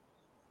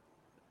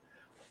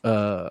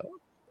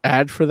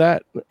ad for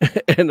that,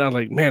 and I'm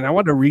like, man, I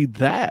want to read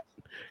that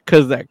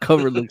because that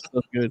cover looks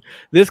so good.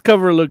 This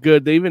cover looked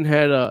good. They even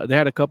had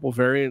a couple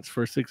variants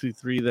for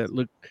 63 that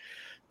look.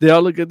 They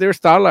all look good. They're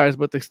stylized,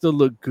 but they still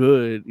look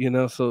good,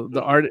 So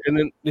the art and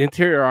then the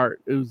interior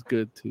art, it was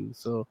good too.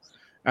 So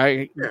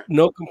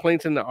no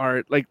complaints in the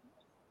art. Like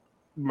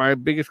my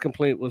biggest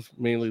complaint was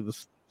mainly the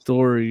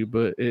story,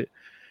 but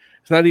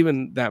it's not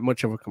even that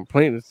much of a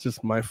complaint. It's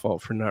just my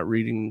fault for not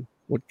reading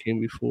what came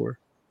before.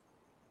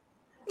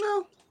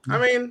 No, I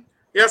mean,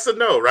 yes and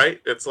no,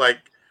 right? It's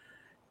like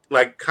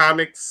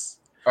comics.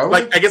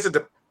 I guess it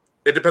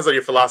depends on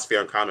your philosophy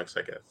on comics,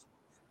 I guess.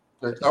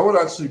 Like, I would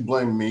actually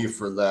blame me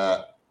for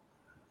that.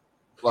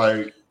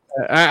 Like,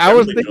 I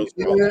was thinking,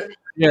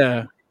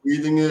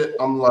 reading it,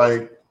 I'm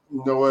like,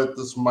 you know what?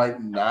 This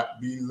might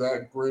not be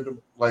that great.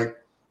 Like,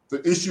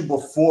 the issue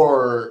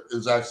before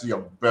is actually a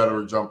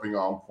better jumping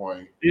on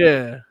point.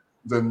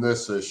 Than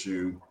this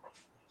issue,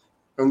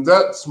 and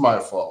that's my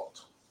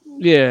fault.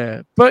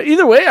 Yeah, but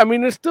either way, I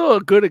mean, it's still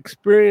a good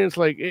experience.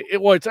 Like,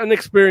 it's an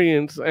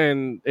experience,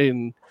 and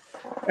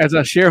as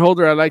a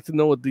shareholder, I like to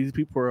know what these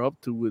people are up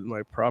to with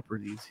my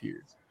properties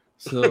here.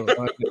 So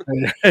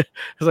it's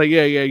like,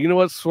 yeah, you know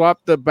what? Swap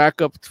the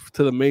backup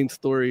to the main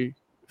story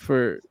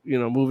for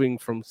moving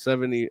from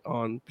 70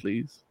 on,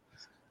 please.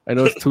 I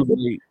know it's too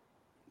late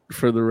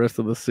for the rest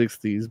of the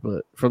 60s,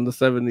 but from the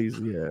 70s,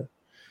 yeah.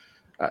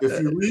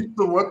 If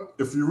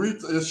you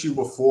read the issue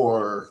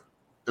before,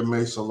 it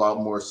makes a lot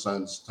more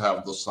sense to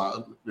have the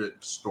Sonic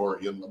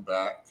story in the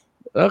back.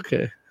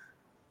 Okay.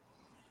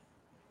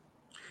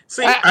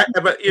 See, go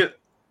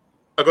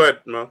ahead,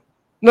 Mo.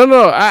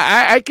 No,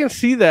 I can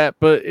see that,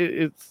 but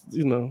it's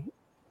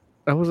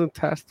I wasn't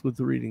tasked with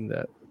reading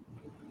that.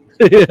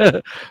 Yeah,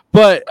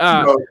 but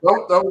no,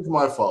 that was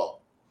my fault.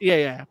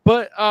 Yeah,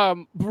 but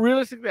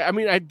realistically, I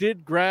mean, I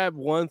did grab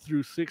 1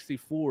 through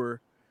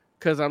 64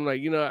 because I'm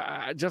like,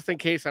 just in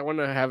case I want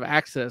to have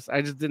access.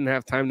 I just didn't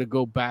have time to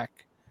go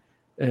back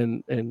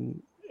and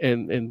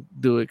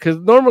do it, because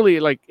normally,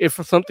 like, if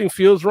something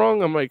feels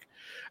wrong, I'm like,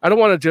 I don't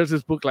want to judge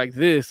this book like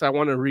this. I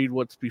want to read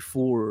what's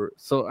before.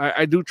 So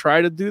I do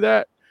try to do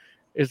that.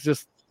 It's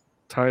just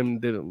time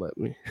didn't let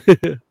me.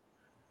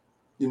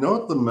 You know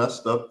what the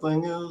messed up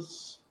thing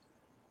is?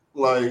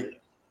 Like,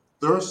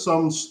 there are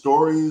some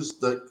stories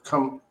that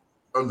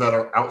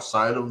are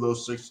outside of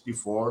those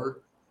 64.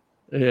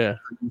 Yeah.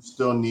 You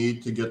still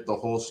need to get the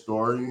whole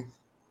story.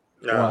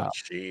 Oh,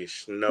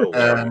 jeez. No.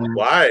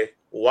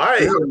 Why?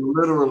 They're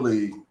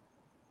literally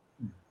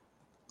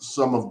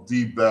some of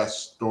the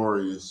best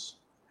stories.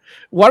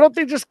 Why don't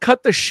they just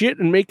cut the shit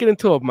and make it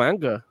into a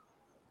manga?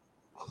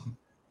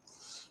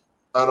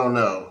 I don't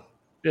know.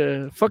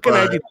 Yeah, fucking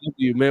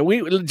IDW, man.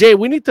 We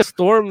need to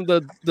storm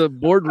the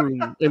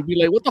boardroom and be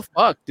like, what the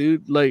fuck,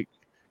 dude? Like,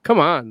 come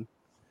on.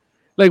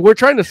 Like, we're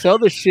trying to sell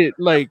this shit,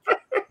 like,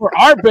 for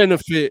our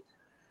benefit.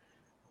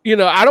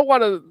 I don't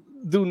want to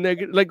do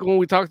negative. Like, when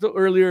we talked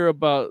earlier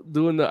about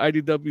doing the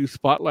IDW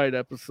spotlight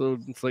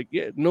episode, it's like,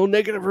 yeah, no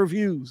negative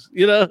reviews,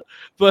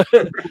 but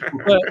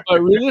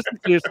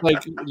realistically, it's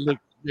like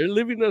they're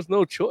leaving us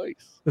no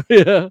choice.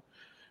 Yeah.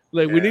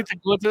 Like, we need to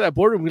go into that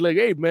boardroom and be like,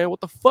 hey, man,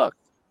 what the fuck?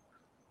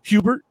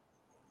 Hubert?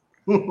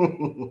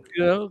 You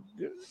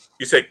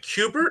said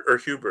Hubert or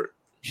Hubert?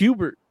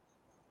 Hubert.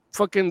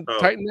 Fucking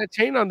tighten that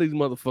chain on these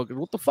motherfuckers.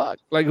 What the fuck?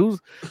 Like, who's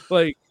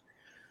like,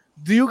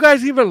 do you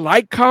guys even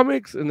like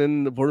comics? And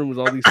then the boardroom was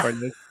all these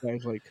financial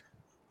guys like,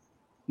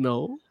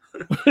 no.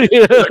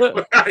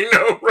 I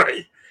know,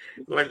 right?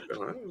 Like,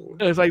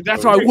 it's like,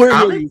 that's why we're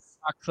here, you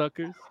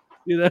cocksuckers.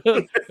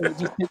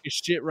 Just take a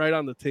shit right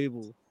on the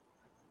table.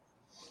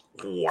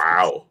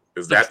 Wow.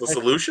 Is that the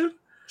solution?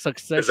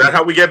 Succession. Is that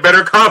how we get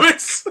better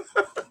comics?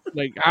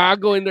 Like, I'll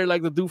go in there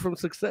like the dude from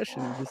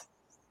Succession. Just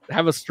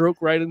have a stroke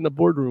right in the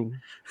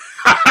boardroom.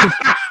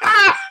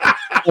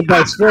 And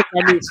by stroke,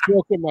 I mean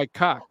stroking my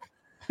cock.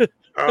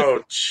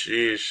 Oh,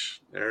 jeez.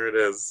 There it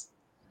is.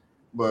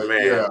 But,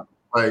 man. Yeah,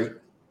 like,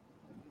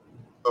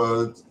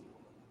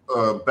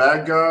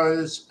 Bad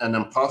Guys and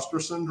Imposter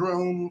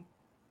Syndrome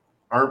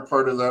aren't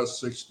part of that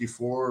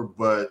 64,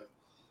 but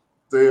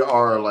they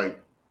are,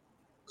 like,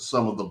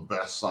 some of the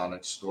best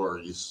Sonic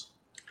stories.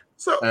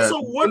 So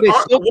what? They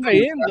still tie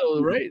in,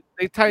 though, right?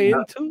 They tie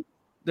in too.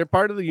 They're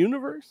part of the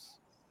universe.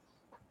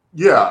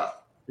 Yeah.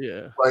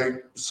 Yeah.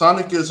 Like,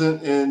 Sonic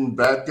isn't in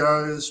Bad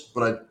Guys,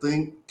 but I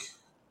think.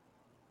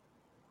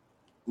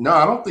 No,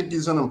 I don't think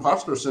he's in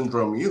Imposter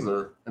Syndrome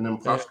either.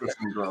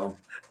 Syndrome.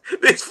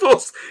 These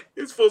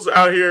fools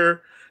out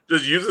here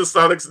just using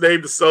Sonic's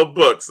name to sell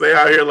books. They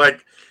out here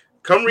like,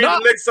 come read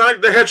the next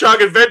Sonic the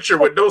Hedgehog adventure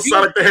with no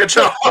Sonic the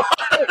Hedgehog.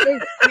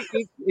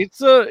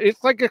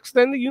 It's like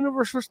extended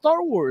universe for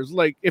Star Wars.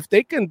 Like, if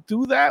they can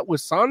do that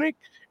with Sonic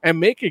and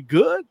make it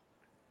good,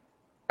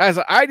 as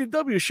an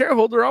IDW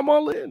shareholder, I'm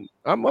all in.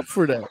 I'm up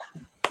for that.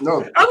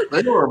 No,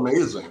 they are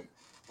amazing.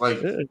 Like,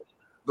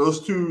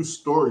 those two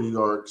story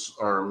arcs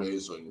are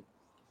amazing.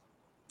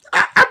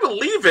 I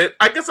believe it.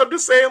 I guess I'm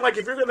just saying, like,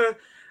 if you're gonna,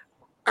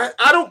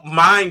 I don't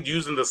mind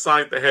using the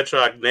Sonic the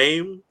Hedgehog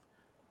name.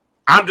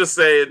 I'm just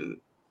saying,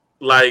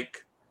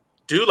 like,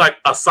 do like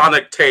a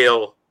Sonic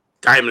Tail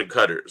Diamond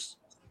Cutters.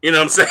 You know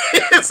what I'm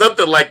saying?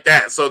 Something like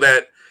that, so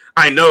that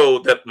I know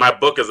that my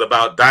book is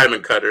about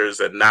Diamond Cutters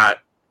and not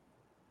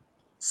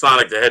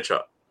Sonic the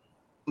Hedgehog.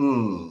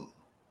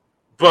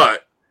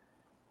 But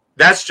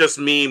that's just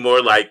me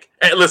more like,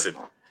 hey, listen,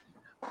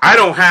 I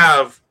don't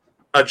have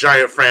a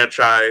giant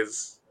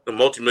franchise, a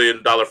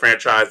multi-million-dollar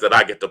franchise that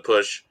I get to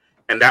push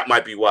and that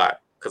might be why.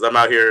 Because I'm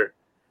out here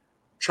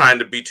trying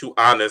to be too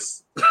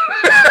honest,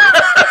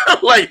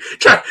 like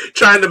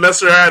trying to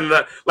mess around,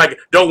 and, like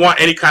don't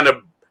want any kind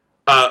of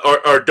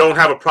or don't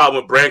have a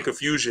problem with brand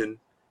confusion,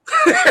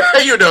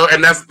 you know.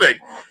 And that's the thing,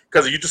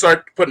 because if you just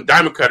start putting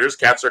diamond cutters,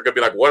 cats are gonna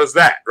be like, "What is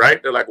that?"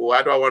 Right? They're like, "Well,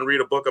 why do I want to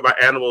read a book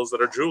about animals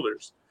that are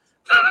jewelers?"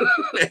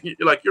 And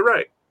you're like, "You're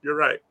right. You're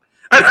right."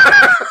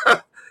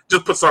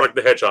 Just put Sonic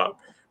the Hedgehog.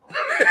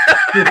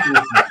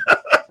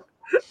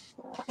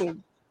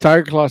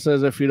 Tiger Claw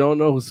says, if you don't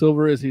know who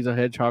Silver is, he's a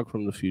hedgehog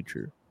from the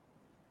future.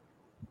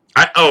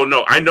 I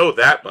know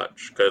that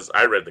much because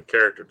I read the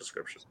character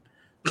description.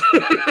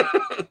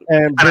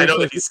 And I know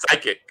that he's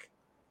psychic.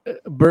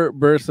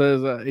 Burr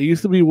says, it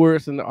used to be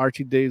worse in the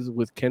Archie days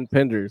with Ken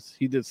Penders.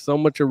 He did so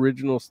much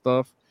original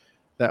stuff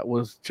that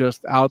was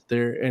just out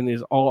there and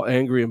is all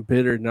angry and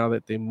bitter now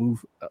that they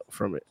move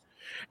from it.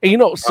 And, you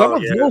know, some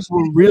of those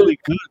were really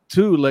good,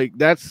 too. Like,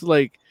 that's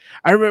like,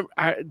 I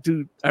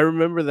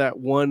remember that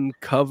one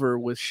cover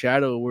with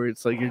Shadow where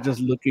it's like you're just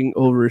looking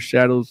over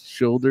Shadow's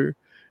shoulder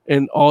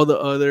and all the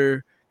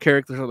other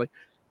characters are like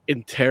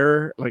in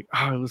terror. Like,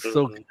 it was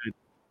so good.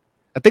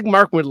 I think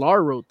Mark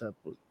Millar wrote that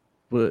book,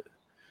 but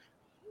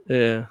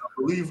yeah. I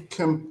believe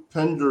Kim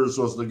Penders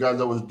was the guy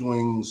that was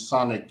doing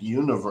Sonic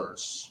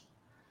Universe,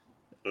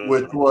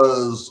 which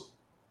was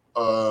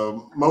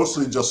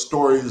mostly just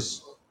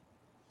stories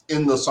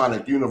in the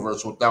Sonic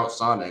universe without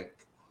Sonic.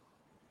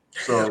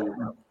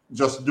 So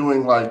just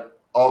doing like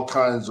all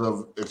kinds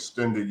of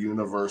extended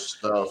universe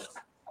stuff.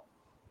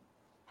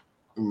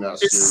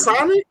 Is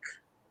Sonic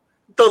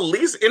the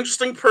least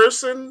interesting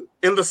person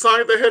in the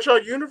Sonic the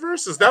Hedgehog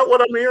universe? Is that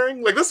what I'm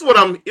hearing? Like, this is what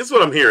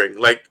I'm hearing.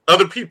 Like,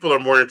 other people are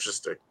more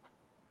interesting.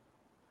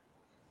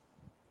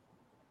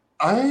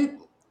 I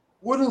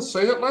wouldn't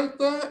say it like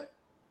that.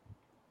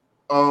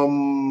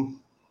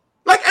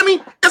 Like, I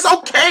mean, it's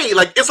okay.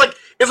 Like, it's like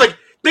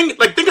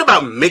think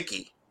about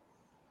Mickey.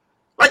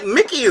 Like,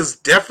 Mickey is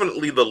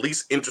definitely the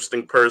least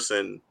interesting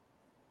person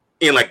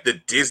in like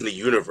the Disney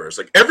universe.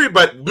 Like,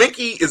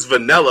 Mickey is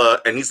vanilla,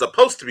 and he's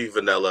supposed to be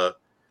vanilla.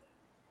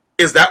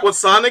 Is that what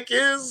Sonic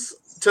is?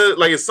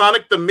 Is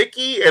Sonic the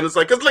Mickey? And it's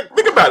like, cause like,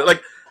 think about it.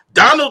 Like,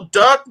 Donald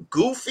Duck,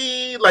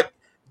 Goofy, like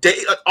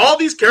all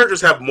these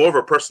characters have more of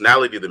a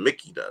personality than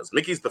Mickey does.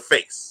 Mickey's the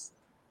face.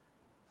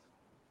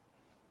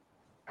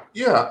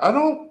 Yeah, I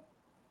don't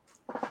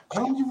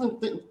even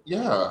think.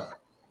 Yeah,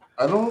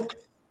 I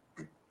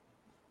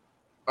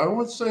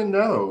would say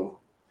no.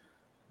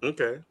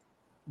 Okay,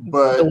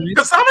 but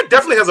because Sonic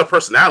definitely has a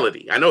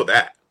personality. I know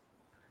that.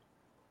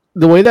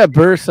 The way that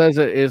Burr says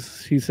it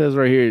is, he says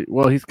right here,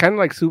 well, he's kind of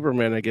like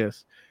Superman, I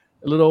guess.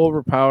 A little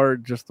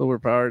overpowered, just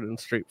overpowered and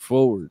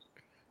straightforward.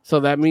 So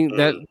that means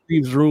that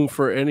leaves room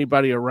for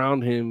anybody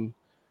around him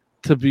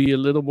to be a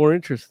little more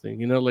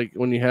interesting. You know, like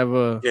when you have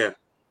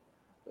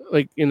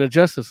like in a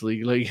Justice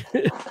League, like,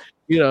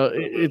 you know,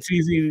 it's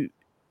easy.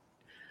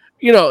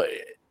 You know,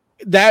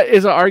 that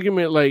is an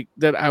argument like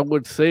that I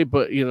would say,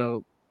 but, you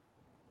know,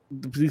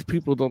 these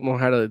people don't know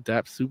how to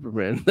adapt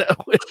Superman that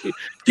way.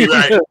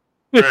 Right.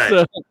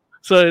 Right.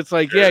 So it's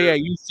like, yeah,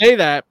 you say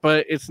that,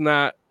 but it's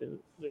not.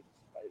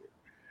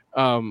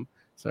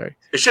 Sorry.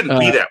 It shouldn't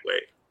be that way.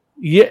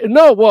 Yeah,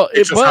 no, well,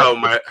 it's just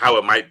how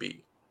it might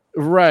be.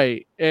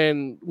 Right.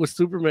 And with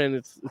Superman,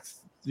 it's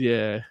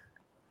yeah.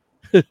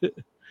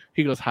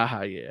 He goes,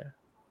 haha, yeah.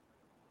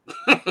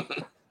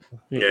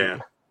 Yeah.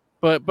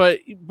 But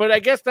I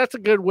guess that's a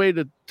good way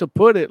to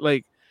put it.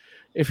 Like,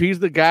 if he's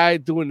the guy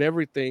doing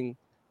everything,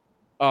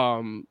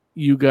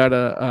 you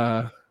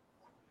gotta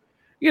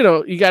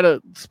you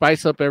gotta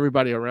spice up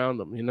everybody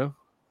around him, you know?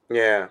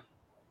 Yeah.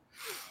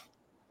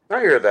 I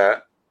hear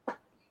that.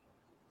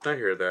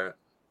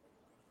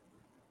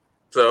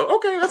 So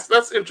okay,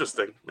 that's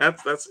interesting.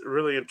 That's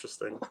really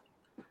interesting.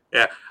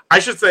 Yeah. I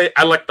should say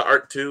I like the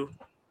art too.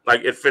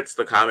 Like, it fits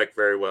the comic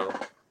very well.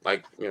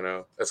 Like, you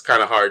know, it's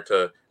kind of hard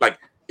to like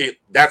it.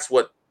 That's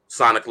what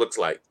Sonic looks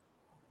like.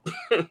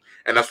 And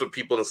that's what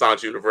people in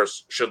Sonic's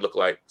universe should look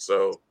like.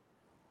 So,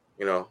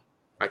 you know,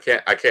 I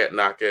can't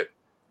knock it.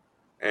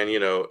 And, you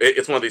know,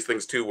 it's one of these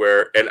things too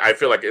where, and I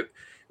feel like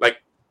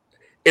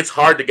it's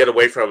hard to get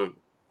away from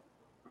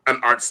an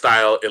art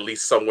style, at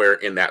least somewhere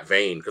in that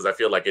vein, because I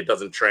feel like it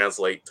doesn't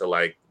translate to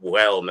like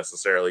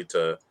necessarily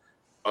to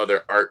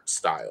other art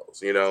styles,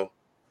 you know?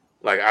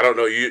 Like, I don't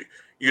know, you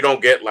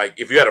don't get like,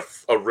 if you had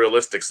a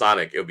realistic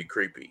Sonic, it would be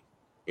creepy,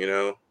 you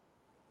know?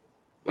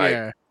 Like,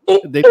 yeah.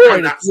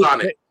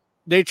 Sonic.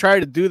 They try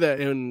to do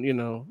that, and, you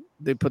know,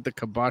 they put the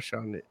kibosh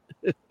on it.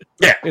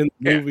 Yeah, no,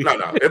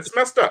 it's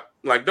messed up.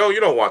 Like, no, you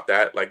don't want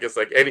that. Like, it's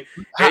like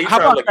how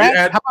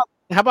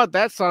about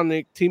that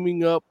Sonic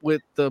teaming up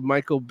with the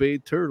Michael Bay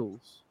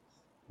Turtles?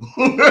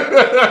 There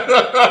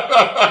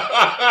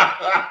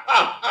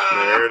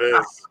it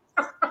is.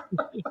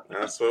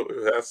 That's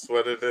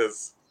what it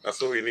is.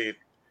 That's what we need.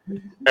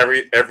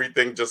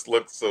 Everything just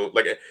looks so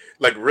like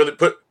really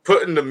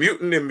putting the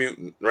mutant in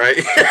mutant, right?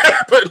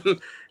 Putting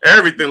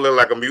everything look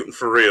like a mutant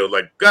for real.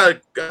 Like,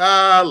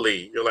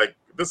 golly, you're like,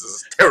 this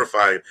is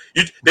terrifying.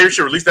 They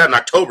should release that in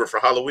October for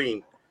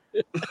Halloween.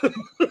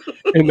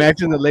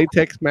 Imagine the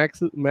latex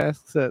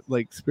masks at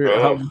like Spirit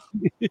Oh. House.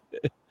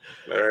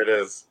 There it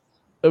is.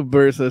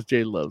 Burr says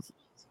Jay loves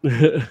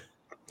it.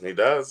 He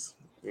does.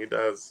 He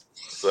does.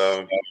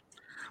 So,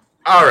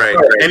 all right.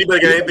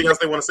 Anybody got anything else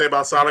they want to say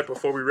about Sonic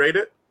before we rate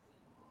it?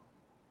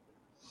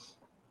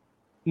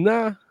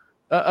 Nah.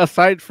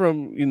 Aside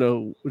from,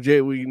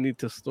 Jay, we need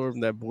to storm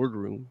that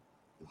boardroom.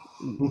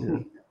 Yeah.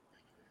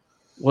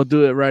 We'll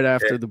do it right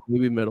after the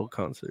Baby Metal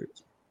concert.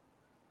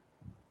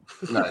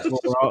 Nice.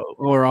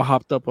 We're all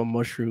hopped up on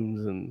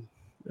mushrooms and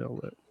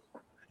all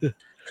that.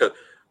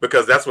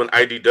 Because that's when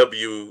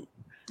IDW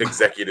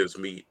executives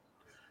meet.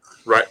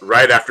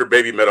 Right after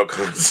Baby Metal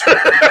concert.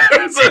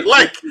 So,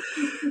 like,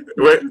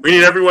 we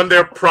need everyone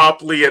there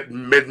promptly at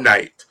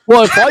midnight.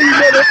 Well, if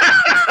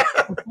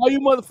all you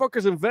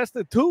motherfuckers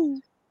invested too,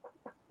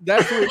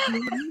 that's what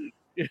you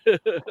need.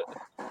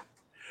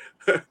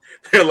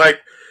 They're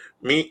like,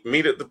 meet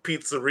at the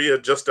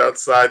pizzeria just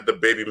outside the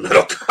Baby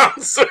Metal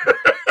concert.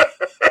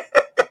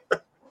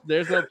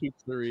 There's no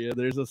pizzeria.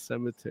 There's a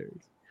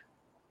cemetery.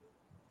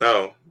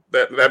 No,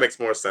 that makes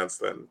more sense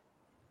then.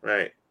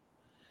 Right.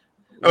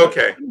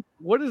 Okay.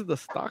 What is the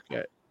stock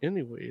at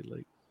anyway?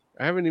 Like,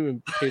 I haven't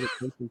even paid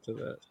attention to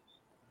that.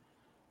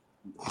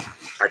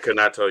 I could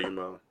not tell you,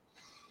 Mo.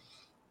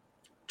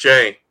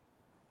 Jay,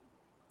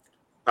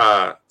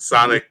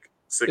 Sonic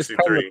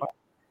 63.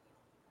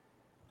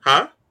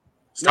 Huh?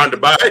 It's time to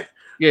buy?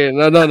 Yeah,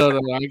 no.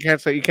 I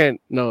can't say you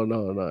can't. No.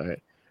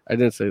 I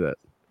didn't say that.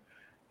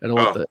 I don't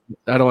want that.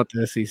 I don't want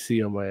the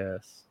SEC on my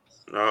ass.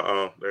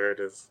 There it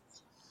is.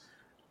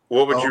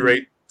 What would you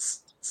rate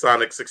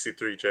Sonic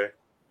 63, Jay?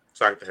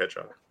 Sonic the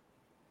Hedgehog.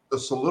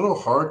 It's a little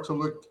hard to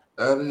look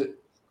at it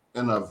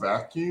in a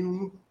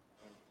vacuum,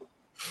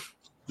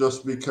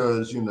 just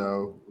because,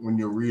 when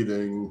you're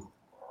reading,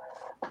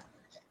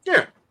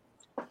 yeah,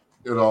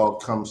 it all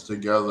comes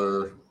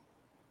together.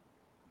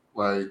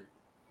 Like,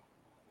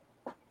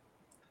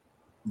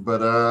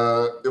 but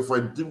if I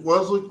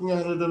was looking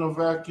at it in a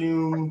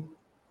vacuum,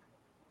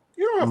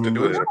 you don't have to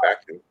do it in a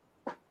vacuum.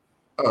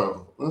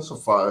 Oh, that's a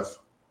 5.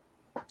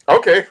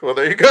 Okay, well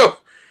there you go.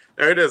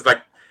 There it is.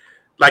 Like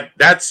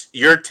that's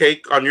your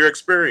take on your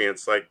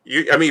experience. Like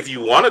if you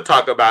want to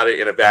talk about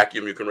it in a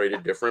vacuum, you can rate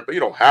it different, but you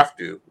don't have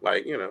to.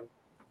 Like, I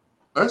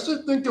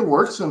actually think it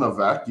works in a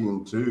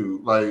vacuum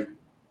too. Like,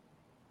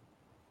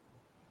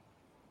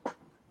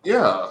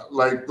 yeah,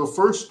 like the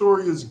first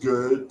story is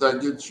good.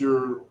 That gets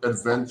your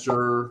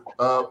adventure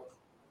up.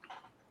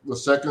 The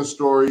second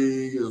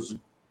story is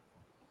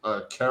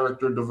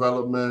character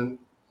development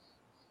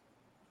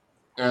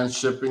and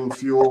shipping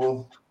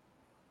fuel.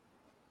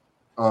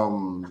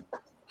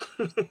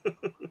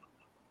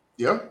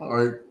 Yeah,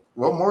 like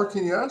what more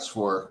can you ask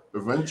for?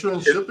 Adventure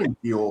and shipping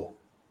fuel.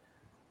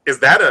 Is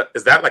that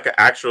like an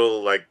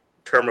actual like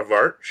term of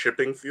art?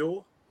 Shipping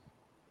fuel?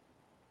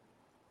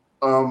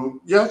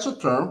 Yeah, it's a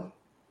term.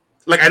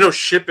 Like I know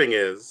shipping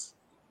is.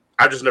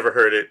 I just never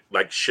heard it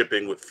like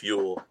shipping with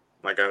fuel.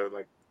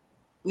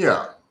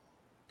 Yeah.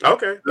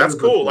 Okay, that's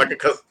cool. I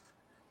just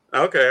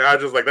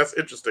that's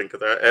interesting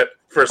because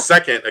for a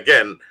second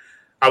again,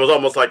 I was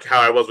almost like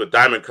how I was with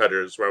Diamond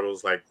Cutters, where I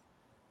was like,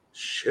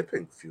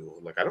 shipping fuel.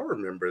 Like I don't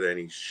remember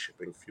any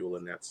shipping fuel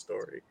in that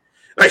story.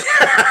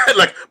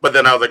 But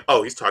then I was like,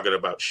 oh, he's talking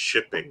about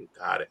shipping.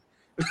 Got it.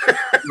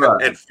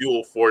 Right. And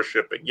fuel for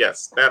shipping.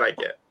 Yes, that I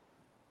get.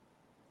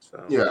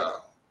 So yeah,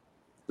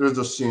 there's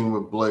a scene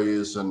with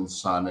Blaze and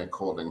Sonic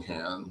holding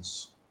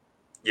hands.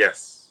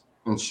 Yes.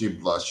 And she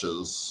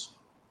blushes.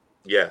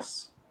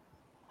 Yes.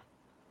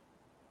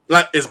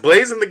 Is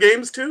Blaze in the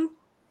games too?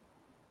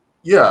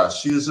 Yeah,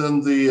 she's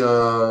in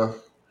the.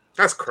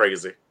 That's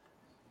crazy.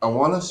 I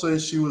want to say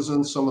she was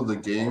in some of the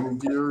Game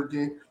Gear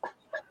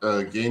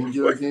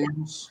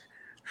games.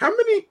 How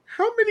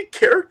many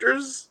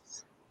characters?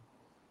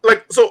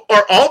 So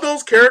are all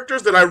those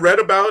characters that I read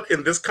about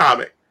in this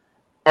comic?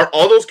 Are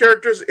all those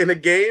characters in a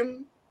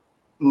game?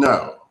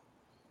 No.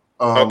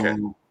 Okay.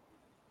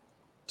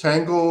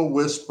 Tangle,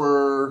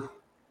 Whisper,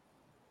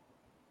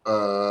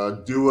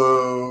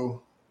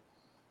 Duo.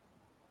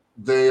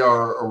 They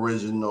are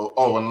original.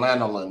 Oh, and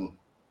Lanolin.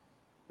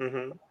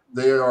 Mm-hmm.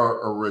 They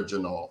are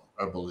original,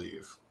 I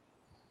believe.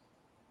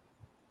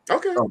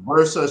 Okay.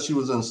 Burr says she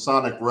was in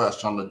Sonic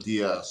Rush on the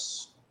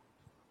DS.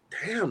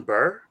 Damn,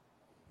 Burr.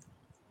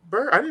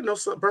 I didn't know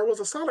Burr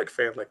was a Sonic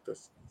fan like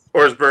this.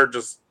 Or is Burr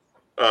just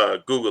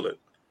Google it?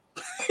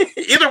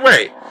 Either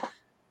way.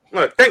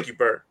 Look, thank you,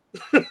 Burr.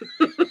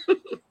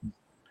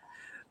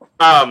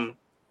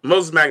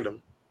 Moses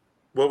Magnum,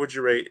 what would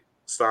you rate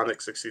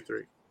Sonic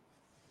 63?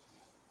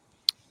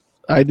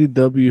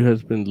 IDW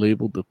has been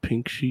labeled the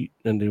pink sheet,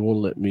 and they won't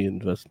let me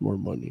invest more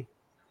money.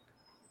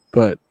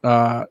 But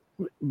part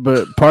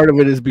of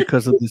it is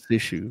because of this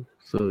issue.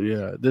 So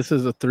yeah, this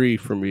is a 3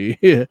 for me.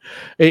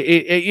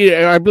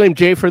 I blame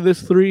Jay for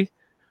this 3.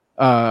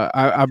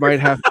 I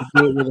might have to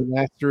do it with an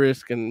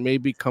asterisk and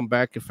maybe come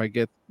back if I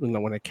get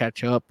when I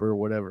catch up or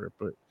whatever.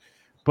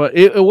 But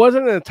it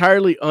wasn't an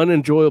entirely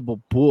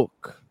unenjoyable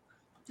book.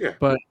 Yeah.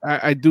 But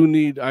I do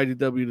need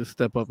IDW to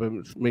step up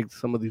and make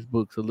some of these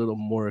books a little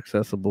more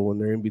accessible when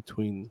they're in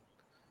between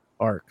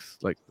arcs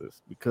like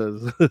this,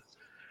 because the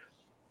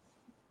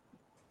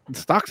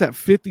stock's at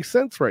 50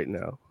 cents right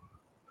now.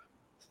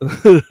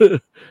 So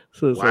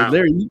it's like, Wow.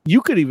 Larry,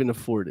 you could even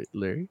afford it,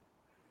 Larry.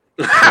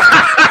 There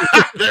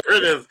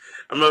it is.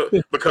 I'm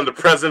gonna become the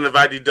president of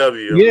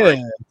IDW. I'm Yeah, like,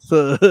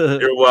 so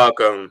you're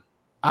welcome.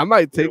 I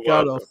might You're take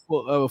out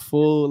welcome. a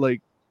full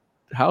like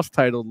house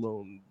title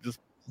loan, just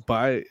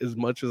buy as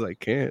much as I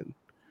can,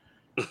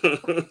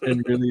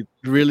 and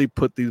really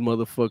put these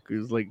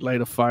motherfuckers, like, light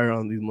a fire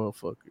on these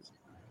motherfuckers.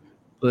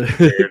 There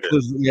it is.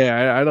 'Cause,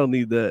 yeah, I don't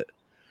need that.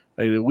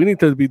 Like, we need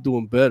to be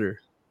doing better.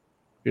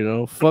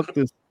 Fuck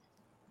this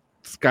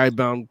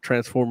skybound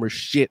Transformer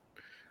shit.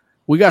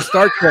 We got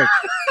Star Trek.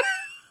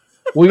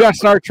 We got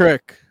Star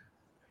Trek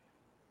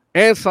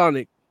and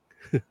Sonic.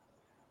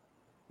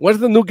 When's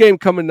the new game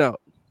coming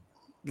out?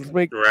 Let's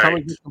make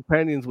comic book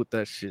companions with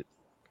that shit.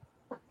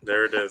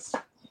 There it is.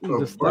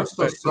 The first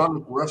of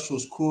Sonic Rush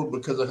was cool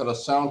because it had a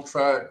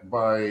soundtrack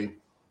by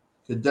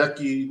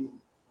Hideki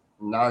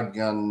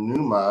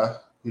Naganuma,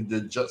 who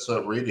did Jet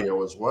Set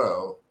Radio as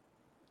well.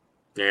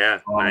 Yeah,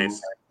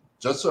 nice.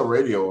 Jet Set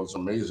Radio was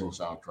an amazing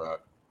soundtrack.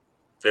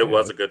 It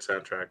was a good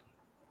soundtrack.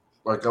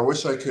 Like, I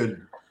wish I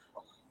could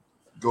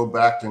go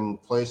back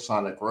and play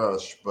Sonic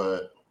Rush,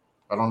 but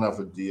I don't have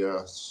a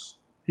DS.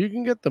 You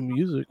can get the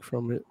music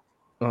from it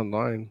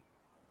online.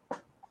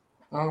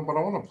 Oh, but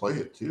I want to play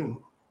it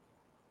too.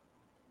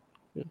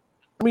 Yeah.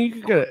 I mean, you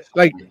can get it.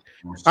 Like,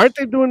 aren't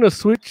they doing a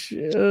Switch,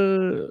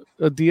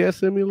 a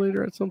DS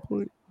emulator at some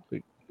point?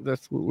 Like,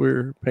 that's what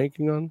we're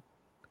banking on.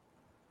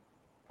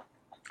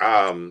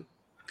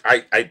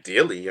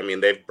 Ideally, I mean,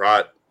 they've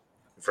brought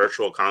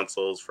virtual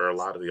consoles for a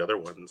lot of the other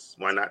ones.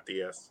 Why not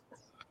DS?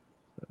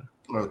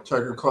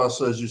 Tiger Claw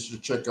says you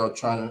should check out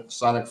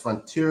Sonic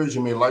Frontiers.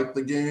 You may like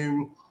the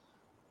game.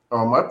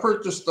 I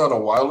purchased that a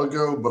while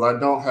ago, but I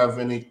don't have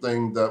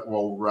anything that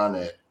will run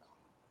it.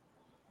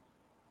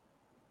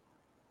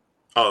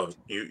 Oh,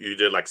 you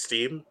did like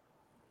Steam?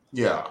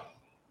 Yeah.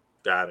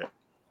 Got it.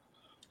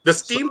 The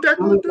Steam Deck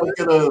will do it?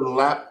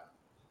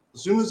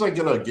 As soon as I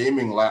get a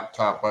gaming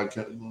laptop, I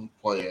can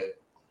play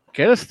it.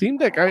 Get a Steam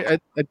Deck. I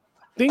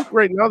think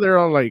right now they're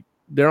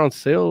on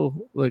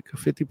sale, like a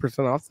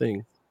 50% off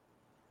thing.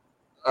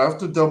 I have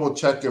to double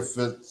check if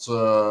it's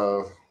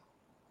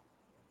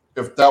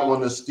if that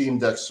one is Steam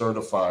Deck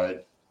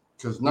certified,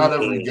 because not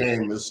every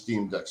game is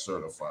Steam Deck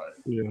certified.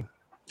 Yeah,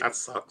 that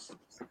sucks.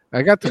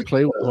 I got to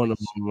play with one of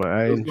them.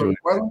 I enjoyed.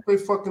 Why don't they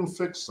fucking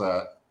fix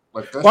that?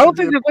 Like, why don't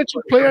they just let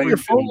you play on your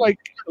phone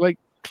like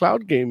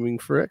cloud gaming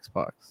for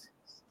Xbox?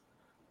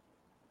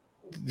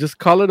 Just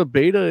call it a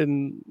beta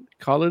and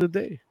call it a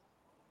day.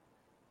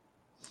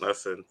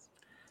 Listen,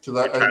 because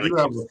I do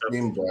have a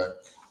Steam Deck.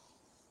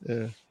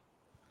 Yeah,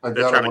 I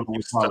got it when it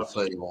was on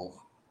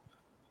sale.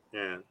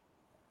 Yeah.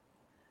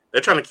 They're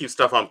trying to keep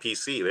stuff on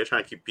PC. They're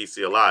trying to keep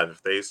PC alive.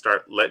 If they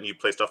start letting you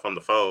play stuff on the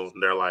phone,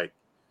 they're like,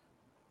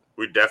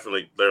 we're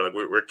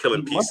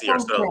killing PC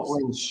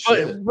ourselves.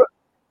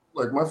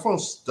 Like, my phone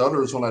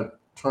stutters when I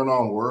turn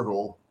on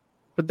Wordle.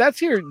 But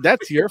that's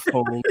your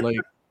phone, like,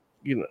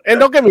 And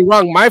don't get me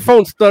wrong, my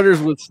phone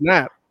stutters with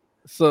Snap.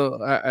 So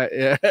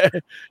I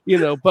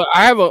but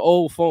I have an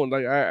old phone.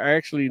 Like, I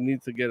actually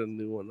need to get a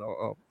new one.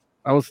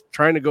 I was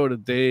trying to go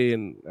today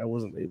and I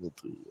wasn't able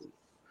to.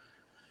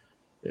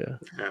 Yeah.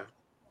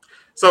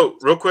 So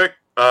real quick,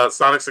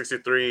 Sonic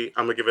 63,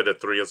 I'm gonna give it a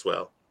 3 as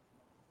well.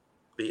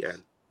 The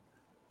end.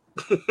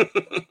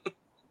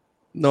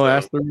 No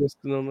asterisk,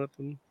 no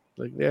nothing.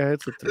 Like, yeah,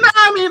 it's a 3. No,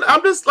 I mean,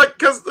 I'm just like,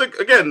 because like,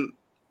 again,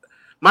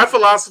 my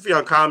philosophy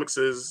on comics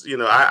is,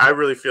 I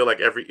really feel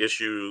like every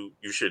issue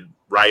you should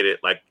write it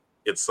like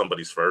it's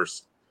somebody's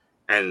first,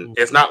 and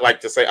it's not like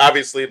to say,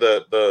 obviously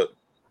the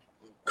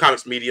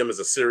comics medium is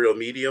a serial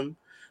medium,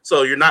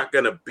 so you're not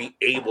gonna be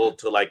able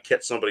to like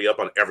catch somebody up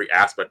on every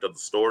aspect of the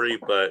story,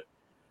 but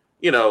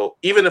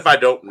even if I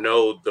don't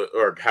know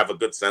or have a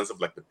good sense of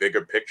like the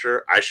bigger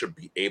picture, I should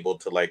be able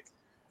to like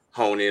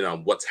hone in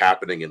on what's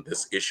happening in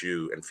this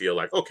issue and feel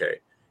like, okay,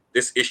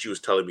 this issue is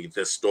telling me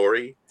this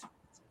story.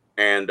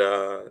 And,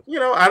 I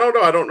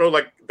don't know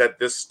like that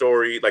this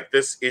story, like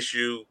this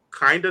issue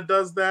kind of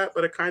does that,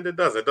 but it kind of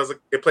doesn't.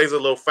 It plays a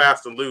little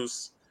fast and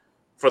loose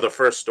for the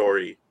first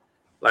story.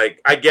 Like,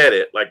 I get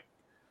it. Like,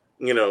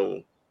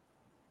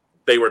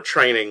 they were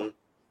training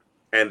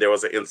and there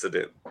was an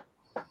incident.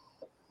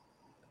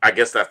 I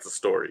guess that's the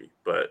story,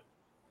 but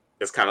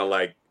it's kind of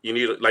like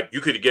you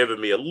could have given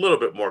me a little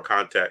bit more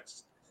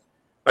context.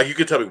 Like, you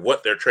could tell me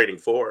what they're training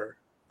for.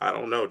 I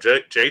don't know.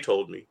 Jay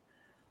told me,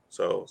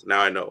 so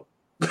now I know.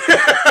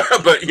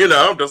 But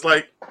I'm just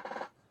like,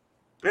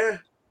 I'm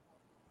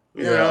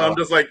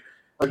just like,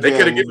 they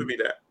could have given me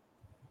that.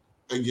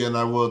 Again,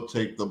 I will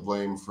take the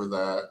blame for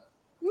that.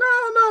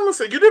 No,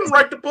 listen, you didn't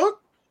write the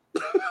book.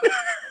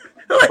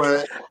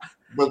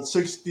 but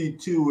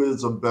 62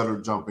 is a better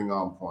jumping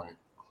on point.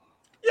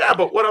 Yeah,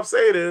 but what I'm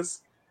saying is,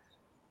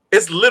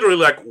 it's literally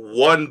like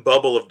one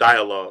bubble of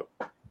dialogue,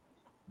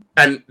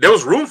 and there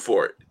was room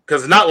for it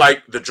Because it's not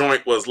like the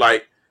joint was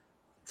like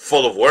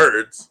full of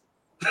words.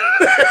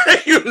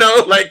 You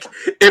know, like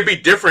it'd be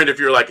different if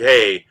you're like,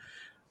 hey,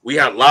 we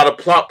had a lot of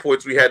plot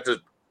points we had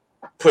to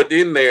put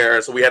in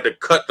there, so we had to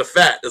cut the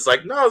fat. It's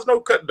like, no, there's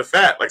no cutting the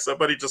fat. Like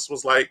somebody just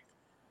was like,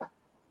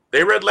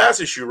 they read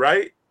last issue,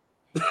 right?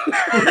 And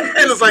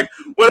it's like,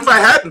 what if I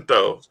hadn't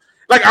though?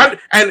 Like,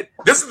 and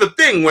this is the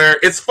thing where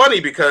it's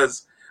funny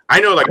because I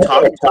know, like,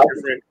 talking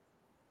to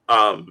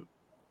different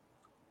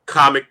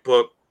comic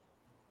book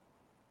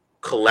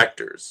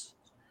collectors,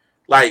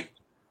 like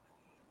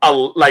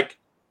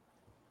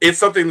it's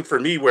something for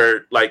me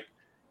where like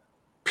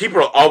people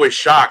are always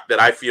shocked that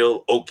I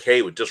feel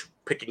okay with just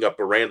picking up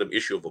a random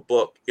issue of a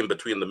book in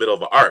between the middle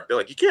of an arc. They're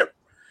like, you can't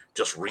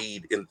just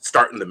read and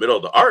start in the middle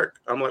of the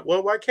arc. I'm like,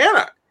 well, why can't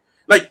I?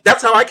 Like,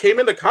 that's how I came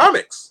into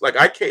comics. Like,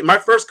 my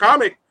first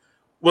comic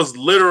was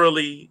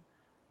literally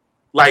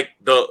like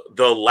the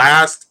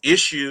last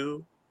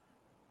issue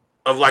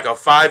of like a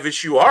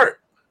 5-issue arc.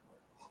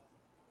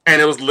 And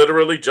it was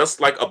literally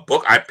just like a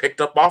book I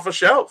picked up off a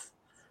shelf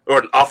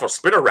or off a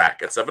spinner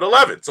rack at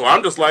 7-Eleven. So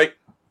I'm just like,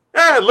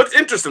 it looks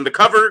interesting. The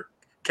cover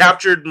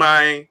captured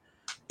my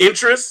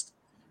interest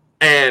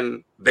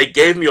and they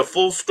gave me a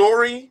full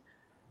story.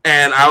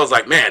 And I was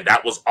like, man,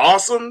 that was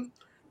awesome.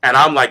 And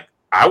I'm like,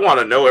 I want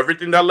to know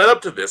everything that led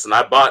up to this. And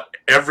I bought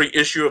every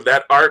issue of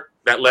that arc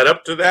that led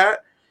up to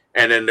that.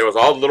 And then there was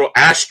all the little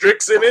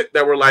asterisks in it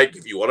that were like,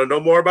 if you want to know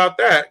more about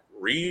that,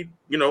 read,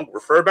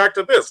 refer back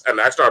to this.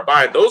 And I started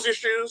buying those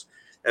issues.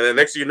 And then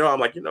next thing you know, I'm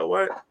like, you know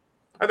what?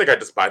 I think I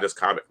just buy this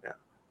comic now.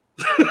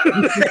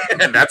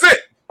 And that's it.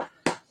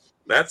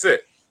 That's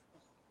it.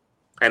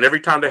 And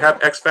every time they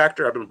have X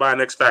Factor, I've been buying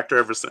X Factor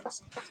ever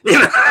since.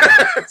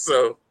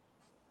 So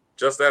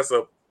just as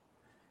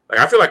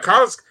I feel like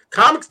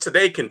comics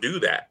today can do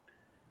that.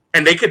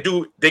 And they can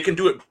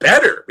do it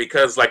better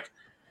because like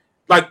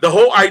the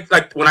whole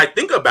when I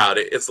think about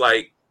it, it's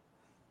like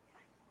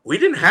we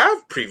didn't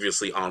have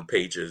previously on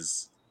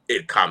pages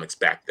in comics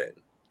back then.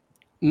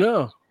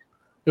 No.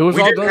 It was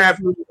all done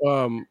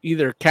through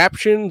either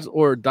captions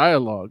or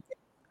dialogue.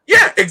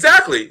 Yeah,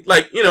 exactly.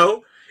 Like,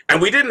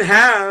 and we didn't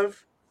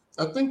have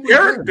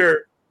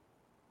character.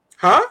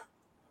 Huh?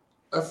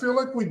 I feel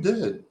like we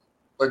did.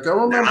 Like, I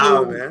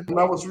remember when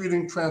I was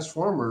reading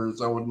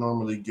Transformers, I would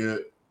normally get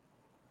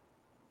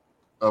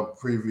a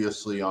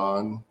previously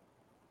on.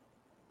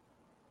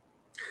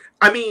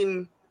 I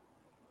mean,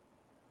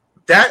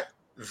 that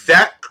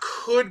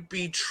could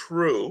be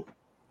true,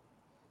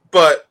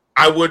 but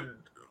I would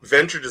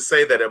venture to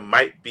say that it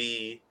might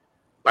be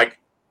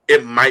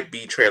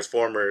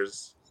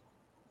Transformers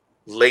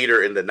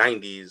later in the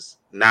 90s,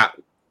 not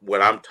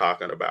what I'm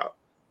talking about.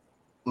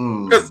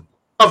 Because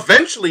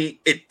eventually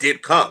it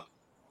did come.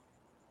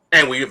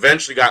 And we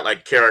eventually got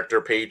like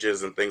character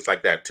pages and things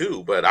like that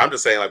too. But I'm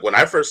just saying, like, when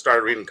I first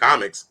started reading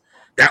comics,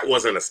 that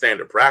wasn't a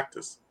standard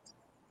practice.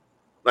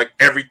 Like,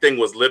 everything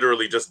was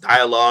literally just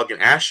dialogue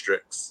and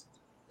asterisks,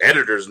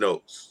 editor's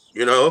notes,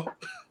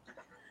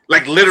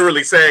 Like,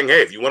 literally saying,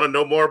 hey, if you want to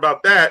know more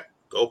about that,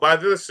 go buy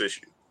this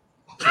issue.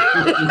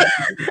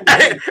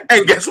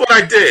 and guess what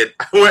I did?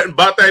 I went and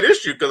bought that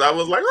issue because I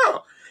was like,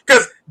 oh.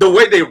 Because the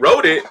way they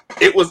wrote it,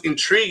 it was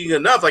intriguing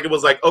enough. Like, it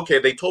was like, okay,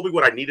 they told me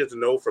what I needed to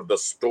know from the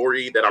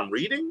story that I'm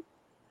reading,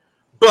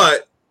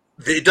 but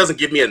it doesn't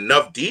give me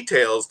enough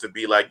details to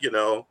be like,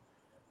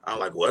 I'm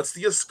like, what's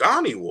the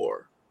Ascani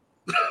War?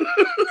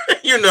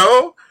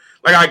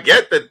 Like, I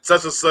get that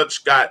such and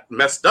such got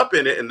messed up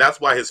in it, and that's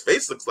why his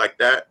face looks like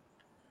that.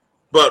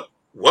 But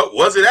what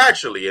was it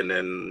actually? And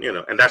then,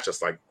 and that's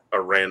just like a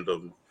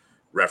random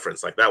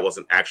reference. Like, that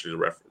wasn't actually the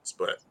reference,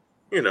 but,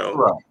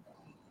 right.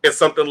 It's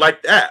something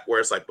like that where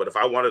it's like, but if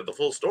I wanted the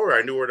full story,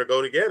 I knew where to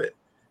go to get it.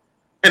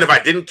 And if I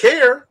didn't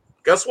care,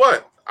 guess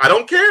what? I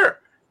don't care.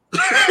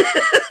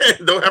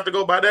 Don't have to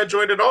go buy that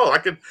joint at all. I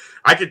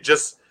could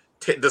just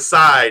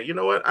decide, you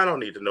know what? I don't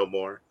need to know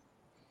more.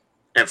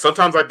 And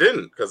sometimes I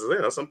didn't because,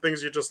 some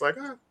things you're just like,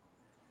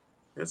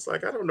 it's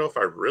like, I don't know if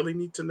I really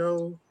need to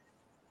know,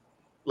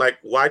 like,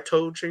 why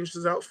Toad changed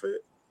his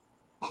outfit.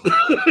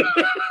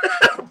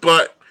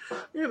 But,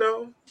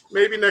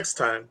 maybe next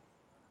time.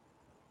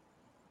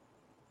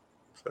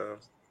 So.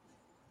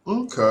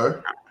 Okay.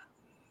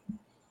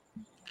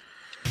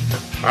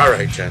 All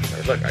right,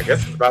 gents. Look, I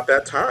guess it's about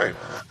that time.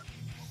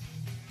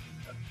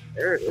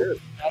 There it is.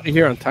 Out of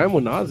here on time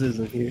when Oz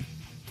isn't here.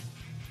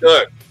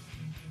 Good.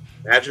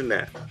 Imagine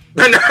that.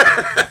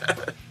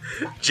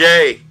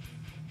 Jay.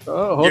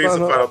 Oh, hold on.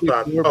 Final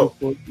thoughts.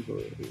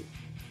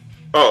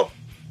 Oh,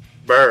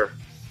 Burr.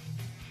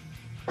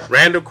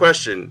 Random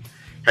question.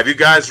 Have you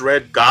guys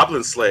read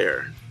Goblin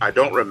Slayer? I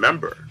don't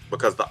remember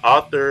because the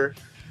author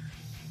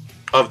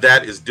of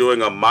that is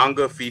doing a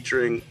manga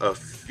featuring a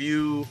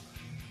few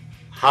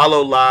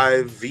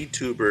HoloLive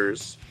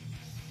VTubers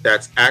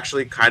that's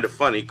actually kind of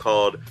funny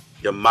called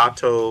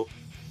Yamato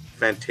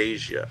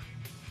Fantasia.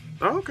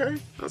 Oh, okay,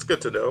 that's good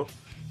to know.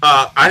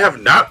 I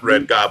have not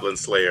read Goblin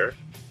Slayer.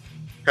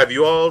 Have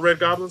you all read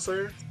Goblin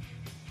Slayer?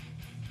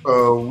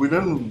 We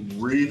didn't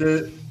read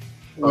it.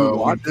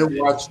 We did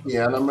watch the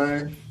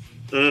anime.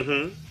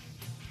 Mm-hmm.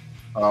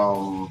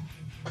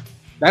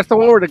 That's the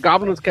one where the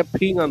goblins kept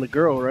peeing on the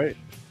girl, right?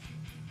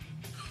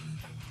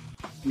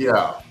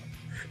 Yeah.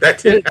 That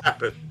did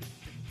happen.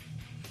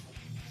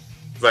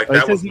 It's like Oh, he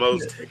that was says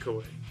Mo's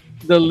takeaway.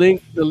 The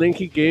link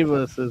he gave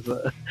us is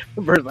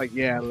Bert's like,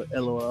 yeah,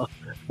 lol.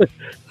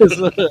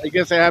 So, I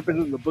guess it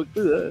happened in the book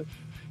too.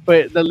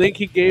 But the link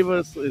he gave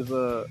us is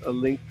a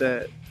link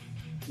that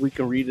we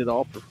can read it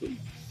all for free.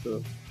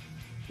 So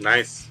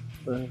Nice.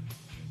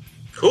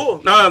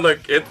 Cool. No, look,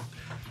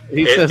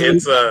 he says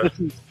it's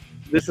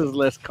this is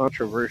less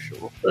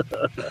controversial. You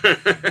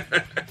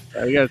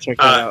gotta check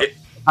that out.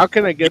 How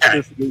can I get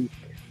this link?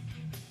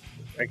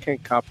 I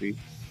can't copy.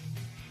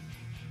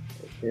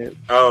 I can't.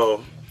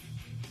 Oh.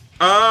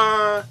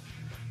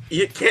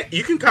 You can't.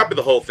 You can copy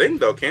the whole thing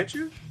though, can't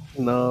you?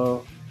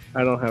 No,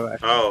 I don't have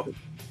access.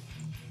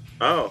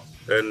 Oh.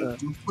 Then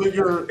Put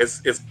your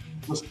it's just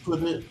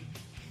put it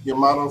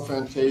Yamato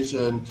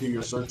Fantasia into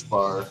your search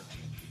bar.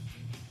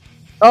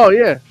 Oh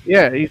yeah.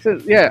 He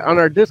says on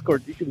our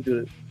Discord you can do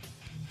it.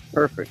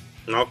 Perfect.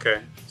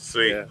 Okay.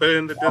 Sweet. Yeah. Put it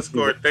in the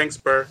Discord. Thanks,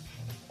 Burr.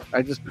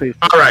 I just paid.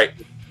 All right.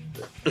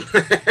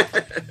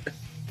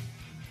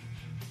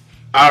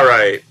 All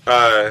right.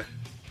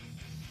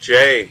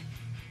 Jay,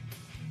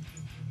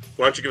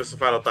 why don't you give us some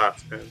final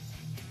thoughts, man?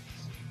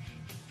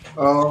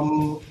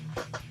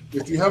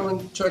 If you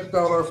haven't checked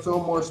out our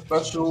Fillmore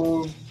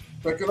special,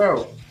 check it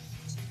out.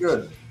 It's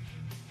good.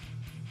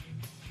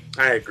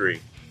 I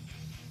agree.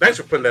 Thanks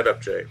for putting that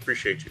up, Jay.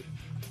 Appreciate you.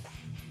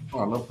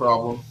 Oh, no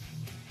problem.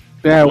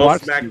 Yeah, I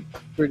watched it.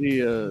 Pretty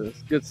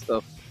good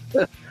stuff.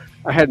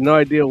 I had no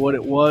idea what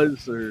it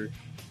was or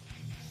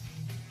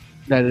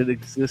that it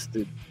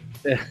existed.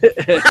 But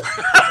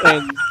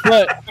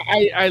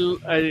I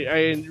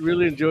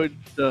really enjoyed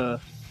the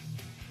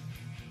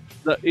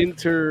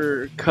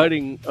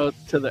intercutting up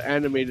to the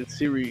animated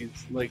series.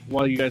 Like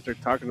while you guys are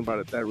talking about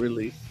it, that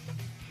really,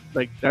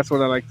 like, that's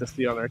what I like to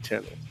see on our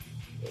channel.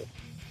 So,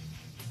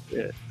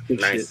 yeah, it's good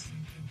nice. shit.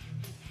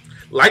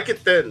 Like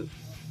it then.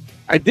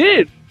 I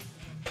did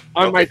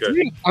on Okay, my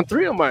good.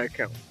 three of my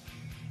accounts.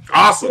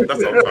 Awesome.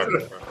 That's what I'm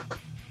talking about.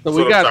 So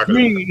we got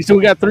three. So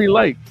we got 3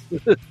 likes.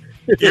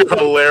 You're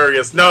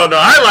hilarious. No,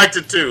 I liked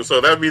it too.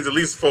 So that means at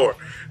least 4.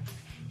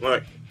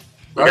 Look,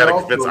 we gotta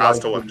convince Oz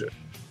to watch it.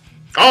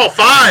 Oh,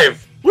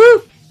 5!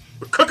 Woo!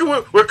 We're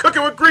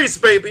cooking with grease,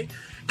 baby.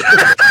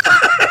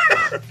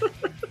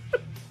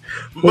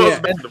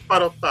 Most the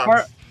final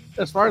thoughts.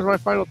 As far as my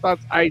final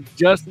thoughts, I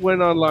just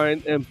went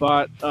online and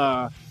bought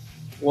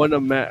one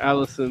of Matt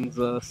Allison's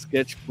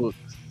sketchbooks.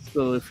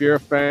 So if you're a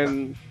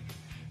fan,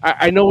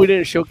 I know we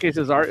didn't showcase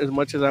his art as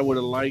much as I would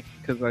have liked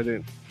because I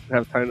didn't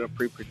have time to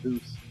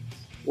pre-produce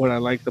what I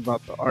liked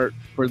about the art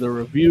for the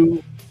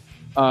review.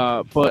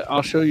 But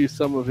I'll show you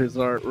some of his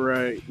art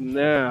right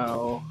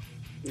now.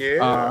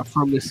 Yeah.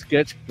 From his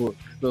sketchbook.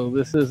 So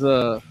this is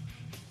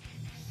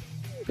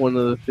one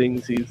of the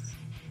things he's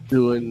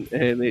doing,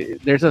 and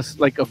there's a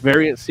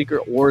variant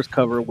Secret Wars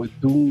cover with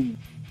Doom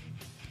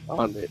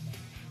on it,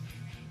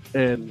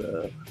 and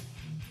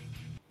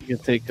you can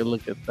take a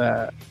look at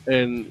that.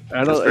 And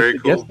I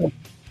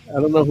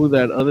don't know who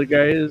that other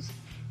guy is,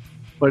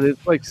 but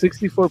it's like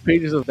 64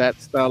 pages of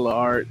that style of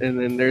art. And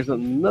then there's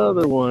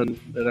another one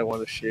that I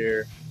want to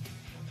share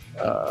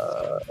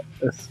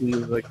as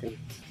soon as I can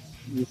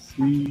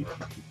see.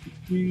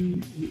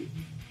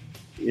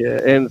 Yeah,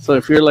 and so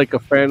if you're like a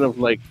fan of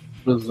like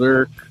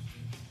Berserk,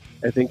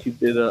 I think he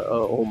did a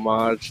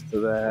homage to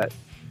that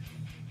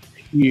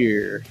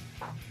here.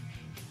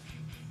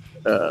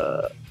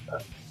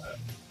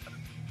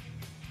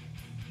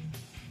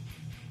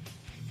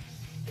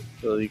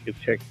 So you can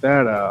check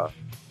that out.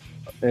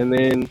 And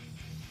then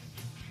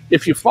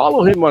if you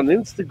follow him on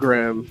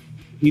Instagram,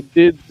 he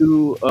did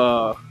do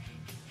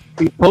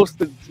he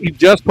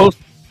just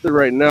posted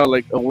right now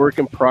like a work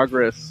in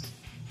progress,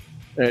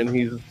 and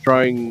he's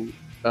drawing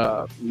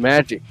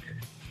magic.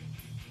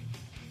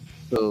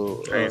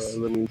 So nice.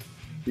 Let me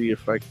see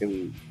if I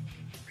can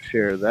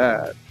share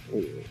that.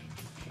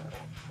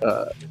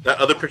 That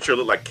other picture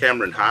looked like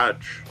Cameron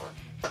Hodge.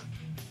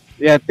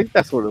 Yeah, I think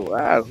that's what it was.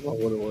 I don't know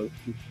what it was.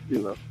 You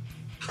know,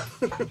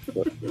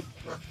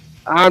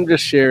 I'm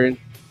just sharing.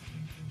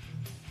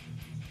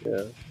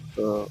 Yeah.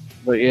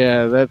 But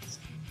yeah, that's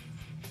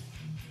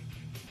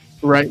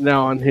right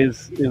now on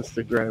his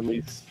Instagram.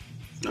 He's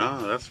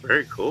that's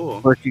very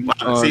cool. Working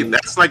on, see,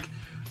 that's like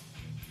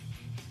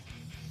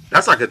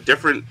a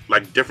different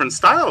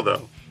style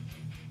though.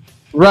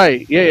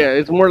 Right. Yeah.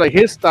 It's more like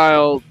his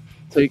style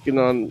taking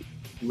on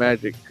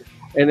magic,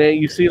 and then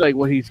you see like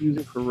what he's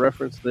using for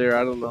reference there.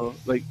 I don't know,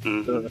 like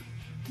the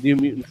New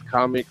Mutants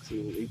comics,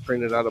 and he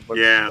printed out a bunch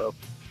of stuff,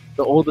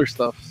 the older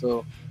stuff.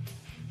 So,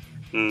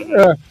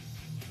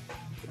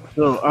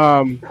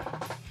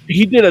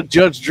 he did a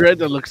Judge Dredd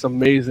that looks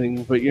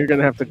amazing, but you're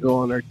gonna have to go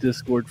on our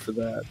Discord for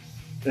that.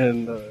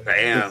 And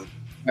damn,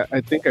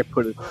 I think I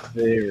put it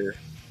there.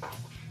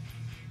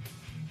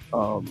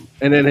 And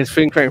then his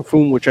Fin Fang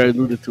Foom, which I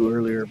alluded to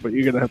earlier, but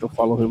you're gonna have to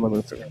follow him on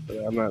Instagram for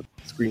that. I'm not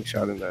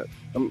screenshotting that.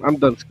 I'm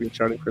done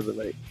screenshotting for the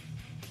night.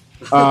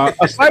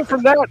 Aside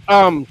from that,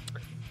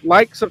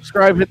 like,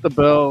 subscribe, hit the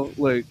bell.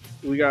 Like,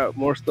 we got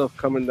more stuff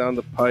coming down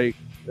the pike.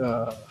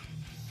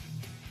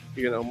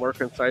 More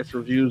concise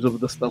reviews of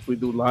the stuff we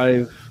do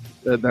live.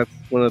 That's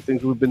one of the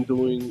things we've been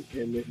doing,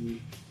 and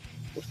then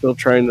we're still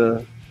trying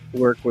to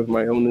work with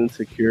my own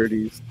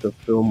insecurities to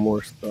film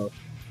more stuff.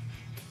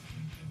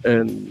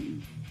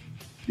 And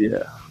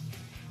yeah,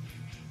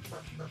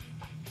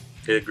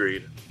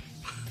 Agreed.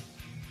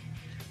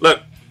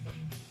 Look,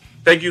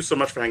 thank you so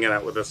much for hanging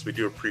out with us. We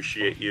do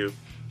appreciate you.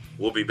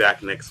 We'll be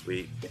back next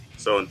week.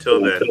 So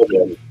until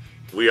then,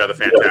 we are the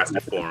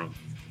Fantastic Forum.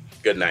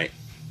 Good night.